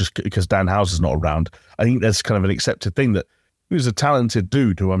ass just because Dan Houser's not around. I think there's kind of an accepted thing that he was a talented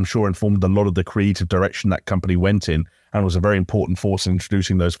dude who I'm sure informed a lot of the creative direction that company went in and was a very important force in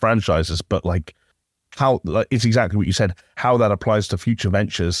introducing those franchises. But it's exactly what you said. How that applies to future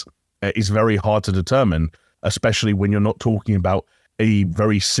ventures is very hard to determine, especially when you're not talking about a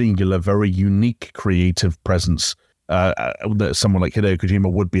very singular, very unique creative presence that someone like Hideo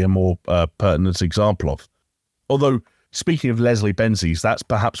Kojima would be a more pertinent example of. Although, speaking of Leslie Benzies, that's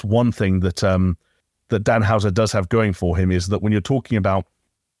perhaps one thing that that Dan Houser does have going for him, is that when you're talking about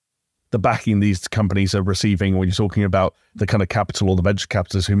the backing these companies are receiving, when you're talking about the kind of capital or the venture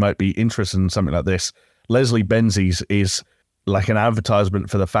capitalists who might be interested in something like this, Leslie Benzies is like an advertisement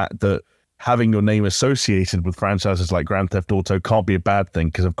for the fact that having your name associated with franchises like Grand Theft Auto can't be a bad thing,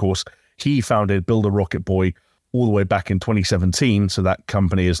 because, of course, he founded Build a Rocket Boy all the way back in 2017, so that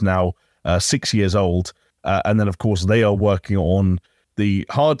company is now 6 years old. And then, of course, they are working on the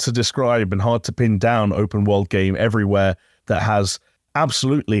hard to describe and hard to pin down open world game Everywhere that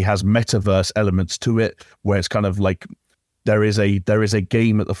absolutely has metaverse elements to it, where it's kind of like there is a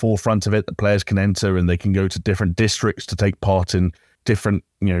game at the forefront of it that players can enter, and they can go to different districts to take part in different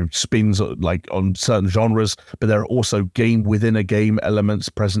spins like on certain genres. But there are also game within a game elements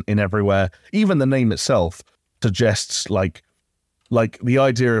present in Everywhere. Even the name itself suggests like the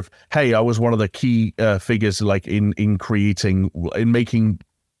idea of, hey, I was one of the key figures like in making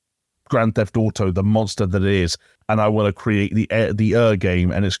Grand Theft Auto the monster that it is, and I want to create the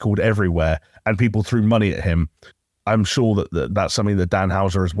game, and it's called Everywhere, and people threw money at him. I'm sure that's something that Dan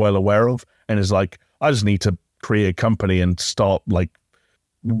Houser is well aware of, and is like, I just need to create a company and start like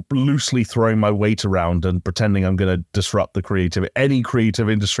loosely throwing my weight around and pretending I'm going to disrupt any creative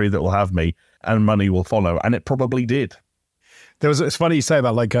industry that will have me, and money will follow. And it probably did. It's funny you say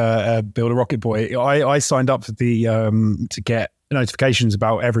about like Build a Rocket Boy. I signed up for the to get notifications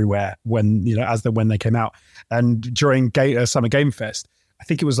about Everywhere when they came out, and during Summer Game Fest, I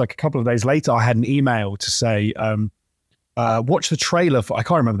think it was like a couple of days later, I had an email to say watch the trailer for, I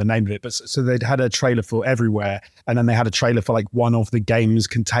can't remember the name of it, but so they'd had a trailer for Everywhere, and then they had a trailer for like one of the games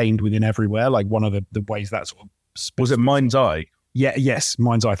contained within Everywhere, like one of the ways that sort of was it Mind's Eye? Yes,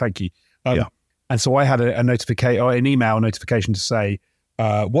 Mind's Eye. Thank you. And so I had an email notification to say,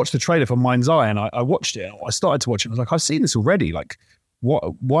 watch the trailer for Mind's Eye. And I watched it. I started to watch it. I was like, I've seen this already. Like,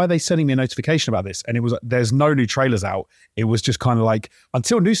 why are they sending me a notification about this? And it was, there's no new trailers out. It was just kind of like,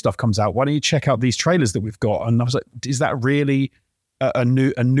 until new stuff comes out, why don't you check out these trailers that we've got? And I was like, is that really a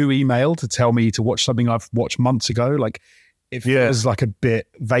new email to tell me to watch something I've watched months ago? Like, it feels like a bit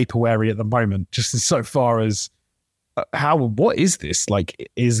vaporware at the moment, just so far as what is this? Like,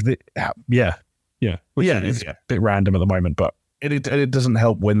 is the which is a bit random at the moment, but it doesn't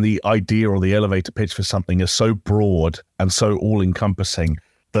help when the idea or the elevator pitch for something is so broad and so all-encompassing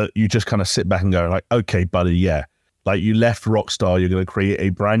that you just kind of sit back and go like, okay, buddy, yeah. Like, you left Rockstar, you're going to create a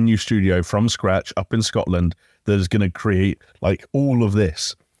brand new studio from scratch up in Scotland that is going to create like all of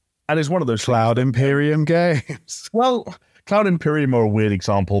this. And it's one of those Cloud Imperium games. Well, Cloud Imperium are a weird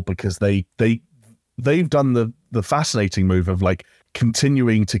example because they've done the fascinating move of like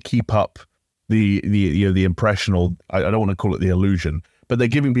continuing to keep up the impression, or I don't want to call it the illusion, but they're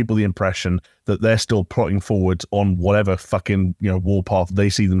giving people the impression that they're still plotting forward on whatever fucking warpath they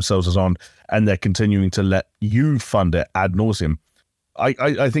see themselves as on, and they're continuing to let you fund it ad nauseum.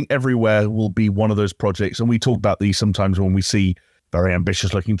 I think Everywhere will be one of those projects, and we talk about these sometimes when we see very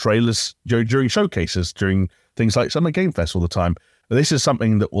ambitious looking trailers during showcases, during things like Summer Game Fest all the time. But this is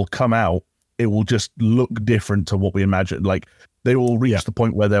something that will come out. It will just look different to what we imagined. Like, they will reach the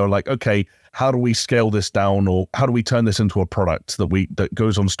point where they were like, okay, how do we scale this down, or how do we turn this into a product that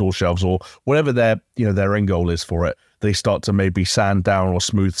goes on store shelves, or whatever their end goal is for it. They start to maybe sand down or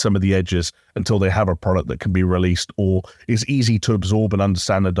smooth some of the edges until they have a product that can be released or is easy to absorb and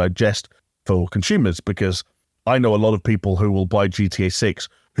understand and digest for consumers. Because I know a lot of people who will buy GTA 6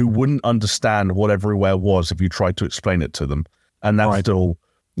 who wouldn't understand what Everywhere was if you tried to explain it to them. And that's still,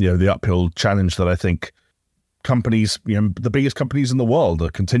 the uphill challenge that I think companies, the biggest companies in the world are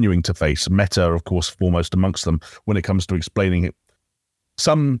continuing to face. Meta, of course, foremost amongst them when it comes to explaining it.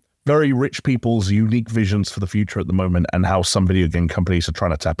 Some very rich people's unique visions for the future at the moment, and how some video game companies are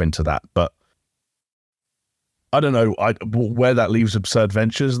trying to tap into that. But I don't know where that leaves Absurd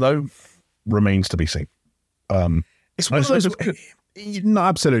Ventures, though, remains to be seen. It's one of those. No,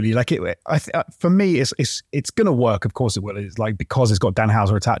 absolutely. Like for me, it's going to work. Of course, it will. It's like because it's got Dan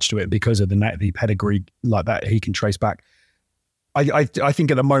Houser attached to it, because of the pedigree like that he can trace back. I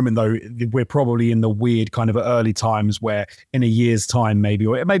think at the moment though, we're probably in the weird kind of early times where in a year's time, maybe,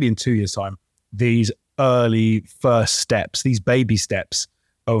 or maybe in 2 years' time, these early first steps, these baby steps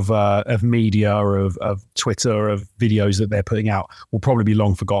of media or of Twitter or of videos that they're putting out will probably be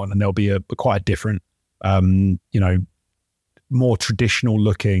long forgotten, and there'll be quite a different, more traditional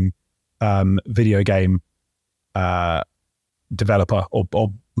looking video game developer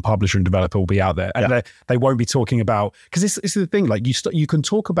or publisher and developer will be out there, and they won't be talking about, because this is the thing, like you can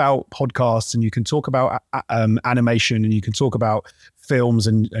talk about podcasts and you can talk about animation and you can talk about films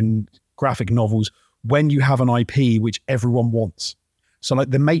and graphic novels when you have an IP which everyone wants. So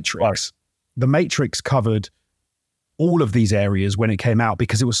like The Matrix covered all of these areas when it came out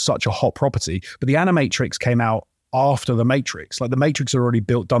because it was such a hot property, but the Animatrix came out after The Matrix. Like The Matrix had already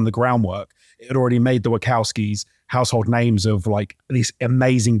done the groundwork. It had already made the Wachowskis household names of like this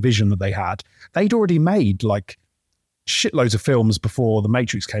amazing vision that they had. They'd already made like shitloads of films before The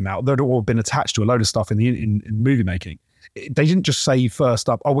Matrix came out. They'd all been attached to a load of stuff in movie making. They didn't just say first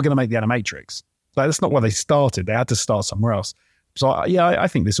up, oh, we're going to make the Animatrix. Like, that's not where they started. They had to start somewhere else. So yeah, I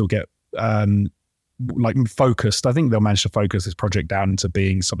think this will get like focused. I think they'll manage to focus this project down into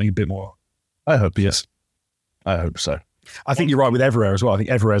being something a bit more. I hope, yes. I hope so. I think you're right with Everywhere as well. I think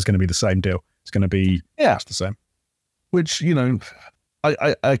Everywhere is going to be the same deal. It's going to be just the same. Which,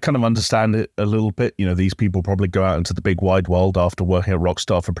 I kind of understand it a little bit. These people probably go out into the big wide world after working at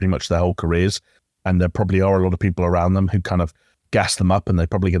Rockstar for pretty much their whole careers. And there probably are a lot of people around them who kind of gas them up, and they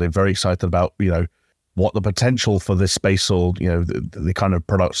probably get very excited about, what the potential for this space or, the kind of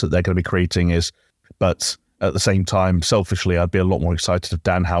products that they're going to be creating is. But at the same time, selfishly, I'd be a lot more excited if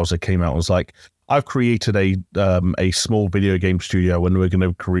Dan Houser came out and was like, I've created a small video game studio, and we're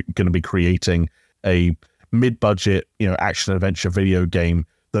going to be creating a mid-budget, action adventure video game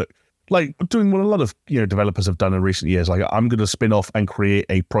that, like, doing what a lot of developers have done in recent years. Like, I'm going to spin off and create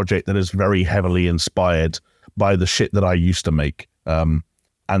a project that is very heavily inspired by the shit that I used to make.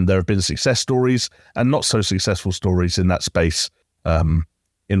 And there have been success stories and not so successful stories in that space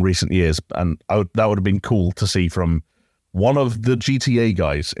in recent years, and that would have been cool to see from one of the GTA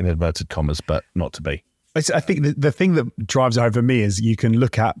guys, in inverted commas, but not to be. I think the thing that drives it home for me is you can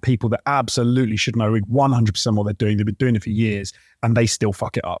look at people that absolutely should know 100% what they're doing. They've been doing it for years and they still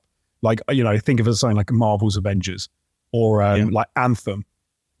fuck it up. Like, think of it as something like Marvel's Avengers or like Anthem.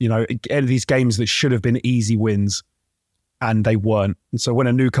 These games that should have been easy wins and they weren't. And so when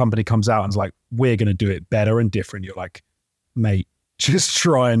a new company comes out and is like, we're going to do it better and different, you're like, mate, just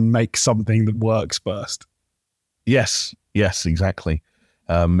try and make something that works first. Yes, exactly.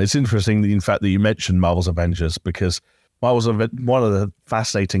 It's interesting, in fact, that you mentioned Marvel's Avengers, because one of the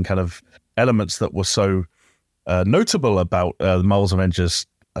fascinating kind of elements that was so notable about Marvel's Avengers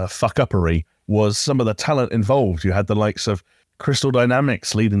fuck-uppery was some of the talent involved. You had the likes of Crystal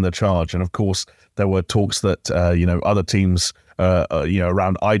Dynamics leading the charge, and of course there were talks that other teams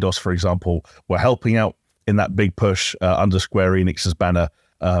around Eidos, for example, were helping out in that big push under Square Enix's banner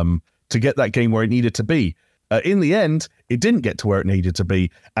to get that game where it needed to be. In the end, it didn't get to where it needed to be,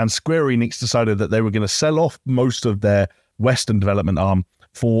 and Square Enix decided that they were going to sell off most of their Western development arm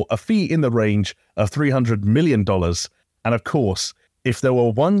for a fee in the range of $300 million. And of course, if there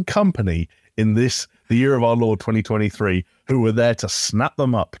were one company in the year of our Lord 2023 who were there to snap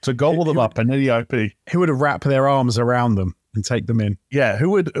them up, to gobble them up and any IP, who would have wrapped their arms around them and take them in? Yeah, who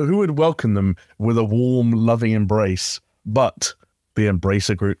would welcome them with a warm, loving embrace, but the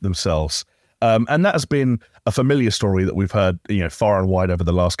Embracer Group themselves. And that has been a familiar story that we've heard, far and wide over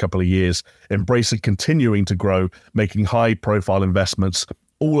the last couple of years. Embracer continuing to grow, making high-profile investments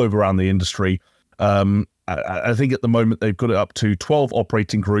all over around the industry. I think at the moment they've got it up to 12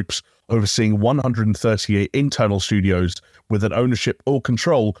 operating groups overseeing 138 internal studios with an ownership or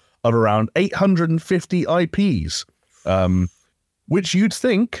control of around 850 IPs, which you'd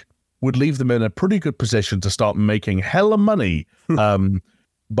think would leave them in a pretty good position to start making hella money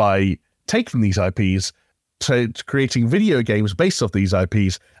by taking these IPs to creating video games based off these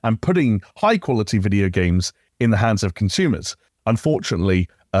IPs and putting high-quality video games in the hands of consumers. Unfortunately,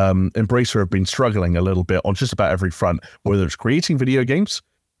 Embracer have been struggling a little bit on just about every front, whether it's creating video games,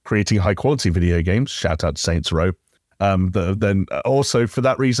 creating high-quality video games, shout out to Saints Row, then also for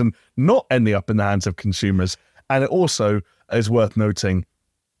that reason, not ending up in the hands of consumers. And it also is worth noting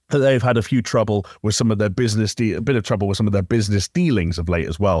that they've had a few trouble with some of their business, a bit of trouble with some of their business dealings of late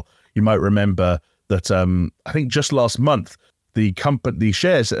as well. You might remember that I think just last month, the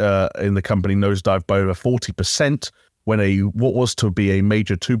shares in the company nosedived by over 40% when what was to be a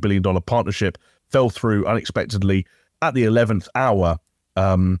major $2 billion partnership fell through unexpectedly at the 11th hour.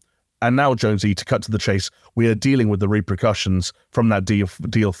 And now, Jonesy, to cut to the chase, we are dealing with the repercussions from that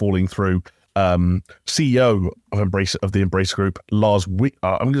deal falling through. CEO of the Embracer Group, Lars.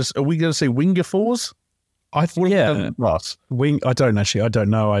 Are we going to say Wingefors? Lars. I don't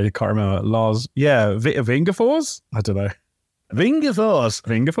know. I can't remember. Lars. Yeah, Wingefors. I don't know.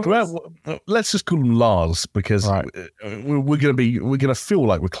 Wingefors. Well, let's just call him Lars because we're going to feel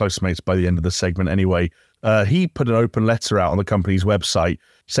like we're close mates by the end of the segment anyway. He put an open letter out on the company's website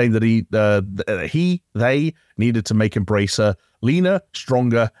saying that they needed to make Embracer leaner,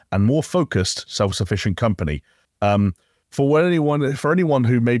 stronger, and more focused, self-sufficient company. For anyone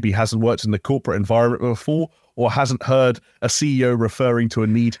who maybe hasn't worked in the corporate environment before or hasn't heard a CEO referring to a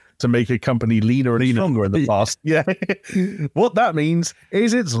need to make a company leaner and stronger in the past, what that means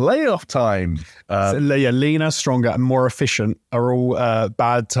is it's layoff time. Leaner, stronger, and more efficient are all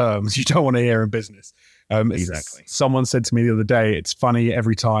bad terms you don't want to hear in business. Exactly. Someone said to me the other day, it's funny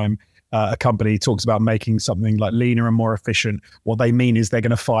every time a company talks about making something like leaner and more efficient, what they mean is they're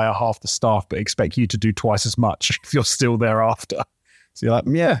going to fire half the staff but expect you to do twice as much if you're still there after. So you're like,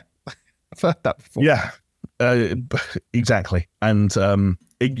 yeah, I've heard that before. Yeah, exactly. And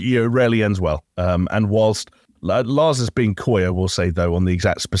it rarely ends well. And whilst Lars is being coy, I will say, though, on the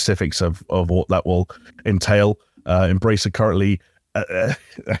exact specifics of what that will entail, Embracer currently,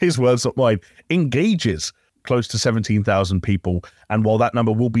 his words not mine, engages close to 17,000 people. And while that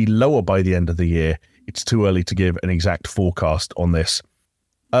number will be lower by the end of the year, it's too early to give an exact forecast on this.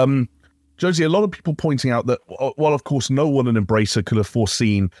 Josie, a lot of people pointing out that, while of course no one in Embracer could have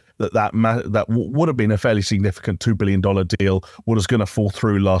foreseen that would have been a fairly significant $2 billion deal was going to fall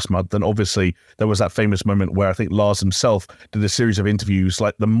through last month. And obviously there was that famous moment where I think Lars himself did a series of interviews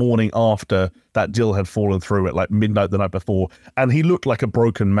like the morning after that deal had fallen through at like midnight the night before. And he looked like a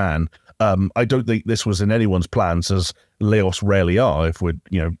broken man. I don't think this was in anyone's plans, as layoffs rarely are, if we're,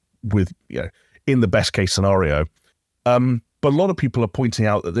 in the best case scenario. But a lot of people are pointing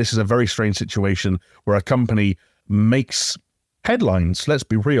out that this is a very strange situation where a company makes headlines, let's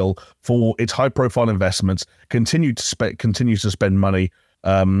be real, for its high-profile investments, continues to spend money.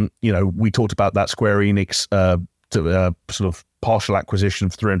 We talked about that Square Enix sort of partial acquisition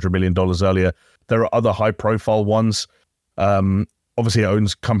of $300 million earlier. There are other high-profile ones. Obviously, it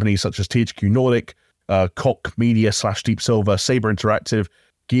owns companies such as THQ Nordic, Koch Media / Deep Silver, Saber Interactive,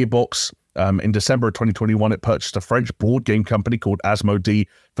 Gearbox. In December of 2021, it purchased a French board game company called Asmodee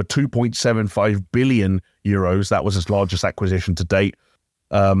for 2.75 billion euros. That was its largest acquisition to date.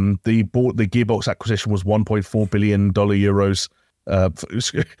 The Gearbox acquisition was 1.4 billion euros.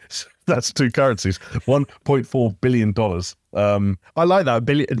 That's two currencies. $1.4 billion. I like that, $1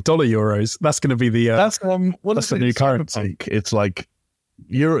 billion euros. That's going to be the that's the new currency. It's like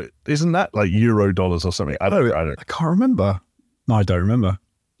euro, isn't that like euro dollars or something? I can't remember. No, I don't remember.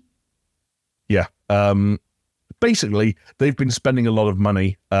 Yeah. Basically, they've been spending a lot of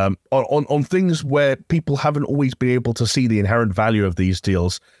money on things where people haven't always been able to see the inherent value of these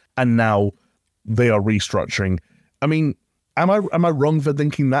deals, and now they are restructuring. I mean, am I wrong for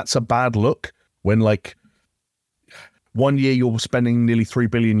thinking that's a bad look when, like, one year you're spending nearly 3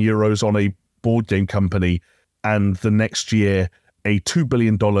 billion euros on a board game company, and the next year a $2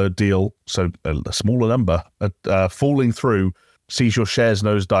 billion deal, so a smaller number, falling through, sees your shares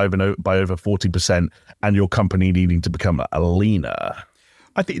nosedive by over 40%, and your company needing to become a leaner?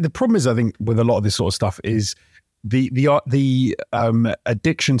 I think the problem is, I think, with a lot of this sort of stuff is the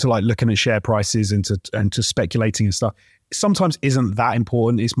addiction to like looking at share prices and to speculating and stuff sometimes isn't that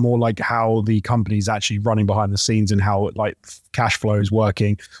important. It's more like how the company's actually running behind the scenes and how like cash flow is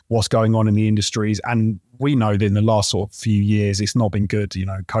working, what's going on in the industries. And we know that in the last sort of few years, it's not been good. You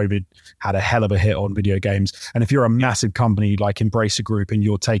know, COVID had a hell of a hit on video games. And if you're a massive company like Embracer Group and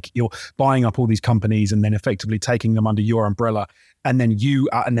you're buying up all these companies and then effectively taking them under your umbrella, and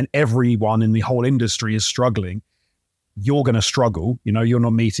then everyone in the whole industry is struggling, you're going to struggle. You know, you're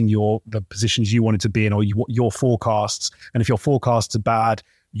not meeting the positions you wanted to be in, or your forecasts. And if your forecasts are bad,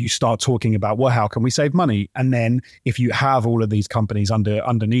 you start talking about, well, how can we save money? And then if you have all of these companies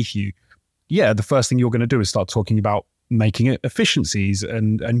underneath you, yeah, the first thing you're going to do is start talking about making it efficiencies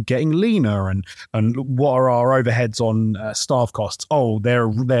and getting leaner and what are our overheads on staff costs? Oh,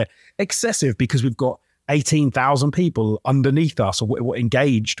 they're excessive because we've got 18,000 people underneath us or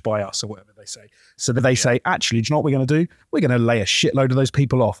engaged by us or whatever they say. So that they say, actually, do you know what we're going to do? We're going to lay a shitload of those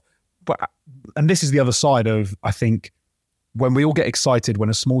people off. And this is the other side of, I think, when we all get excited when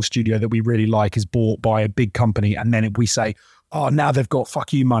a small studio that we really like is bought by a big company, and then we say, oh, now they've got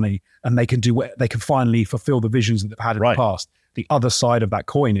fuck you money and they can finally fulfill the visions that they've had in the past. The other side of that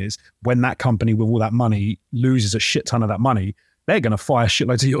coin is when that company with all that money loses a shit ton of that money, they're going to fire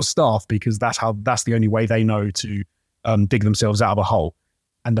shitloads of your staff because that's the only way they know to dig themselves out of a hole.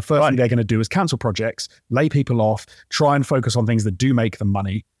 And the first thing they're going to do is cancel projects, lay people off, try and focus on things that do make them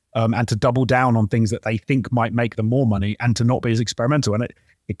money, and to double down on things that they think might make them more money, and to not be as experimental. And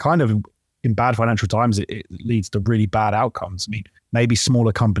it kind of, in bad financial times, it leads to really bad outcomes. I mean, maybe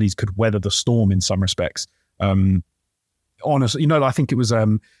smaller companies could weather the storm in some respects. Honestly, I think it was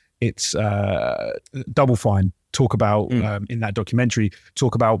it's Double Fine talk about in that documentary,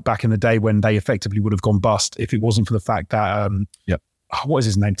 talk about back in the day when they effectively would have gone bust if it wasn't for the fact that what is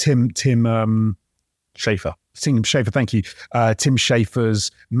his name? Tim Schafer. Tim Schafer, thank you. Tim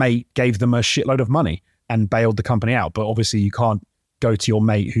Schafer's mate gave them a shitload of money and bailed the company out. But obviously you can't go to your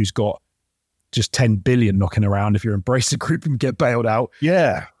mate who's got just 10 billion knocking around if you're Embracer Group and get bailed out.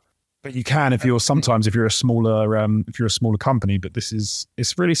 Yeah. But you can if you're a smaller company. But it's a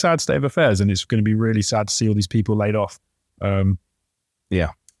really sad state of affairs, and it's going to be really sad to see all these people laid off.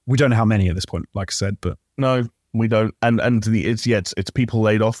 Yeah, we don't know how many at this point, like I said, but no, we don't. And it's people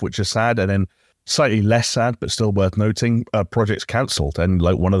laid off, which is sad, and then slightly less sad, but still worth noting, projects cancelled. And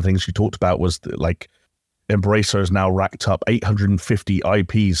like one of the things you talked about was that, like, Embracer has now racked up 850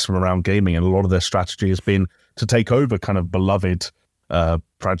 IPs from around gaming, and a lot of their strategy has been to take over kind of beloved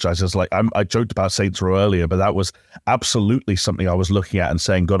franchises. Like I joked about Saints Row earlier, but that was absolutely something I was looking at and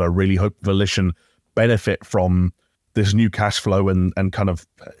saying, God, I really hope Volition benefit from this new cash flow and kind of,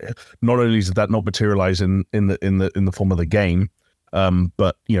 not only did that not materialize in the form of the game,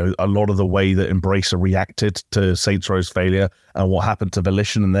 but a lot of the way that Embracer reacted to Saints Row's failure and what happened to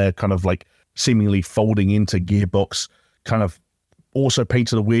Volition and their kind of like seemingly folding into Gearbox kind of also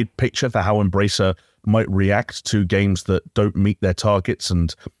painted a weird picture for how Embracer might react to games that don't meet their targets,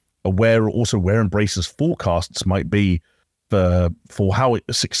 and where Embracer's forecasts might be for how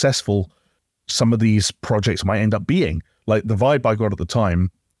successful some of these projects might end up being. Like the vibe I got at the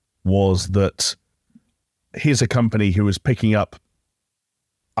time was that here's a company who is picking up,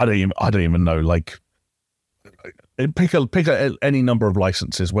 I don't even know, like pick any number of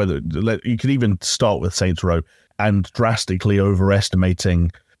licenses, whether you could even start with Saints Row, and drastically overestimating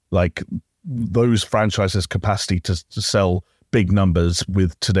like those franchises' capacity to sell big numbers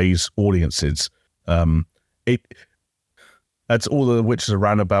with today's audiences. That's all of which is a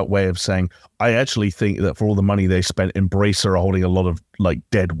roundabout way of saying I actually think that for all the money they spent, Embracer are holding a lot of like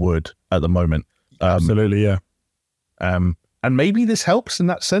dead wood at the moment. Absolutely, yeah. And maybe this helps in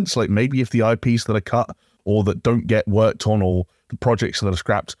that sense. Like maybe if the IPs that are cut or that don't get worked on, or the projects that are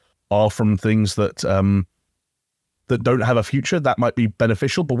scrapped are from things that that don't have a future, that might be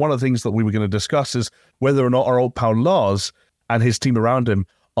beneficial. But one of the things that we were going to discuss is whether or not our old pal Lars and his team around him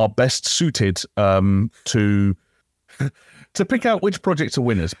are best suited to pick out which projects are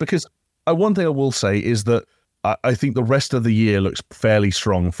winners. Because one thing I will say is that I think the rest of the year looks fairly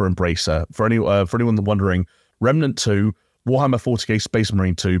strong for Embracer. For anyone wondering, Remnant 2, Warhammer 40k Space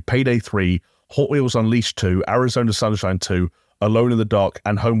Marine 2, Payday 3, Hot Wheels Unleashed 2, Arizona Sunshine 2, Alone in the Dark,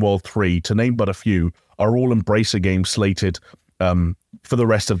 and Homeworld 3, to name but a few, are all Embracer games slated for the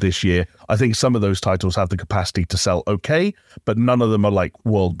rest of this year. I think some of those titles have the capacity to sell okay, but none of them are like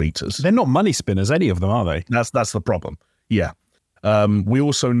world beaters. They're not money spinners, any of them, are they? That's the problem. Yeah. We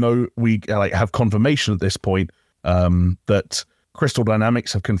also know we have confirmation at this point that Crystal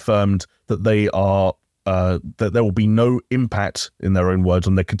Dynamics have confirmed that they are that there will be no impact, in their own words,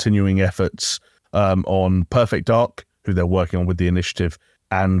 on their continuing efforts on Perfect Dark, who they're working on with the initiative,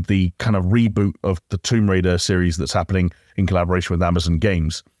 and the kind of reboot of the Tomb Raider series that's happening in collaboration with Amazon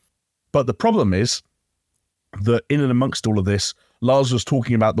Games. But the problem is that in and amongst all of this, Lars was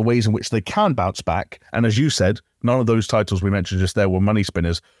talking about the ways in which they can bounce back. And as you said, none of those titles we mentioned just there were money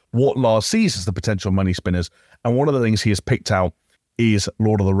spinners. What Lars sees as the potential money spinners, and one of the things he has picked out is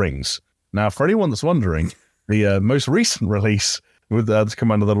Lord of the Rings. Now, for anyone that's wondering, the most recent release with to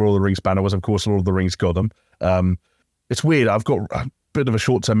come under the Lord of the Rings banner was, of course, Lord of the Rings Gotham. It's weird. I've got a bit of a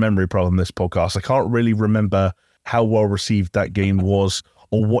short-term memory problem this podcast. I can't really remember how well received that game was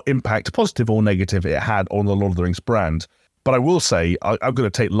or what impact, positive or negative, it had on the Lord of the Rings brand. But I will say, I'm going to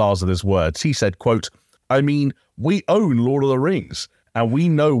take Lars at his words. He said, quote, I mean, we own Lord of the Rings, and we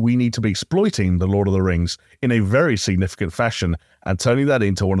know we need to be exploiting the Lord of the Rings in a very significant fashion and turning that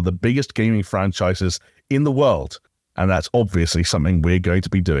into one of the biggest gaming franchises in the world. And that's obviously something we're going to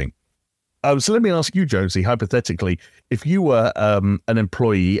be doing. So let me ask you, Jonesy, hypothetically, if you were an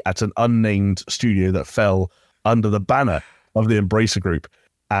employee at an unnamed studio that fell under the banner of the Embracer Group,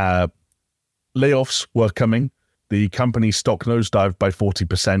 layoffs were coming, the company's stock nosedived by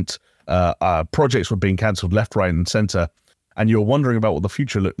 40%, projects were being cancelled left, right, and centre, and you're wondering about what the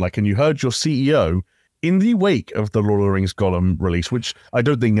future looked like, and you heard your CEO in the wake of the Lord of the Rings Gollum release, which I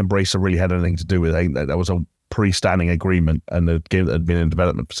don't think Embracer really had anything to do with. I think that was a pre-standing agreement and a game that had been in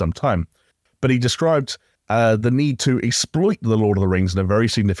development for some time. But he described the need to exploit the Lord of the Rings in a very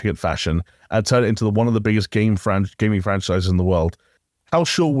significant fashion and turn it into one of the biggest gaming franchises in the world. How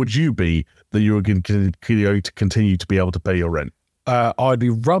sure would you be that you were going to continue to be able to pay your rent? I'd be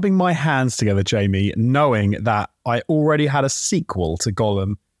rubbing my hands together, Jamie, knowing that I already had a sequel to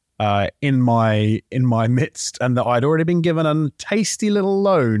Gollum in my midst, and that I'd already been given a tasty little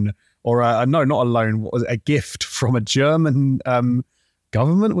loan, or no, not a loan, what was it, a gift from a German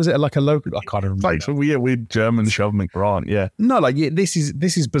government? Was it like a local? I can't remember. Like, so weird German government grant, yeah. No, like this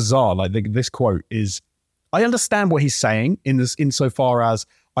is bizarre. Like this quote is, I understand what he's saying insofar as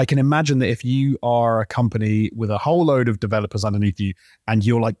I can imagine that if you are a company with a whole load of developers underneath you, and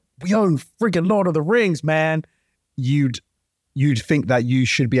you're like, we own friggin' Lord of the Rings, man, you'd think that you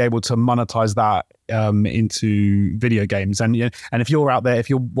should be able to monetize that into video games. And and if you're out there, if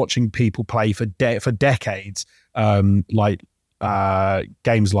you're watching people play for decades, like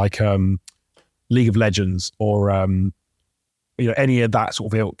games like League of Legends or any of that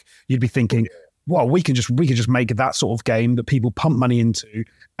sort of ilk, you'd be thinking, well, we can just make that sort of game that people pump money into,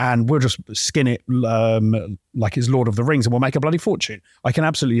 and we'll just skin it like it's Lord of the Rings, and we'll make a bloody fortune. I can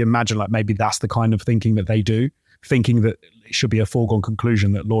absolutely imagine like maybe that's the kind of thinking that they do, thinking that it should be a foregone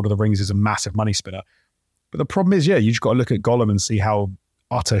conclusion that Lord of the Rings is a massive money spinner. But the problem is, you just got to look at Gollum and see how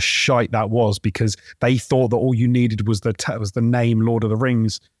utter shite that was, because they thought that all you needed was the name Lord of the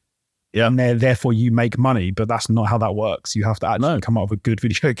Rings. Yeah. And therefore you make money, but that's not how that works. You have to actually come up with a good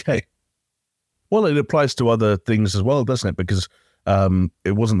video game. Well, it applies to other things as well, doesn't it? Because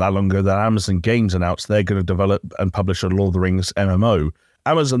it wasn't that long ago that Amazon Games announced they're going to develop and publish a Lord of the Rings MMO.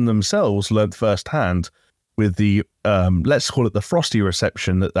 Amazon themselves learned firsthand with the, let's call it the frosty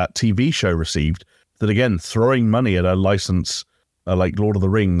reception that TV show received, that again, throwing money at a license like Lord of the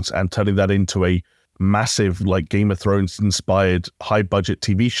Rings and turning that into a massive, like Game of Thrones inspired high budget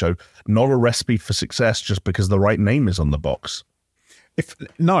TV show, not a recipe for success just because the right name is on the box.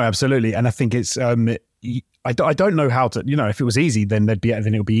 No, absolutely. And I think it's, I don't know how to, if it was easy, then it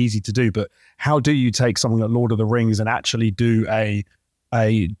would be easy to do. But how do you take something like Lord of the Rings and actually do a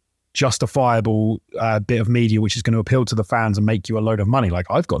justifiable bit of media which is going to appeal to the fans and make you a load of money? Like,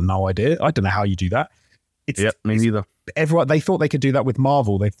 I've got no idea. I don't know how you do that. Me neither. Everyone, they thought they could do that with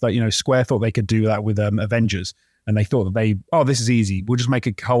Marvel. They thought, Square thought they could do that with Avengers, and they thought that this is easy. We'll just make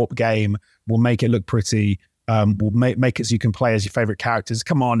a co-op game. We'll make it look pretty. We'll make it so you can play as your favorite characters.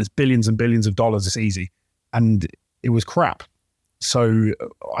 Come on, it's billions and billions of dollars. It's easy. And it was crap. So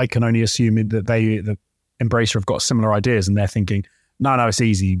I can only assume that the Embracer have got similar ideas, and they're thinking, no, it's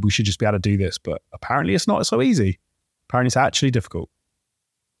easy. We should just be able to do this. But apparently it's not so easy. Apparently it's actually difficult.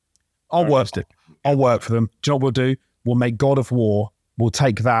 I'll work for them. Do you know what we'll do? We'll make God of War. We'll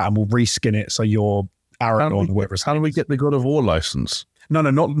take that and we'll reskin it so you're Aragon or whatever. How do we get the God of War license? No,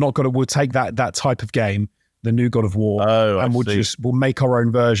 not God of. We'll take that type of game, the new God of War, and we'll make our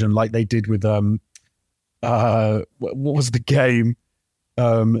own version like they did with what was the game?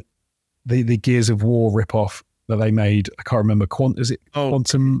 The Gears of War ripoff that they made. I can't remember.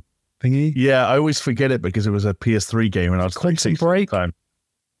 Quantum thingy? Yeah, I always forget it because it was a PS3 game and I was Quantum Break. Time.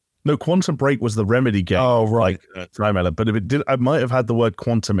 No, Quantum Break was the Remedy game. Oh, right. But if it did, I might have had the word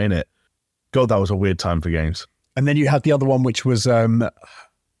quantum in it. God, that was a weird time for games. And then you had the other one, which was a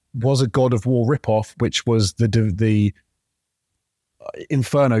God of War ripoff, which was the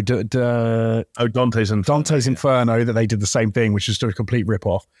Inferno. Dante's Inferno. Dante's Inferno, that they did the same thing, which is just a complete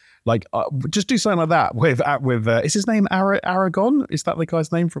ripoff. Like, just do something like that with is his name Aragon? Is that the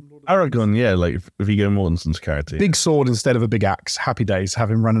guy's name from Lord of the Rings? Aragon? Yeah, like Viggo Mortensen's character. Big sword instead of a big axe. Happy days.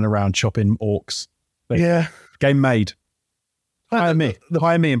 Have him running around chopping orcs. Yeah. Game made. Hire me.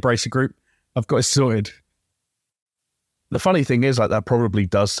 Embracer Group. I've got it sorted. The funny thing is, like, that probably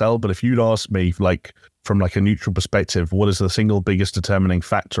does sell, but if you'd ask me, like, from like a neutral perspective, what is the single biggest determining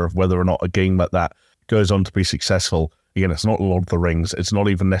factor of whether or not a game like that goes on to be successful? Again, it's not Lord of the Rings. It's not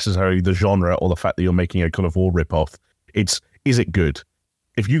even necessarily the genre or the fact that you're making a God of War ripoff. It's, is it good?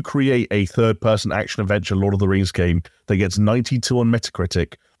 If you create a third-person action-adventure Lord of the Rings game that gets 92 on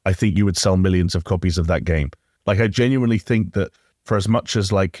Metacritic, I think you would sell millions of copies of that game. Like, I genuinely think that for as much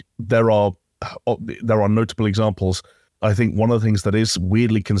as, like, there are notable examples, I think one of the things that is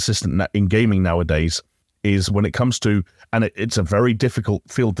weirdly consistent in gaming nowadays is when it comes to, and it's a very difficult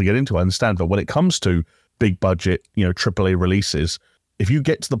field to get into, I understand, but when it comes to big budget, AAA releases, if you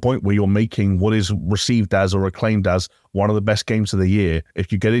get to the point where you're making what is received as or acclaimed as one of the best games of the year,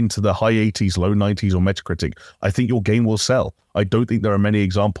 if you get into the high 80s, low 90s on Metacritic, I think your game will sell. I don't think there are many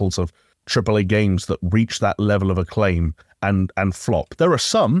examples of AAA games that reach that level of acclaim and flop. There are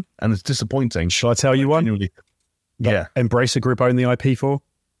some, and it's disappointing. Shall I tell you one? Yeah. Embracer Group own the IP for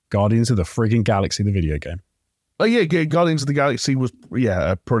Guardians of the frigging Galaxy, the video game. Oh yeah, Guardians of the Galaxy was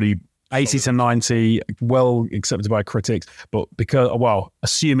a pretty 80 to 90, well accepted by critics, but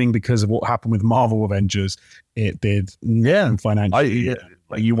assuming because of what happened with Marvel Avengers, it did financially.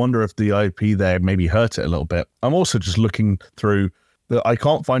 You wonder if the IP there maybe hurt it a little bit. I'm also just looking through I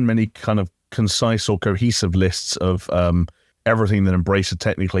can't find many kind of concise or cohesive lists of everything that Embracer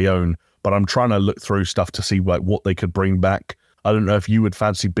technically own, but I'm trying to look through stuff to see like what they could bring back. I don't know if you would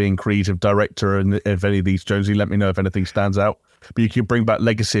fancy being creative director and if any of these, Jonesy, let me know if anything stands out. But you could bring back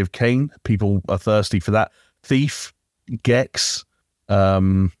Legacy of Kain. People are thirsty for that. Thief, Gex.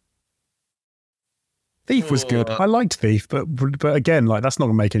 Thief was good. I liked Thief, but again, like that's not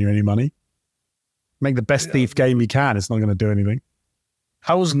going to make any money. Make the best Thief game you can. It's not going to do anything.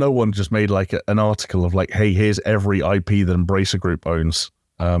 How has no one just made like an article of like, hey, here's every IP that Embracer Group owns?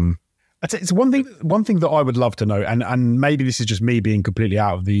 It's one thing that I would love to know, and maybe this is just me being completely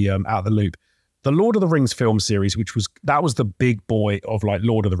out of the loop. The Lord of the Rings film series, that was the big boy of like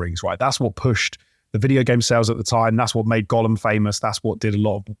Lord of the Rings, right? That's what pushed the video game sales at the time. That's what made Gollum famous. That's what did a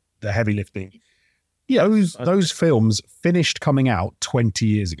lot of the heavy lifting. Yeah, those films finished coming out 20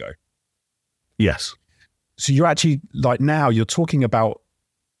 years ago. Yes. So you're actually like now you're talking about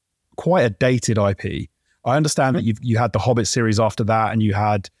quite a dated IP. I understand that you had the Hobbit series after that, and you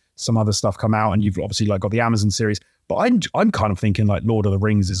had some other stuff come out, and you've obviously like got the Amazon series. But I'm kind of thinking like Lord of the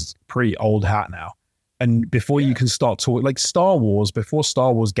Rings is pretty old hat now. And before you can start talking like Star Wars, before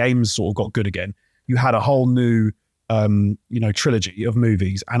Star Wars games sort of got good again, you had a whole new trilogy of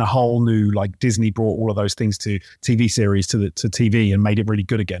movies, and a whole new like Disney brought all of those things to TV series to TV and made it really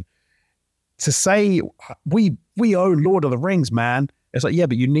good again. To say we own Lord of the Rings, man. It's like, yeah,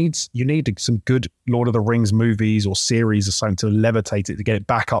 but you need some good Lord of the Rings movies or series or something to levitate it, to get it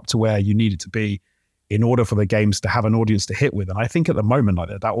back up to where you need it to be in order for the games to have an audience to hit with. And I think at the moment, like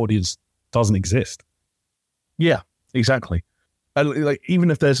that audience doesn't exist. Yeah, exactly. And like,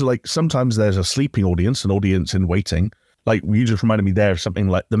 even if there's like, sometimes there's a sleeping audience, an audience in waiting. Like you just reminded me there of something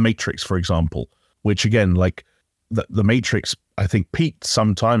like The Matrix, for example, which again, like the Matrix, I think peaked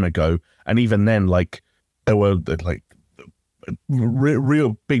some time ago. And even then, like there were like,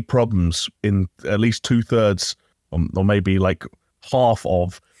 real big problems in at least 2/3 or maybe like half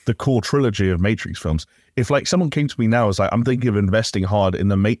of the core trilogy of Matrix films. If like someone came to me now as like, I'm thinking of investing hard in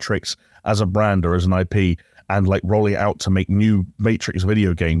the Matrix as a brand or as an IP and like rolling it out to make new Matrix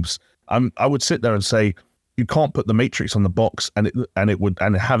video games, I would sit there and say, you can't put the Matrix on the box and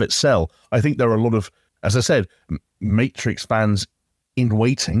have it sell. I think there are a lot of, as I said, Matrix fans in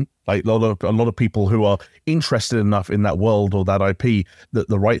waiting. Like a lot of people who are interested enough in that world or that IP that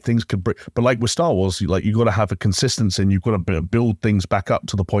the right things could bring. But like with Star Wars, like you've got to have a consistency, and you've got to build things back up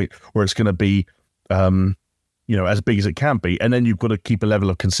to the point where it's going to be, as big as it can be. And then you've got to keep a level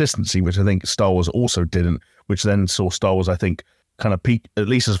of consistency, which I think Star Wars also didn't, which then saw Star Wars, I think, kind of peak, at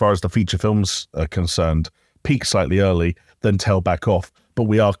least as far as the feature films are concerned, peak slightly early, then tail back off. But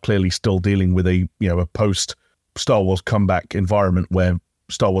we are clearly still dealing with a post Star Wars comeback environment where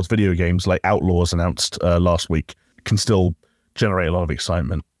Star Wars video games like Outlaws announced last week can still generate a lot of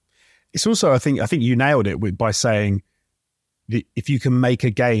excitement. It's also, I think you nailed it by saying that if you can make a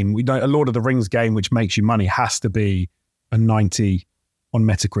game, a Lord of the Rings game which makes you money has to be a 90 on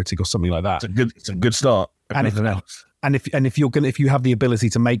Metacritic or something like that. It's a good start. And if you have the ability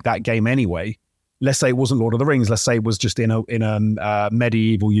to make that game anyway, let's say it wasn't Lord of the Rings, let's say it was just in a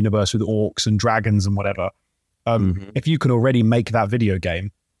medieval universe with orcs and dragons and whatever. If you can already make that video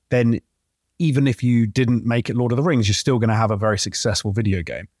game, then even if you didn't make it Lord of the Rings, you're still going to have a very successful video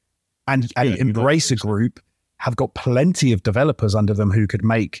game. And Embracer Group have got plenty of developers under them who could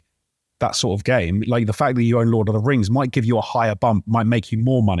make that sort of game. Like the fact that you own Lord of the Rings might give you a higher bump, might make you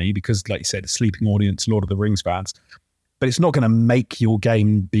more money because, like you said, a sleeping audience, Lord of the Rings fans. But it's not going to make your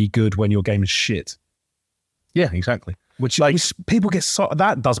game be good when your game is shit. Yeah, exactly. Which people get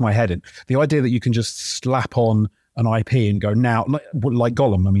that does my head in. The idea that you can just slap on an IP and go now, like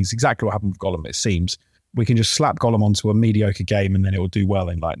Gollum. I mean, it's exactly what happened with Gollum. It seems we can just slap Gollum onto a mediocre game and then it will do well.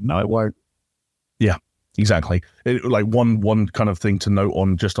 And no, it won't. Yeah, exactly. One kind of thing to note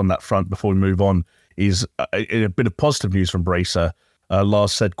on that front before we move on is a bit of positive news from Embracer.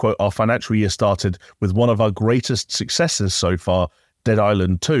 Lars said, quote, "Our financial year started with one of our greatest successes so far, Dead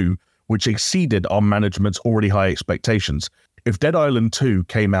Island 2, which exceeded our management's already high expectations. If Dead Island 2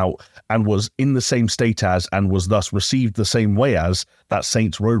 came out and was in the same state as and was thus received the same way as that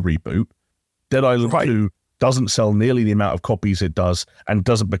Saints Row reboot, Dead Island 2 doesn't sell nearly the amount of copies it does and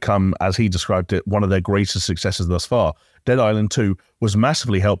doesn't become, as he described it, one of their greatest successes thus far. Dead Island 2 was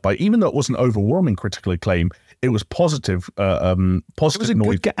massively helped by, even though it wasn't overwhelming critical acclaim, it was positive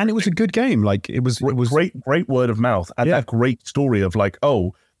noise. And it was a good game. Like it was great word of mouth and that great story of like,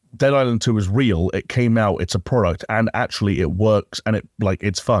 oh, Dead Island 2 is real. It came out. It's a product, and actually, it works, and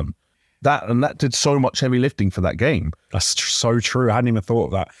it's fun. That did so much heavy lifting for that game. That's so true. I hadn't even thought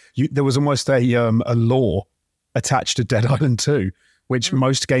of that. There was almost a lore attached to Dead Island 2, which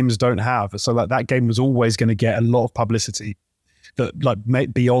most games don't have. So that game was always going to get a lot of publicity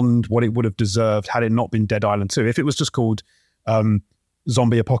that beyond what it would have deserved had it not been Dead Island 2. If it was just called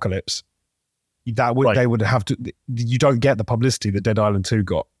Zombie Apocalypse, they would have to. You don't get the publicity that Dead Island 2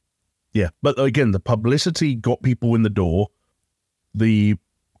 got. Yeah, but again, the publicity got people in the door. The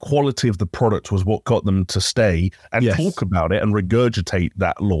quality of the product was what got them to stay and talk about it and regurgitate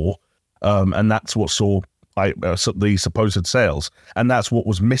that lore. And that's what saw the supposed sales. And that's what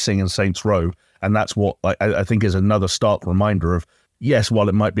was missing in Saints Row. And that's what I think is another stark reminder of, yes, while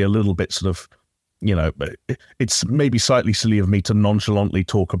it might be a little bit sort of, it's maybe slightly silly of me to nonchalantly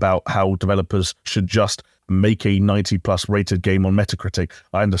talk about how developers should just make a 90 plus rated game on Metacritic.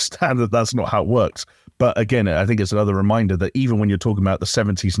 I understand that that's not how it works. But again, I think it's another reminder that even when you're talking about the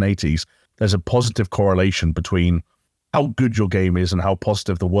 70s and 80s, there's a positive correlation between how good your game is and how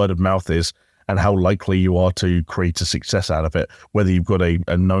positive the word of mouth is and how likely you are to create a success out of it, whether you've got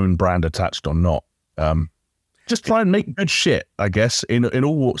a known brand attached or not. Just try and make good shit, I guess, in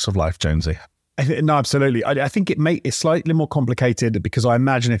all walks of life, Jonesy. No, absolutely. I think it's slightly more complicated because I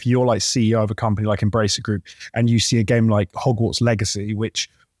imagine if you're like CEO of a company like Embracer Group and you see a game like Hogwarts Legacy, which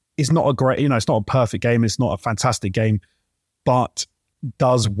is not a great, it's not a perfect game, it's not a fantastic game, but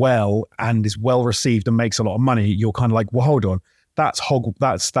does well and is well received and makes a lot of money, you're kind of like, well, hold on, that's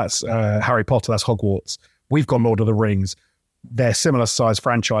Harry Potter, that's Hogwarts. We've got Lord of the Rings. They're similar size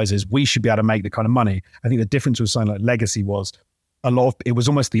franchises. We should be able to make the kind of money. I think the difference with something like Legacy was it was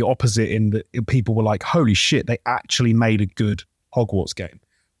almost the opposite in that people were like, holy shit, they actually made a good Hogwarts game.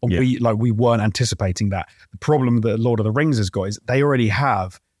 And we weren't anticipating that. The problem that Lord of the Rings has got is they already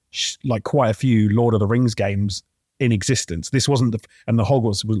have quite a few Lord of the Rings games in existence. This wasn't and the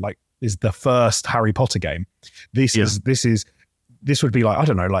Hogwarts is the first Harry Potter game. This would be I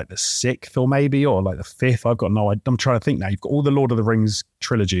don't know, the 6th or maybe, or the 5th. I've got no idea. I'm trying to think now. You've got all the Lord of the Rings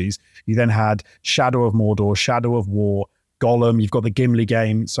trilogies. You then had Shadow of Mordor, Shadow of War, Gollum. You've got the Gimli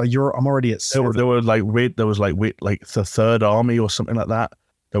game. So I'm already at 7. There was the Third Army or something like that.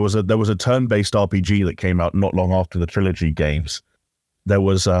 There was a turn-based RPG that came out not long after the trilogy games. There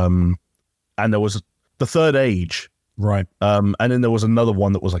was and there was the Third Age. Right. And then there was another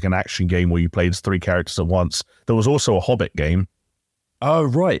one that was like an action game where you played 3 characters at once. There was also a Hobbit game. Oh,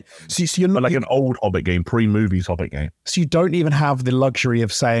 right. So you're not like an old Hobbit game, pre-movies Hobbit game. So you don't even have the luxury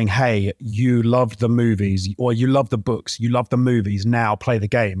of saying, hey, you loved the movies or you love the books, you love the movies, now play the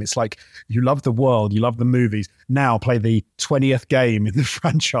game. It's like, you love the world, you love the movies, now play the 20th game in the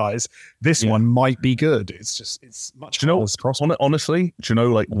franchise. This one might be good. It's much more possible. Honestly, do you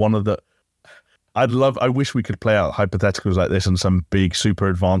know, like one of the... I wish we could play out hypotheticals like this in some big, super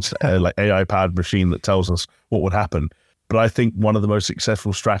advanced like AI-powered machine that tells us what would happen. But I think one of the most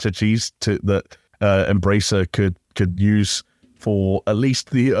successful strategies that Embracer could use for at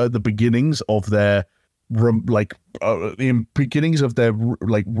least the beginnings of their re-emerging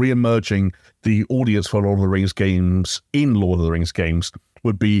the audience for Lord of the Rings games in Lord of the Rings games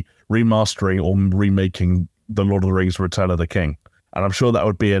would be remastering or remaking the Lord of the Rings Return of the King. And I'm sure that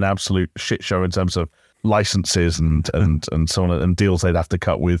would be an absolute shit show in terms of licenses and so on, and deals they'd have to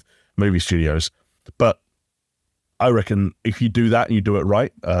cut with movie studios. But I reckon if you do that and you do it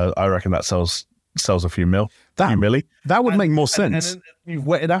right, I reckon that sells a few milli. That would make more sense. And you've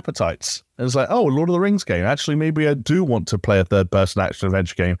whetted appetites. And it's like, oh, Lord of the Rings game. Actually, maybe I do want to play a third-person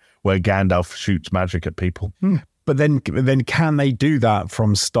action-adventure game where Gandalf shoots magic at people. But then can they do that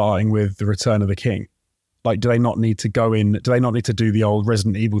from starting with The Return of the King? Like, do they not need to go in? Do they not need to do the old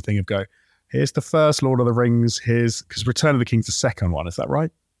Resident Evil thing of go, here's the first Lord of the Rings, because Return of the King's the second one, is that right?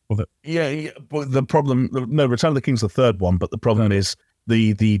 Yeah, but the problem, no, Return of the King's the third one, but the problem is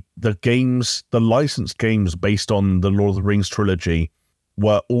the games, the licensed games based on the Lord of the Rings trilogy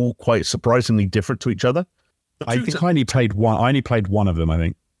were all quite surprisingly different to each other. I only played one of them, I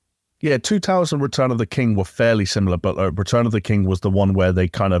think. Yeah, Two Towers and Return of the King were fairly similar, but Return of the King was the one where they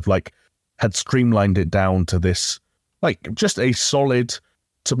kind of like had streamlined it down to this, like just a solid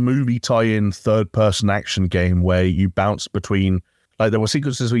to movie tie-in third-person action game where you bounce between. Like there were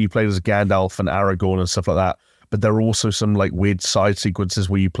sequences where you played as Gandalf and Aragorn and stuff like that, but there were also some like weird side sequences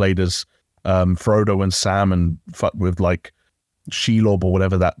where you played as Frodo and Sam and with like Shelob or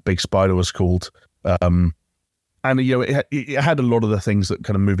whatever that big spider was called. And you know, it had a lot of the things that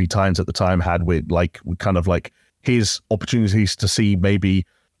kind of movie tie-ins at the time had with kind of like his opportunities to see maybe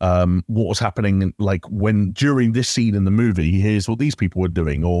what was happening like when during this scene in the movie, here's what these people were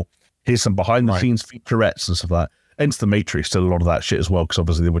doing, or here's some behind the scenes featurettes and stuff like that. Hence the Matrix did a lot of that shit as well, because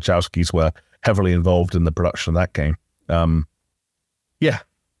obviously the Wachowskis were heavily involved in the production of that game.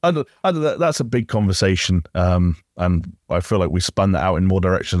 That's a big conversation, and I feel like we spun that out in more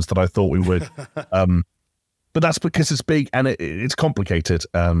directions than I thought we would. But that's because it's big and it's complicated,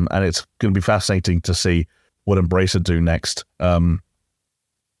 and it's going to be fascinating to see what Embracer do next.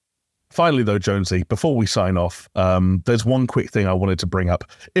 Finally, though, Jonesy, before we sign off, there's one quick thing I wanted to bring up,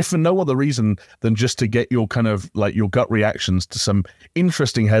 if for no other reason than just to get your kind of like your gut reactions to some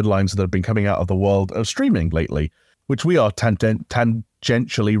interesting headlines that have been coming out of the world of streaming lately, which we are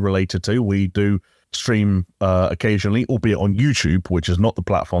tangentially related to. We do stream occasionally, albeit on YouTube, which is not the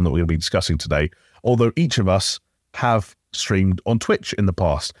platform that we're going to be discussing today, although each of us have streamed on Twitch in the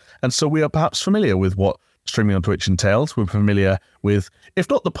past. And so we are perhaps familiar with what streaming on Twitch entails. We're familiar with, if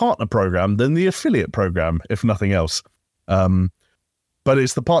not the partner program, then the affiliate program, if nothing else. But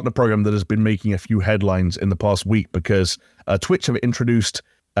it's the partner program that has been making a few headlines in the past week because Twitch have introduced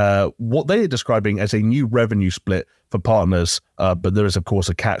what they are describing as a new revenue split for partners. But there is, of course,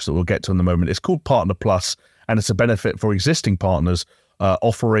 a catch that we'll get to in a moment. It's called Partner Plus, and it's a benefit for existing partners,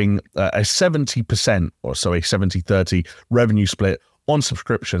 offering a 70% or so, a 70-30 revenue split on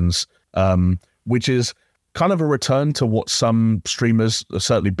subscriptions, which is kind of a return to what some streamers,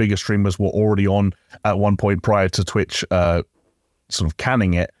 certainly bigger streamers, were already on at one point prior to Twitch sort of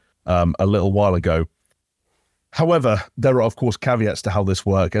canning it a little while ago. However, there are, of course, caveats to how this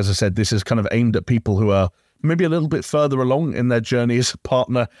works. As I said, this is kind of aimed at people who are maybe a little bit further along in their journey as a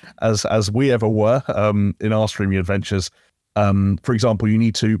partner as we ever were in our streaming adventures. For example, you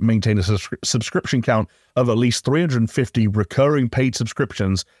need to maintain a subscription count of at least 350 recurring paid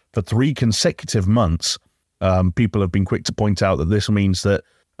subscriptions for 3 consecutive months. People have been quick to point out that this means that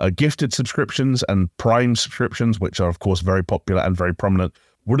gifted subscriptions and Prime subscriptions, which are, of course, very popular and very prominent,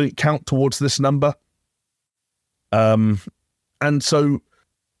 wouldn't count towards this number. And so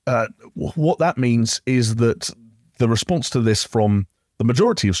what that means is that the response to this from the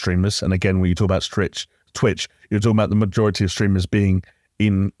majority of streamers, and again, when you talk about Twitch, you're talking about the majority of streamers being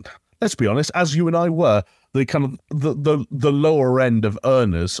in, let's be honest, as you and I were, the kind of the lower end of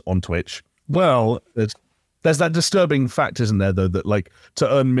earners on Twitch. Well, there's that disturbing fact, isn't there, though, that like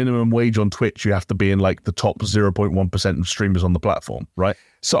to earn minimum wage on Twitch, you have to be in like the top 0.1% of streamers on the platform, right?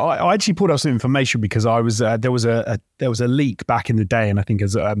 So I actually pulled out some information because I was there was a leak back in the day, and I think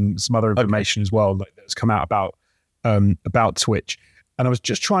there's some other information as well that's come out about Twitch. And I was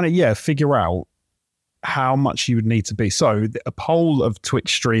just trying to, figure out how much you would need to be. So a poll of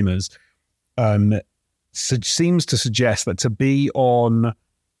Twitch streamers seems to suggest that to be on,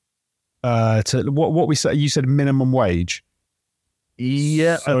 what we said, you said minimum wage.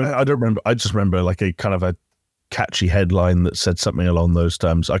 Yeah, so, I don't remember. I just remember like a kind of a catchy headline that said something along those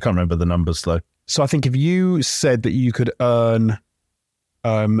terms. I can't remember the numbers though. So I think if you said that you could earn,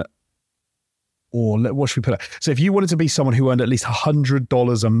 what should we put it? So if you wanted to be someone who earned at least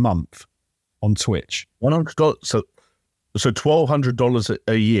 $100 a month on Twitch, $100, so $1,200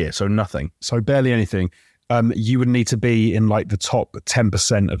 a year, so nothing, so barely anything. You would need to be in like the top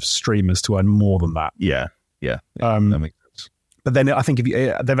 10% of streamers to earn more than that. Yeah, that makes sense. But then I think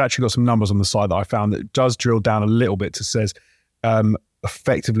they've actually got some numbers on the side that I found that does drill down a little bit to says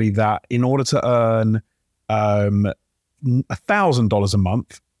effectively that in order to earn $1,000 a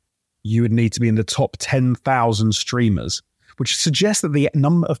month, you would need to be in the top 10,000 streamers, which suggests that the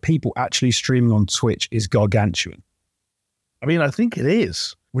number of people actually streaming on Twitch is gargantuan. I mean, I think it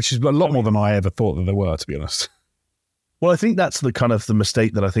is. Which is a lot more than I ever thought that there were, to be honest. Well, I think that's the kind of the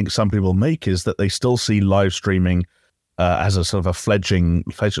mistake that I think some people make, is that they still see live streaming as a sort of a fledgling,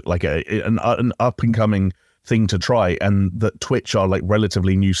 like an up and coming thing to try, and that Twitch are like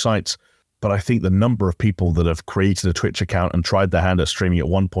relatively new sites. But I think the number of people that have created a Twitch account and tried their hand at streaming at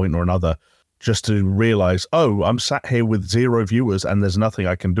one point or another, just to realize, oh, I'm sat here with 0 viewers and there's nothing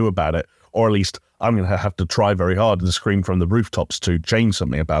I can do about it, or at least I'm going to have to try very hard and scream from the rooftops to change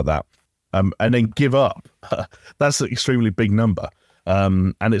something about that, and then give up. That's an extremely big number.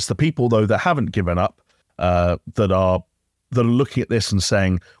 And it's the people, though, that haven't given up that are looking at this and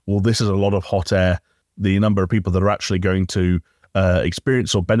saying, well, this is a lot of hot air. The number of people that are actually going to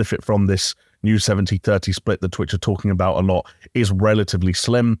experience or benefit from this new 70-30 split that Twitch are talking about a lot is relatively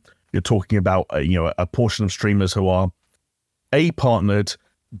slim. You're talking about a portion of streamers who are A, partnered,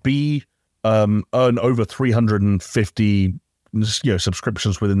 B, earn over 350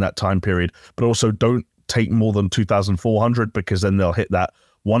 subscriptions within that time period, but also don't take more than 2,400, because then they'll hit that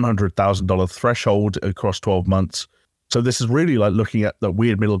 $100,000 threshold across 12 months. So this is really like looking at the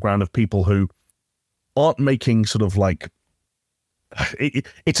weird middle ground of people who aren't making sort of like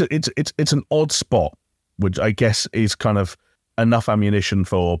it's an odd spot, which I guess is kind of enough ammunition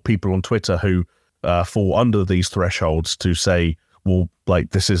for people on Twitter who fall under these thresholds to say, well,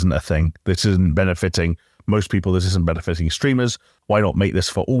 like, this isn't a thing. This isn't benefiting most people. This isn't benefiting streamers. Why not make this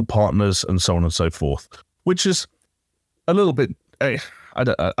for all partners, and so on and so forth? Which is a little bit. I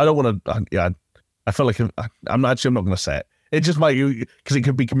don't want to. I feel like I'm not going to say it. It just might, because it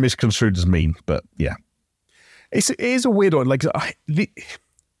could be misconstrued as mean. But yeah, it is a weird one. Like it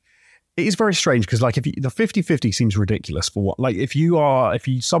is very strange, because like if the 50-50 seems ridiculous for what? Like if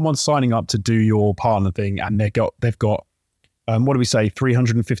someone's signing up to do your partner thing and they've got what do we say,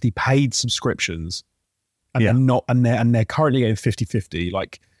 350 paid subscriptions, and they're currently getting 50-50,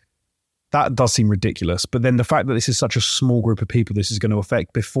 like that does seem ridiculous. But then the fact that this is such a small group of people this is going to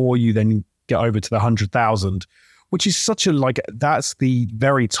affect before you then get over to the 100,000, which is such a, like, that's the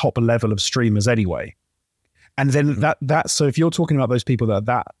very top level of streamers anyway. And then so if you're talking about those people that are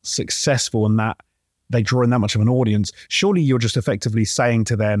that successful and that they draw in that much of an audience, surely you're just effectively saying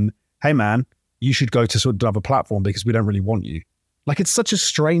to them, hey man, you should go to sort of another platform because we don't really want you. Like, it's such a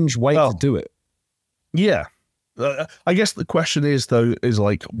strange way to do it. Yeah. I guess the question is, though, is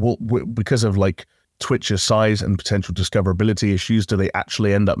like, well, because of like Twitch's size and potential discoverability issues, do they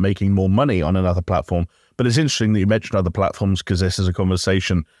actually end up making more money on another platform? But it's interesting that you mentioned other platforms, because this is a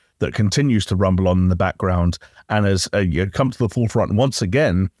conversation that continues to rumble on in the background and has come to the forefront once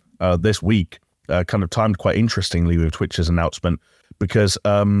again this week, kind of timed quite interestingly with Twitch's announcement, because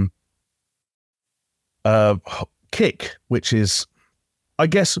Kick, which is, I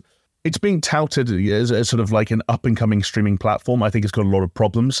guess, it's being touted as sort of like an up-and-coming streaming platform. I think it's got a lot of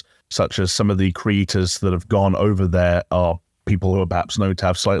problems, such as some of the creators that have gone over there are people who are perhaps known to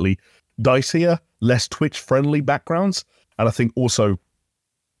have slightly dicier, less Twitch-friendly backgrounds. And I think also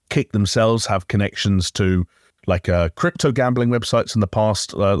Kick themselves have connections to like crypto gambling websites in the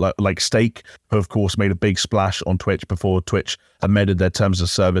past, like Stake, who of course made a big splash on Twitch before Twitch amended their terms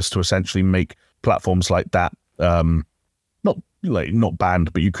of service to essentially make platforms like that not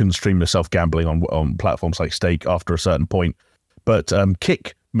banned, but you couldn't stream yourself gambling on platforms like Stake after a certain point. But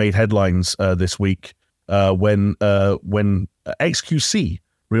Kick made headlines this week when XQC,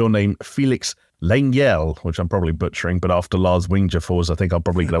 real name Felix Lengyel, which I'm probably butchering, but after Lars Wingjafors, I think I'll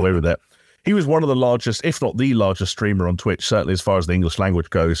probably get away with it. He was one of the largest, if not the largest streamer on Twitch, certainly as far as the English language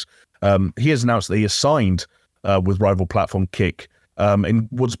goes. He has announced that he has signed with rival platform Kick In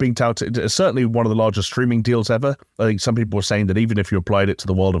what's being touted, it's certainly one of the largest streaming deals ever. I think some people are saying that even if you applied it to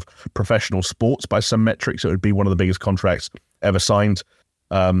the world of professional sports by some metrics, it would be one of the biggest contracts ever signed.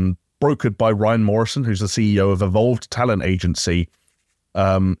 Brokered by Ryan Morrison, who's the CEO of Evolved Talent Agency.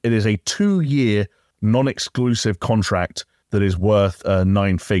 It is a 2-year non-exclusive contract that is worth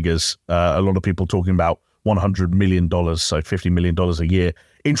 9 figures. A lot of people talking about $100 million, so $50 million a year.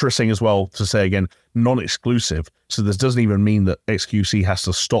 Interesting as well to say again, non-exclusive. So this doesn't even mean that XQC has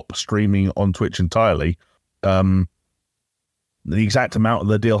to stop streaming on Twitch entirely. The exact amount of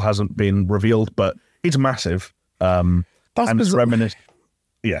the deal hasn't been revealed, but it's massive. And it's reminiscent.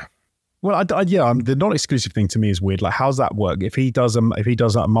 Yeah. Well, the non-exclusive thing to me is weird. Like, how's that work? If he does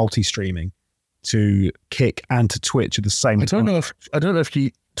that multi-streaming to Kick and to Twitch at the same time, I don't know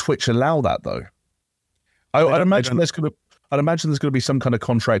if Twitch allow that though. I'd imagine there's going to be some kind of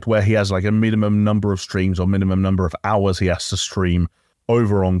contract where he has like a minimum number of streams or minimum number of hours he has to stream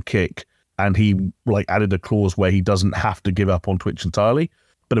over on Kick, and he like added a clause where he doesn't have to give up on Twitch entirely.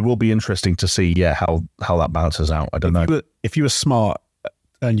 But it will be interesting to see, how that balances out. I don't know. If you were smart.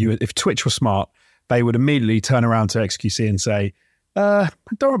 And if Twitch were smart, they would immediately turn around to XQC and say, don't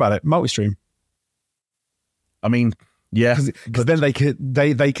worry about it, multi-stream. I mean, yeah. Because then they could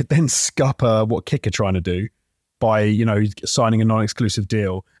then scupper what Kick are trying to do by, signing a non-exclusive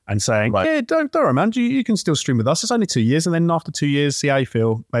deal and saying, right. Don't worry, man, you can still stream with us. It's only 2 years. And then after 2 years, see how you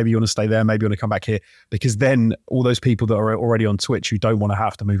feel. Maybe you want to stay there. Maybe you want to come back here. Because then all those people that are already on Twitch who don't want to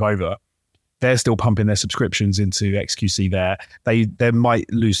have to move over, they're still pumping their subscriptions into XQC there. They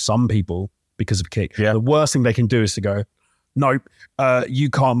might lose some people because of Kick. Yeah. The worst thing they can do is to go, nope,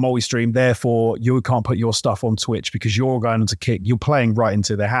 you can't multi-stream, therefore you can't put your stuff on Twitch because you're going into Kick. You're playing right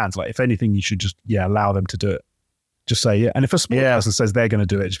into their hands. Like, if anything, you should just, allow them to do it. Just say, And if a small person says they're going to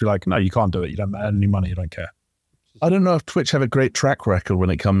do it, just be like, no, you can't do it. You don't earn any money. You don't care. I don't know if Twitch have a great track record when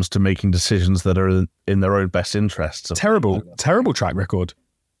it comes to making decisions that are in their own best interests. Terrible track record.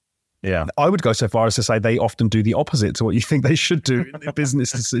 Yeah, I would go so far as to say they often do the opposite to what you think they should do in their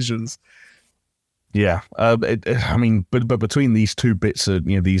business decisions. Yeah, but between these two bits of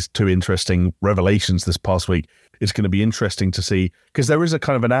these two interesting revelations this past week, it's going to be interesting to see, because there is a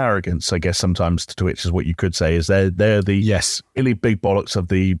kind of an arrogance, I guess, sometimes to Twitch, is what you could say, is they're the really big bollocks of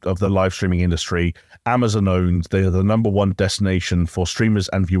the live streaming industry. Amazon owned, they're the number one destination for streamers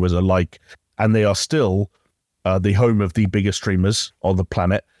and viewers alike, and they are still the home of the biggest streamers on the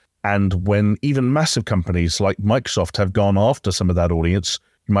planet. And when even massive companies like Microsoft have gone after some of that audience,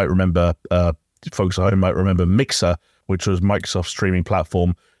 you might remember, folks at home might remember Mixer, which was Microsoft's streaming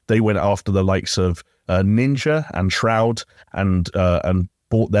platform. They went after the likes of Ninja and Shroud and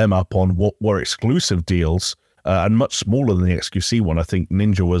bought them up on what were exclusive deals, and much smaller than the XQC one. I think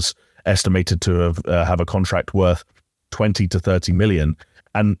Ninja was estimated to have a contract worth 20 to 30 million.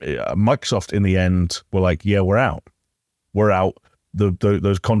 And Microsoft in the end were like, yeah, we're out.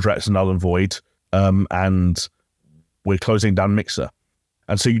 Those contracts are null and void, and we're closing down Mixer.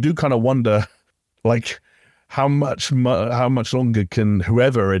 And so you do kind of wonder, like, how much longer can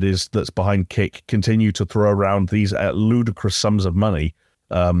whoever it is that's behind Kick continue to throw around these ludicrous sums of money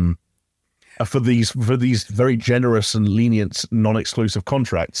for these very generous and lenient non-exclusive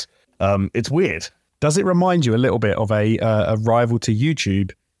contracts? It's weird. Does it remind you a little bit of a rival to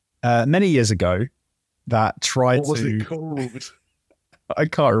YouTube many years ago that tried to? What was it called? I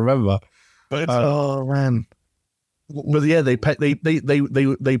can't remember. But oh man! But yeah, they paid you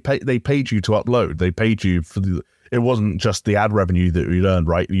to upload. They paid you for the. It wasn't just the ad revenue that you'd earned,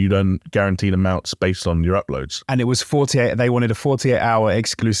 right? You'd earn guaranteed amounts based on your uploads. And it was 48. They wanted a 48-hour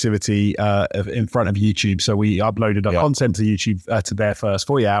exclusivity in front of YouTube. So we uploaded our content to YouTube to their first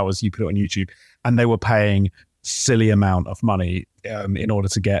 40 hours. You put it on YouTube, and they were paying silly amount of money in order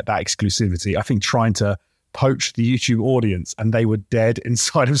to get that exclusivity. I think trying to poach the YouTube audience, and they were dead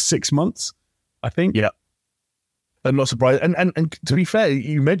inside of 6 months, I think. Yeah. I'm not surprised. And to be fair,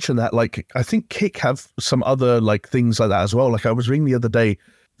 you mentioned that, like, I think Kick have some other like things like that as well. Like, I was reading the other day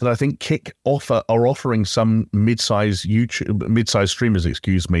that I think Kick are offering some mid-size streamers,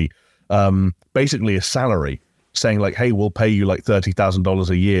 basically a salary, saying like, hey, we'll pay you like $30,000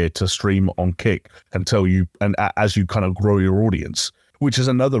 a year to stream on Kick as you kind of grow your audience, which is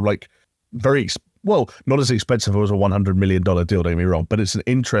another like very not as expensive as a $100 million deal, don't get me wrong, but it's an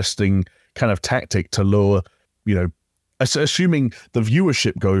interesting kind of tactic to lure, assuming the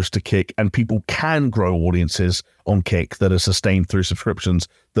viewership goes to Kick and people can grow audiences on Kick that are sustained through subscriptions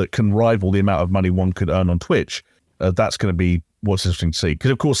that can rival the amount of money one could earn on Twitch. That's going to be what's interesting to see.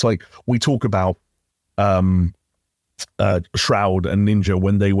 Because of course, like, we talk about Shroud and Ninja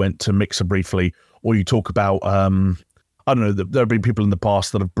when they went to Mixer briefly, or you talk about I don't know, there have been people in the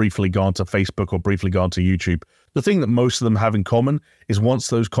past that have briefly gone to Facebook or briefly gone to YouTube. The thing that most of them have in common is once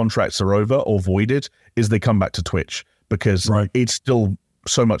those contracts are over or voided, is they come back to Twitch, because it's still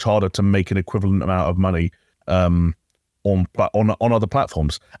so much harder to make an equivalent amount of money on other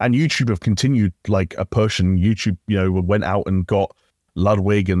platforms. And YouTube have continued like a push, and YouTube, went out and got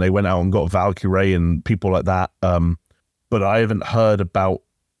Ludwig, and they went out and got Valkyrie and people like that. But I haven't heard about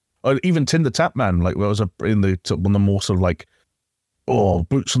even Tinder Tapman. Like, was in the more sort of like,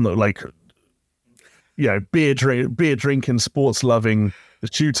 boots on the like, beer drinking, sports loving,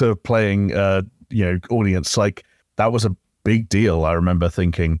 shooter playing, audience. Like, that was a big deal. I remember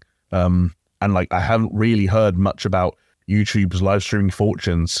thinking, and like I haven't really heard much about YouTube's live streaming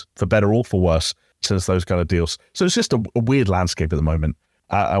fortunes, for better or for worse, since those kind of deals. So it's just a weird landscape at the moment,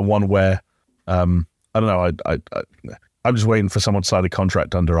 and one where I don't know. I'm just waiting for someone to sign a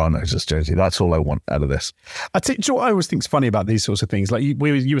contract under our noses, Jonesy. That's all I want out of this. Do you know what I always think is funny about these sorts of things? Like you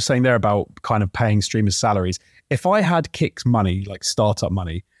were saying there about kind of paying streamers salaries. If I had Kick's money, like startup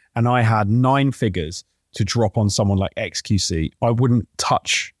money, and I had 9 figures to drop on someone like XQC, I wouldn't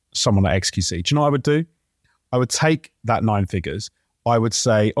touch someone like XQC. Do you know what I would do? I would take that 9 figures. I would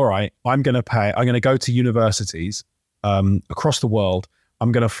say, all right, I'm going to go to universities across the world.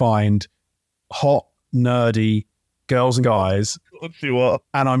 I'm going to find hot, nerdy girls and guys,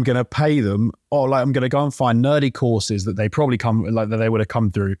 and I'm going to pay them, or like I'm going to go and find nerdy courses that they probably that they would have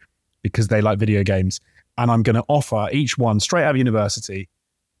come through because they like video games, and I'm going to offer each one straight out of university.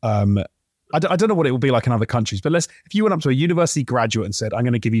 I don't know what it will be like in other countries, but if you went up to a university graduate and said, I'm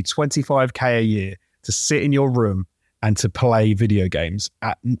going to give you $25,000 a year to sit in your room and to play video games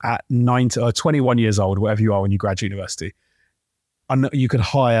at 19 or 21 years old, whatever you are when you graduate university, and you could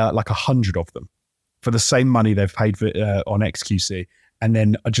hire like 100 of them for the same money they've paid for, on XQC, and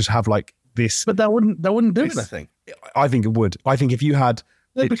then just have like this. But that wouldn't do anything. I think it would. I think if you had...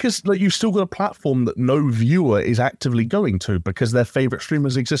 because like, you've still got a platform that no viewer is actively going to because their favorite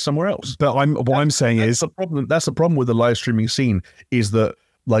streamers exist somewhere else. But I'm saying that's the problem. That's the problem with the live streaming scene, is that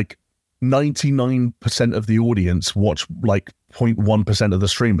like 99% of the audience watch like 0.1% of the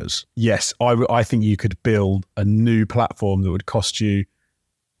streamers. Yes, I think you could build a new platform that would cost you...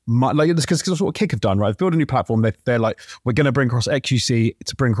 like, because that's what Kick have done, right? They've built a new platform. They're like, we're going to bring across XQC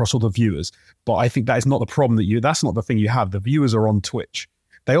to bring across all the viewers. But I think that is not the problem that's not the thing you have. The viewers are on Twitch.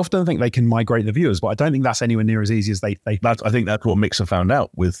 They often think they can migrate the viewers, but I don't think that's anywhere near as easy as they I think that's what Mixer found out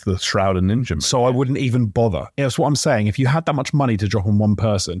with the Shroud and Ninja. So I wouldn't even bother. That's what I'm saying. If you had that much money to drop on one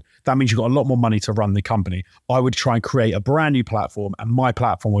person, that means you've got a lot more money to run the company. I would try and create a brand new platform, and my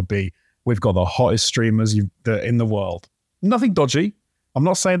platform would be, we've got the hottest streamers in the world. Nothing dodgy. I'm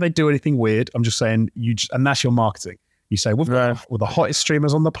not saying they do anything weird. I'm just saying and that's your marketing. You say, we've got the hottest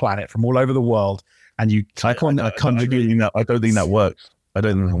streamers on the planet from all over the world, and you click on a country. I don't think that works.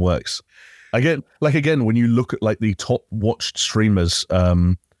 Again, when you look at like the top watched streamers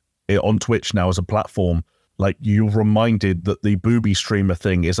on Twitch now as a platform, like you're reminded that the booby streamer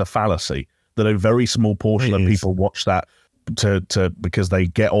thing is a fallacy, that a very small portion of people watch that to because they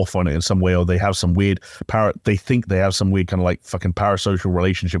get off on it in some way, or they have some weird they think they have some weird kind of like fucking parasocial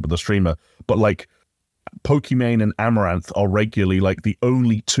relationship with the streamer. But like Pokimane and Amaranth are regularly like the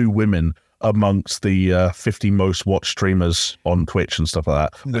only 2 women amongst the 50 most watched streamers on Twitch and stuff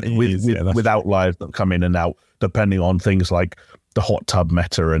like that, without lives that come in and out, depending on things like the hot tub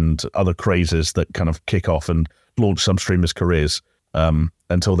meta and other crazes that kind of kick off and launch some streamers' careers.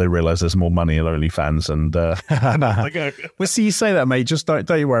 Until they realize there's more money in OnlyFans and well, see, you say that, mate. Just don't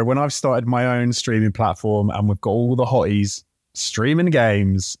you worry. When I've started my own streaming platform and we've got all the hotties streaming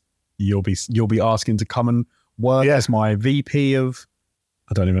games, you'll be asking to come and work as my VP of...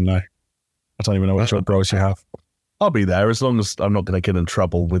 I don't even know what job roles you have. I'll be there as long as I'm not going to get in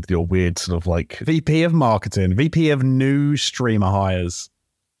trouble with your weird sort of like... VP of marketing, VP of new streamer hires.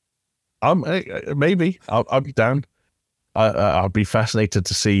 Maybe. I'll be down. I'll be fascinated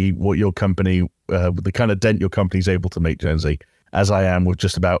to see what your company, the kind of dent your company's able to make, Jonesy, as I am with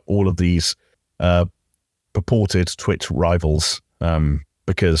just about all of these purported Twitch rivals.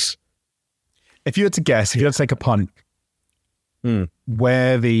 Because if you had to guess, if you had to take a punt,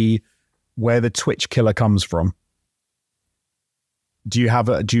 where the Twitch killer comes from, do you have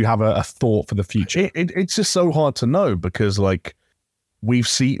a thought for the future? It's just so hard to know, because like we've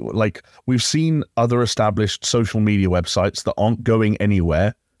seen other established social media websites that aren't going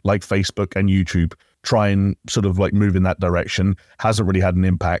anywhere, like Facebook and YouTube, try and sort of like move in that direction. Hasn't really had an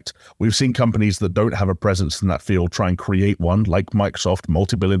impact. We've seen companies that don't have a presence in that field try and create one, like Microsoft,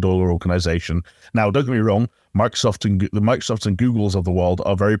 multi-billion-dollar organization. Now, don't get me wrong, Microsoft and the Microsofts and Googles of the world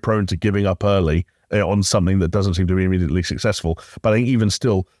are very prone to giving up early on something that doesn't seem to be immediately successful. But I think even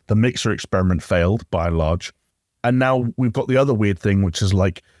still, the Mixer experiment failed by and large. And now we've got the other weird thing, which is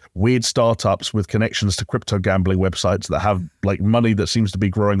like weird startups with connections to crypto gambling websites that have like money that seems to be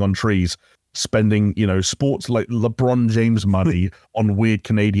growing on trees, spending, sports like LeBron James money on weird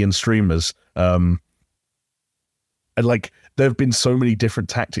Canadian streamers. And like there have been so many different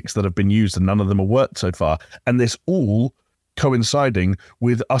tactics that have been used and none of them have worked so far. And this all coinciding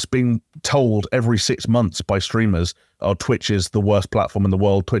with us being told every 6 months by streamers, oh, Twitch is the worst platform in the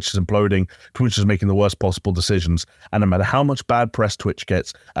world, Twitch is imploding, Twitch is making the worst possible decisions. And no matter how much bad press Twitch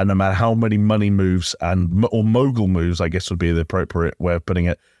gets, and no matter how many money moves or mogul moves, I guess would be the appropriate way of putting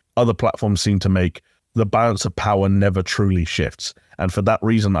it, other platforms seem to make, the balance of power never truly shifts. And for that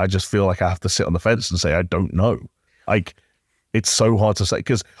reason, I just feel like I have to sit on the fence and say, I don't know. Like, it's so hard to say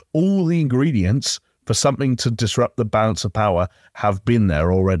because all the ingredients for something to disrupt the balance of power have been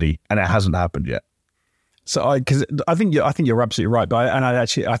there already, and it hasn't happened yet. So I think you're absolutely right, but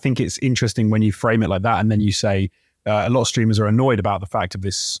I think it's interesting when you frame it like that, and then you say a lot of streamers are annoyed about the fact of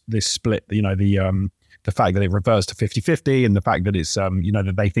this split. The fact that it reverts to 50-50, and the fact that it's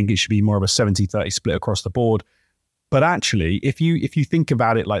that they think it should be more of a 70-30 split across the board. But actually, if you think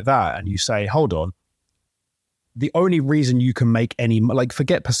about it like that, and you say, hold on. The only reason you can make any, like,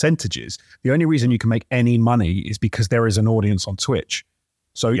 forget percentages, the only reason you can make any money is because there is an audience on Twitch.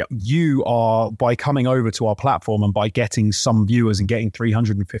 So you are, by coming over to our platform and by getting some viewers and getting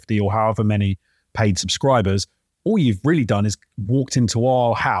 350 or however many paid subscribers, all you've really done is walked into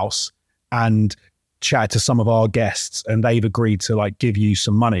our house and chatted to some of our guests and they've agreed to like give you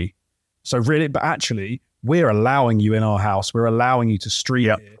some money. So really, but actually we're allowing you in our house. We're allowing you to stream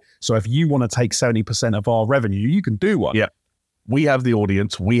here. So if you want to take 70% of our revenue, you can do one. Yeah. We have the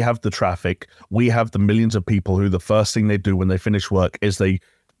audience. We have the traffic. We have the millions of people who the first thing they do when they finish work is they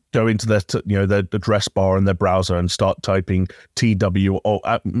go into their address bar in their browser and start typing TW, or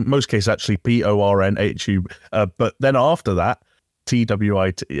in most cases actually PORNHU. But then after that,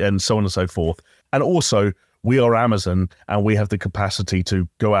 TWIT and so on and so forth. And also we are Amazon and we have the capacity to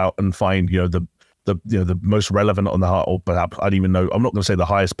go out and find, the most relevant on the heart, or perhaps I don't even know. I'm not going to say the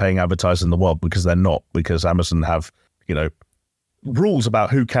highest paying advertiser in the world because they're not, because Amazon have, rules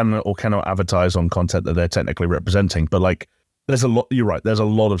about who can or cannot advertise on content that they're technically representing. But like, there's a lot, you're right. There's a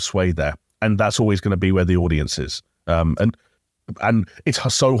lot of sway there, and that's always going to be where the audience is. And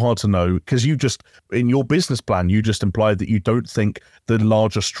it's so hard to know because you just, in your business plan, you just implied that you don't think the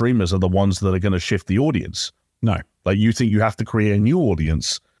larger streamers are the ones that are going to shift the audience. No, like you think you have to create a new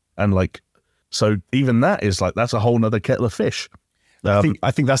audience, and like, so even that is like, that's a whole nother kettle of fish. I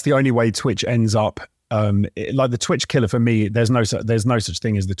think that's the only way Twitch ends up. Like the Twitch killer for me, there's no such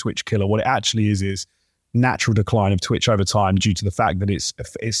thing as the Twitch killer. What it actually is natural decline of Twitch over time due to the fact that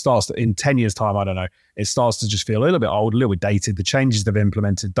it starts to, in 10 years time, I don't know, it starts to just feel a little bit old, a little bit dated. The changes they've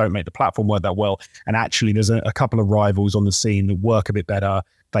implemented don't make the platform work that well. And actually there's a couple of rivals on the scene that work a bit better.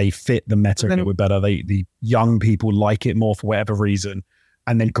 They fit the meta a little bit better. The young people like it more for whatever reason.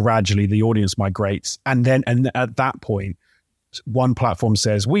 And then gradually the audience migrates. And at that point, one platform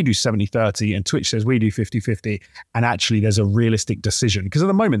says, we do 70-30, and Twitch says, we do 50-50. And actually there's a realistic decision. Because at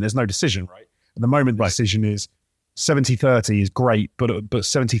the moment, there's no decision, right? At the moment, the decision is 70-30 is great, but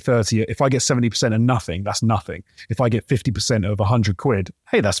 70-30, if I get 70% of nothing, that's nothing. If I get 50% of £100,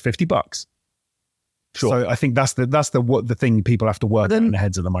 hey, that's $50. Sure. So I think that's the thing people have to work in their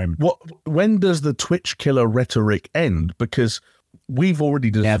heads at the moment. When does the Twitch killer rhetoric end? Because we've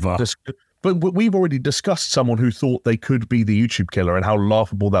already we've already discussed someone who thought they could be the YouTube killer and how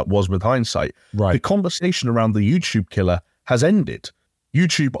laughable that was with hindsight. Right. The conversation around the YouTube killer has ended.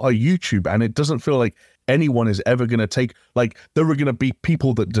 YouTube are YouTube, and it doesn't feel like anyone is ever going to take, like, there are going to be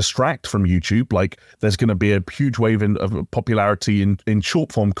people that distract from YouTube. Like, there's going to be a huge wave of popularity in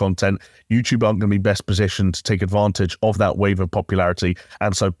short form content. YouTube aren't going to be best positioned to take advantage of that wave of popularity.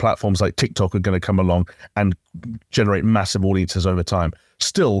 And so platforms like TikTok are going to come along and generate massive audiences over time.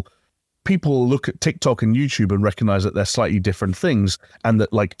 Still, people look at TikTok and YouTube and recognize that they're slightly different things, and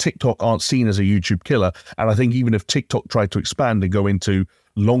that like TikTok aren't seen as a YouTube killer. And I think even if TikTok tried to expand and go into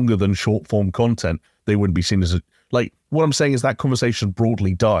longer than short form content, they wouldn't be seen as like, what I'm saying is that conversation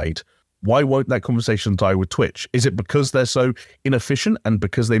broadly died. Why won't that conversation die with Twitch? Is it because they're so inefficient and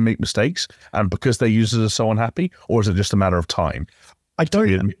because they make mistakes and because their users are so unhappy, or is it just a matter of time? I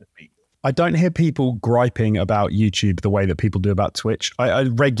don't hear people griping about YouTube the way that people do about Twitch. I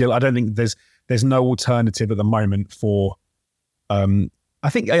don't think there's no alternative at the moment for. I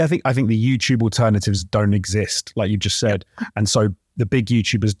think the YouTube alternatives don't exist, like you just said, and so the big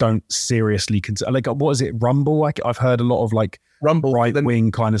YouTubers don't seriously consider, like, what is it, Rumble? Like, I've heard a lot of like Rumble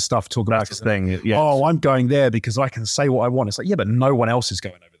right-wing kind of stuff talking about the thing. Yeah. Oh, I'm going there because I can say what I want. It's like, yeah, but no one else is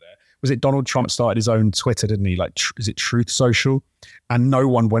going over there. Was it Donald Trump started his own Twitter, didn't he? Like, is it Truth Social? And no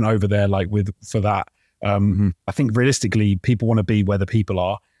one went over there like for that. I think realistically, people want to be where the people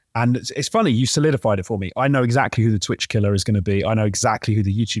are. And it's funny, you solidified it for me. I know exactly who the Twitch killer is going to be. I know exactly who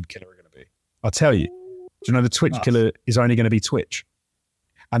the YouTube killer is going to be. I'll tell you. Do you know the Twitch killer is only going to be Twitch?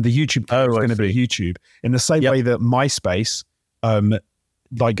 And the YouTube killer is going to be YouTube. In the same way that MySpace,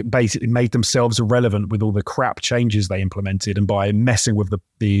 like, basically made themselves irrelevant with all the crap changes they implemented, and by messing with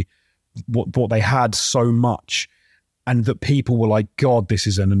what they had so much, and that people were like, God, this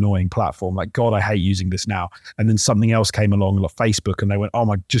is an annoying platform. Like, God, I hate using this now. And then something else came along, like Facebook, and they went, oh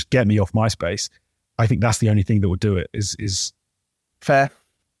my, just get me off MySpace. I think that's the only thing that would do it. Is fair.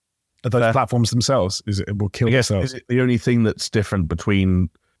 Those platforms themselves, it will kill themselves. Is it the only thing that's different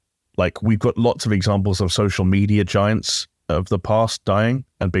between, like, we've got lots of examples of social media giants of the past dying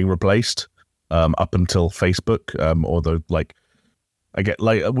and being replaced, up until Facebook, although, like, I get,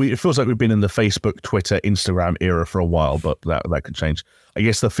 like, it feels like we've been in the Facebook, Twitter, Instagram era for a while, but that could change. I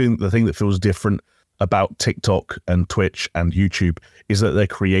guess the thing that feels different about TikTok and Twitch and YouTube is that they're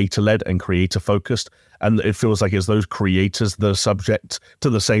creator-led and creator-focused, and it feels like it's those creators that are subject to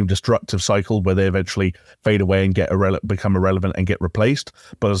the same destructive cycle where they eventually fade away and become irrelevant and get replaced.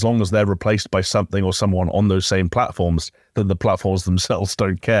 But as long as they're replaced by something or someone on those same platforms, then the platforms themselves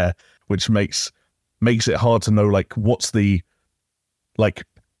don't care, which makes it hard to know, like, what's the, like,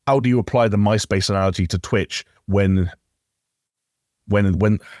 how do you apply the MySpace analogy to Twitch when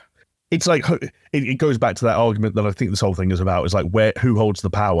it's like, it goes back to that argument that I think this whole thing is about, is like, who holds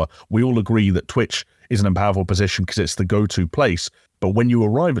the power? We all agree that Twitch is in a powerful position because it's the go-to place, but when you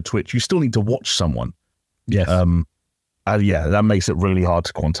arrive at Twitch, you still need to watch someone. Yes. Yeah, that makes it really hard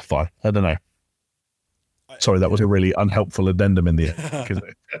to quantify. I don't know. Sorry, that was a really unhelpful addendum in the end, because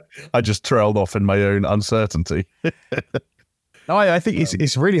I just trailed off in my own uncertainty. No, I think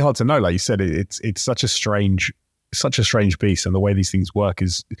it's really hard to know. Like you said, it's such a strange beast, and the way these things work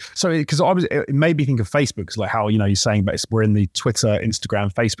is so, because it made me think of Facebook, because, like, how, you know, you're saying, but we're in the Twitter,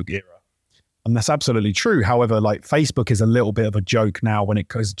 Instagram, Facebook era, and that's absolutely true. However, like, Facebook is a little bit of a joke now when it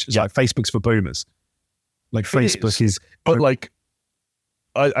goes, like, Facebook's for boomers. Like, Facebook is, but, like,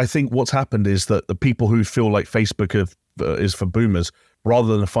 I think what's happened is that the people who feel like Facebook is for boomers,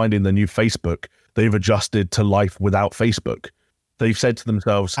 rather than finding the new Facebook, they've adjusted to life without Facebook. They've said to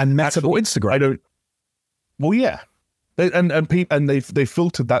themselves, and Meta bought Instagram. Well, yeah, they've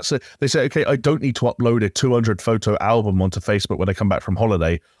filtered that. So they say, okay, I don't need to upload a 200 photo album onto Facebook when I come back from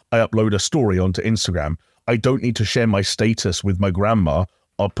holiday. I upload a story onto Instagram. I don't need to share my status with my grandma.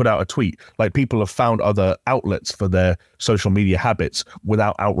 I'll put out a tweet. Like, people have found other outlets for their social media habits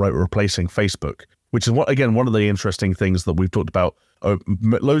without outright replacing Facebook, which is one of the interesting things that we've talked about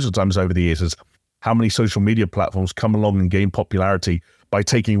loads of times over the years, is how many social media platforms come along and gain popularity by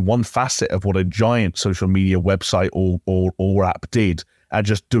taking one facet of what a giant social media website or app did and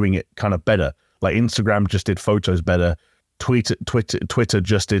just doing it kind of better. Like, Instagram just did photos better. Twitter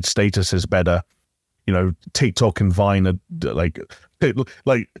just did statuses better. You know, TikTok and Vine are like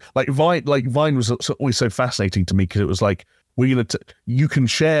Vine was always so fascinating to me, because it was like, you can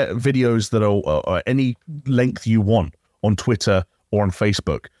share videos that are any length you want on Twitter or on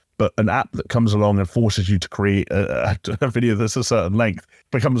Facebook, but an app that comes along and forces you to create a video that's a certain length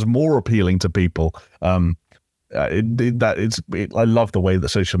becomes more appealing to people. I love the way that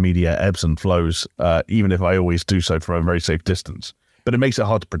social media ebbs and flows, even if I always do so from a very safe distance. But it makes it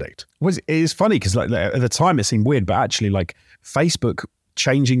hard to predict. Well, it is funny because, like, at the time it seemed weird, but actually, like, Facebook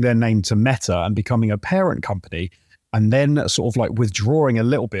changing their name to Meta and becoming a parent company, and then sort of like withdrawing a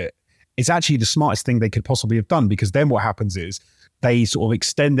little bit, is actually the smartest thing they could possibly have done, because then what happens is they sort of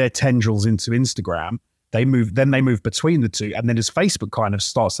extend their tendrils into Instagram. They move between the two, and then as Facebook kind of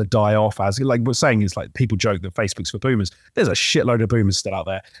starts to die off, as, like we're saying, is like, people joke that Facebook's for boomers. There's a shitload of boomers still out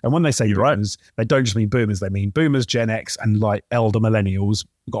there, and when they say boomers, they don't just mean boomers. They mean boomers, Gen X, and like elder millennials.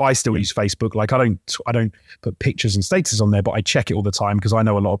 I still use Facebook. Like, I don't put pictures and statuses on there, but I check it all the time because I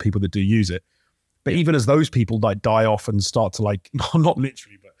know a lot of people that do use it. But even as those people like die off and start to, like, not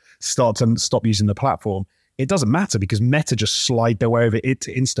literally, but start to stop using the platform, it doesn't matter, because Meta just slide their way over it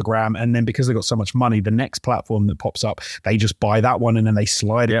to Instagram, and then because they've got so much money, the next platform that pops up, they just buy that one and then they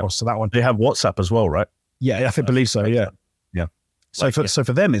slide it across to that one. They have WhatsApp as well, right? Yeah, I believe so. Yeah. So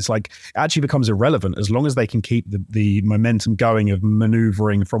for them, it's like, it actually becomes irrelevant as long as they can keep the momentum going of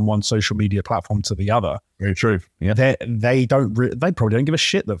maneuvering from one social media platform to the other. Very true. Yeah, they probably don't give a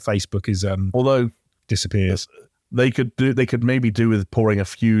shit that Facebook is although disappears. they could maybe do with pouring a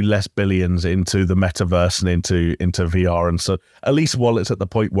few less billions into the metaverse and into VR, and so at least while it's at the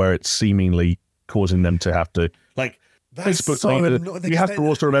point where it's seemingly causing them to have to Facebook. So you have to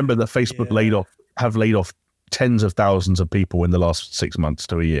also remember that Facebook have laid off tens of thousands of people in the last 6 months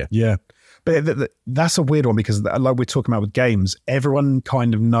to a year. Yeah. But that's a weird one because, like we're talking about with games, everyone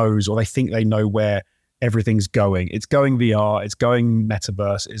kind of knows, or they think they know where everything's going. It's going VR, it's going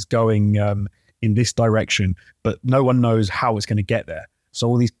metaverse, it's going in this direction, but no one knows how it's going to get there. So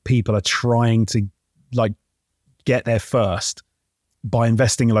all these people are trying to get there first by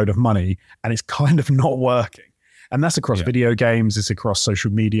investing a load of money, and it's kind of not working. And that's across video games, it's across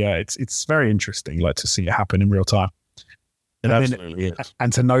social media. It's very interesting, to see it happen in real time. It absolutely is.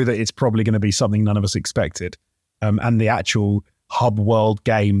 And to know that it's probably going to be something none of us expected. And the actual hub world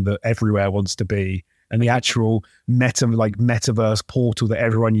game that everywhere wants to be, and the actual metaverse portal that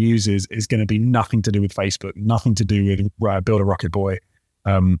everyone uses is going to be nothing to do with Facebook, nothing to do with Build a Rocket Boy.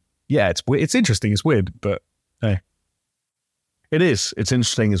 It's interesting. It's weird, but hey. It is. It's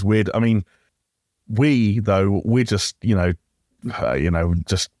interesting. It's weird. I mean, we're just,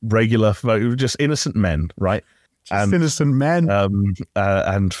 just regular, just innocent men, right? Innocent men.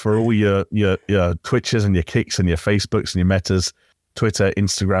 And for all your Twitches and your Kicks and your Facebooks and your Metas, Twitter,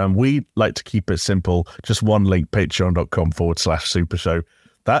 Instagram, we like to keep it simple. Just one link, patreon.com/SuperShow.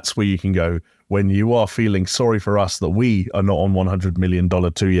 That's where you can go when you are feeling sorry for us that we are not on $100 million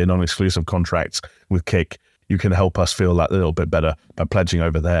 2-year non-exclusive contracts with Kick. You can help us feel that little bit better by pledging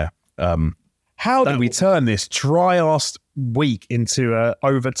over there. How did we turn this dry-assed week into a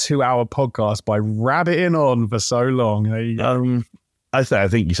over 2-hour podcast by rabbiting on for so long? I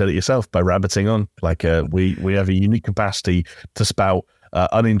think you said it yourself, by rabbiting on. We have a unique capacity to spout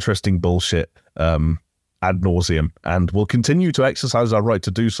uninteresting bullshit ad nauseum, and we'll continue to exercise our right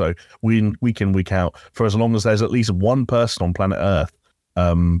to do so week in, week out, for as long as there's at least one person on planet Earth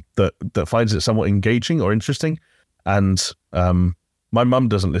that finds it somewhat engaging or interesting. And my mum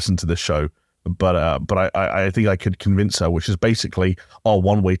doesn't listen to this show, but I think I could convince her, which is basically our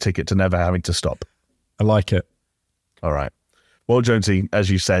one-way ticket to never having to stop. I like it. All right. Well, Jonesy, as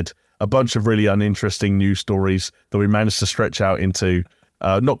you said, a bunch of really uninteresting news stories that we managed to stretch out into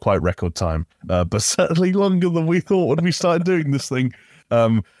not quite record time, but certainly longer than we thought when we started doing this thing.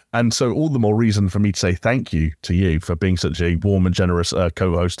 And so all the more reason for me to say thank you to you for being such a warm and generous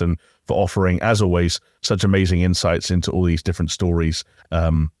co-host, and for offering, as always, such amazing insights into all these different stories,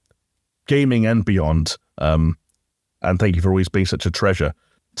 gaming and beyond. And thank you for always being such a treasure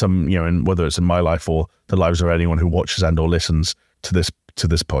to, and whether it's in my life or the lives of anyone who watches and or listens to this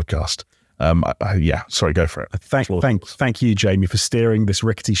podcast. Sorry, go for it. Thank you, Jamie, for steering this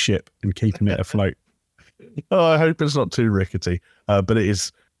rickety ship and keeping it afloat. Oh, I hope it's not too rickety, but it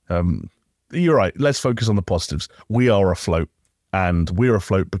is. You're right. Let's focus on the positives. We are afloat, and we're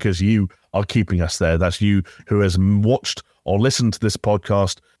afloat because you are keeping us there. That's you who has watched or listened to this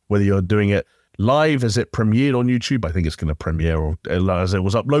podcast, whether you're doing it live as it premiered on YouTube. I think it's going to premiere, or as it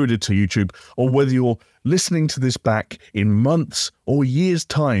was uploaded to YouTube, or whether you're listening to this back in months or years'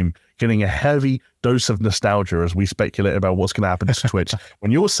 time, getting a heavy dose of nostalgia as we speculate about what's going to happen to Twitch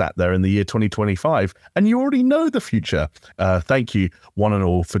when you're sat there in the year 2025 and you already know the future. Thank you, one and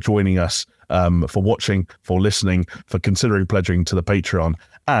all, for joining us, for watching, for listening, for considering pledging to the Patreon.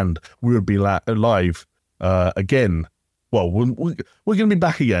 And we will be live again. Well, we're going to be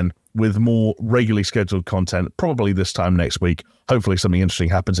back again with more regularly scheduled content, probably this time next week. Hopefully something interesting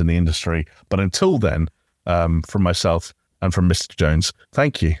happens in the industry. But until then, from myself and from Mr. Jones,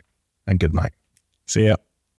 thank you and good night. See ya.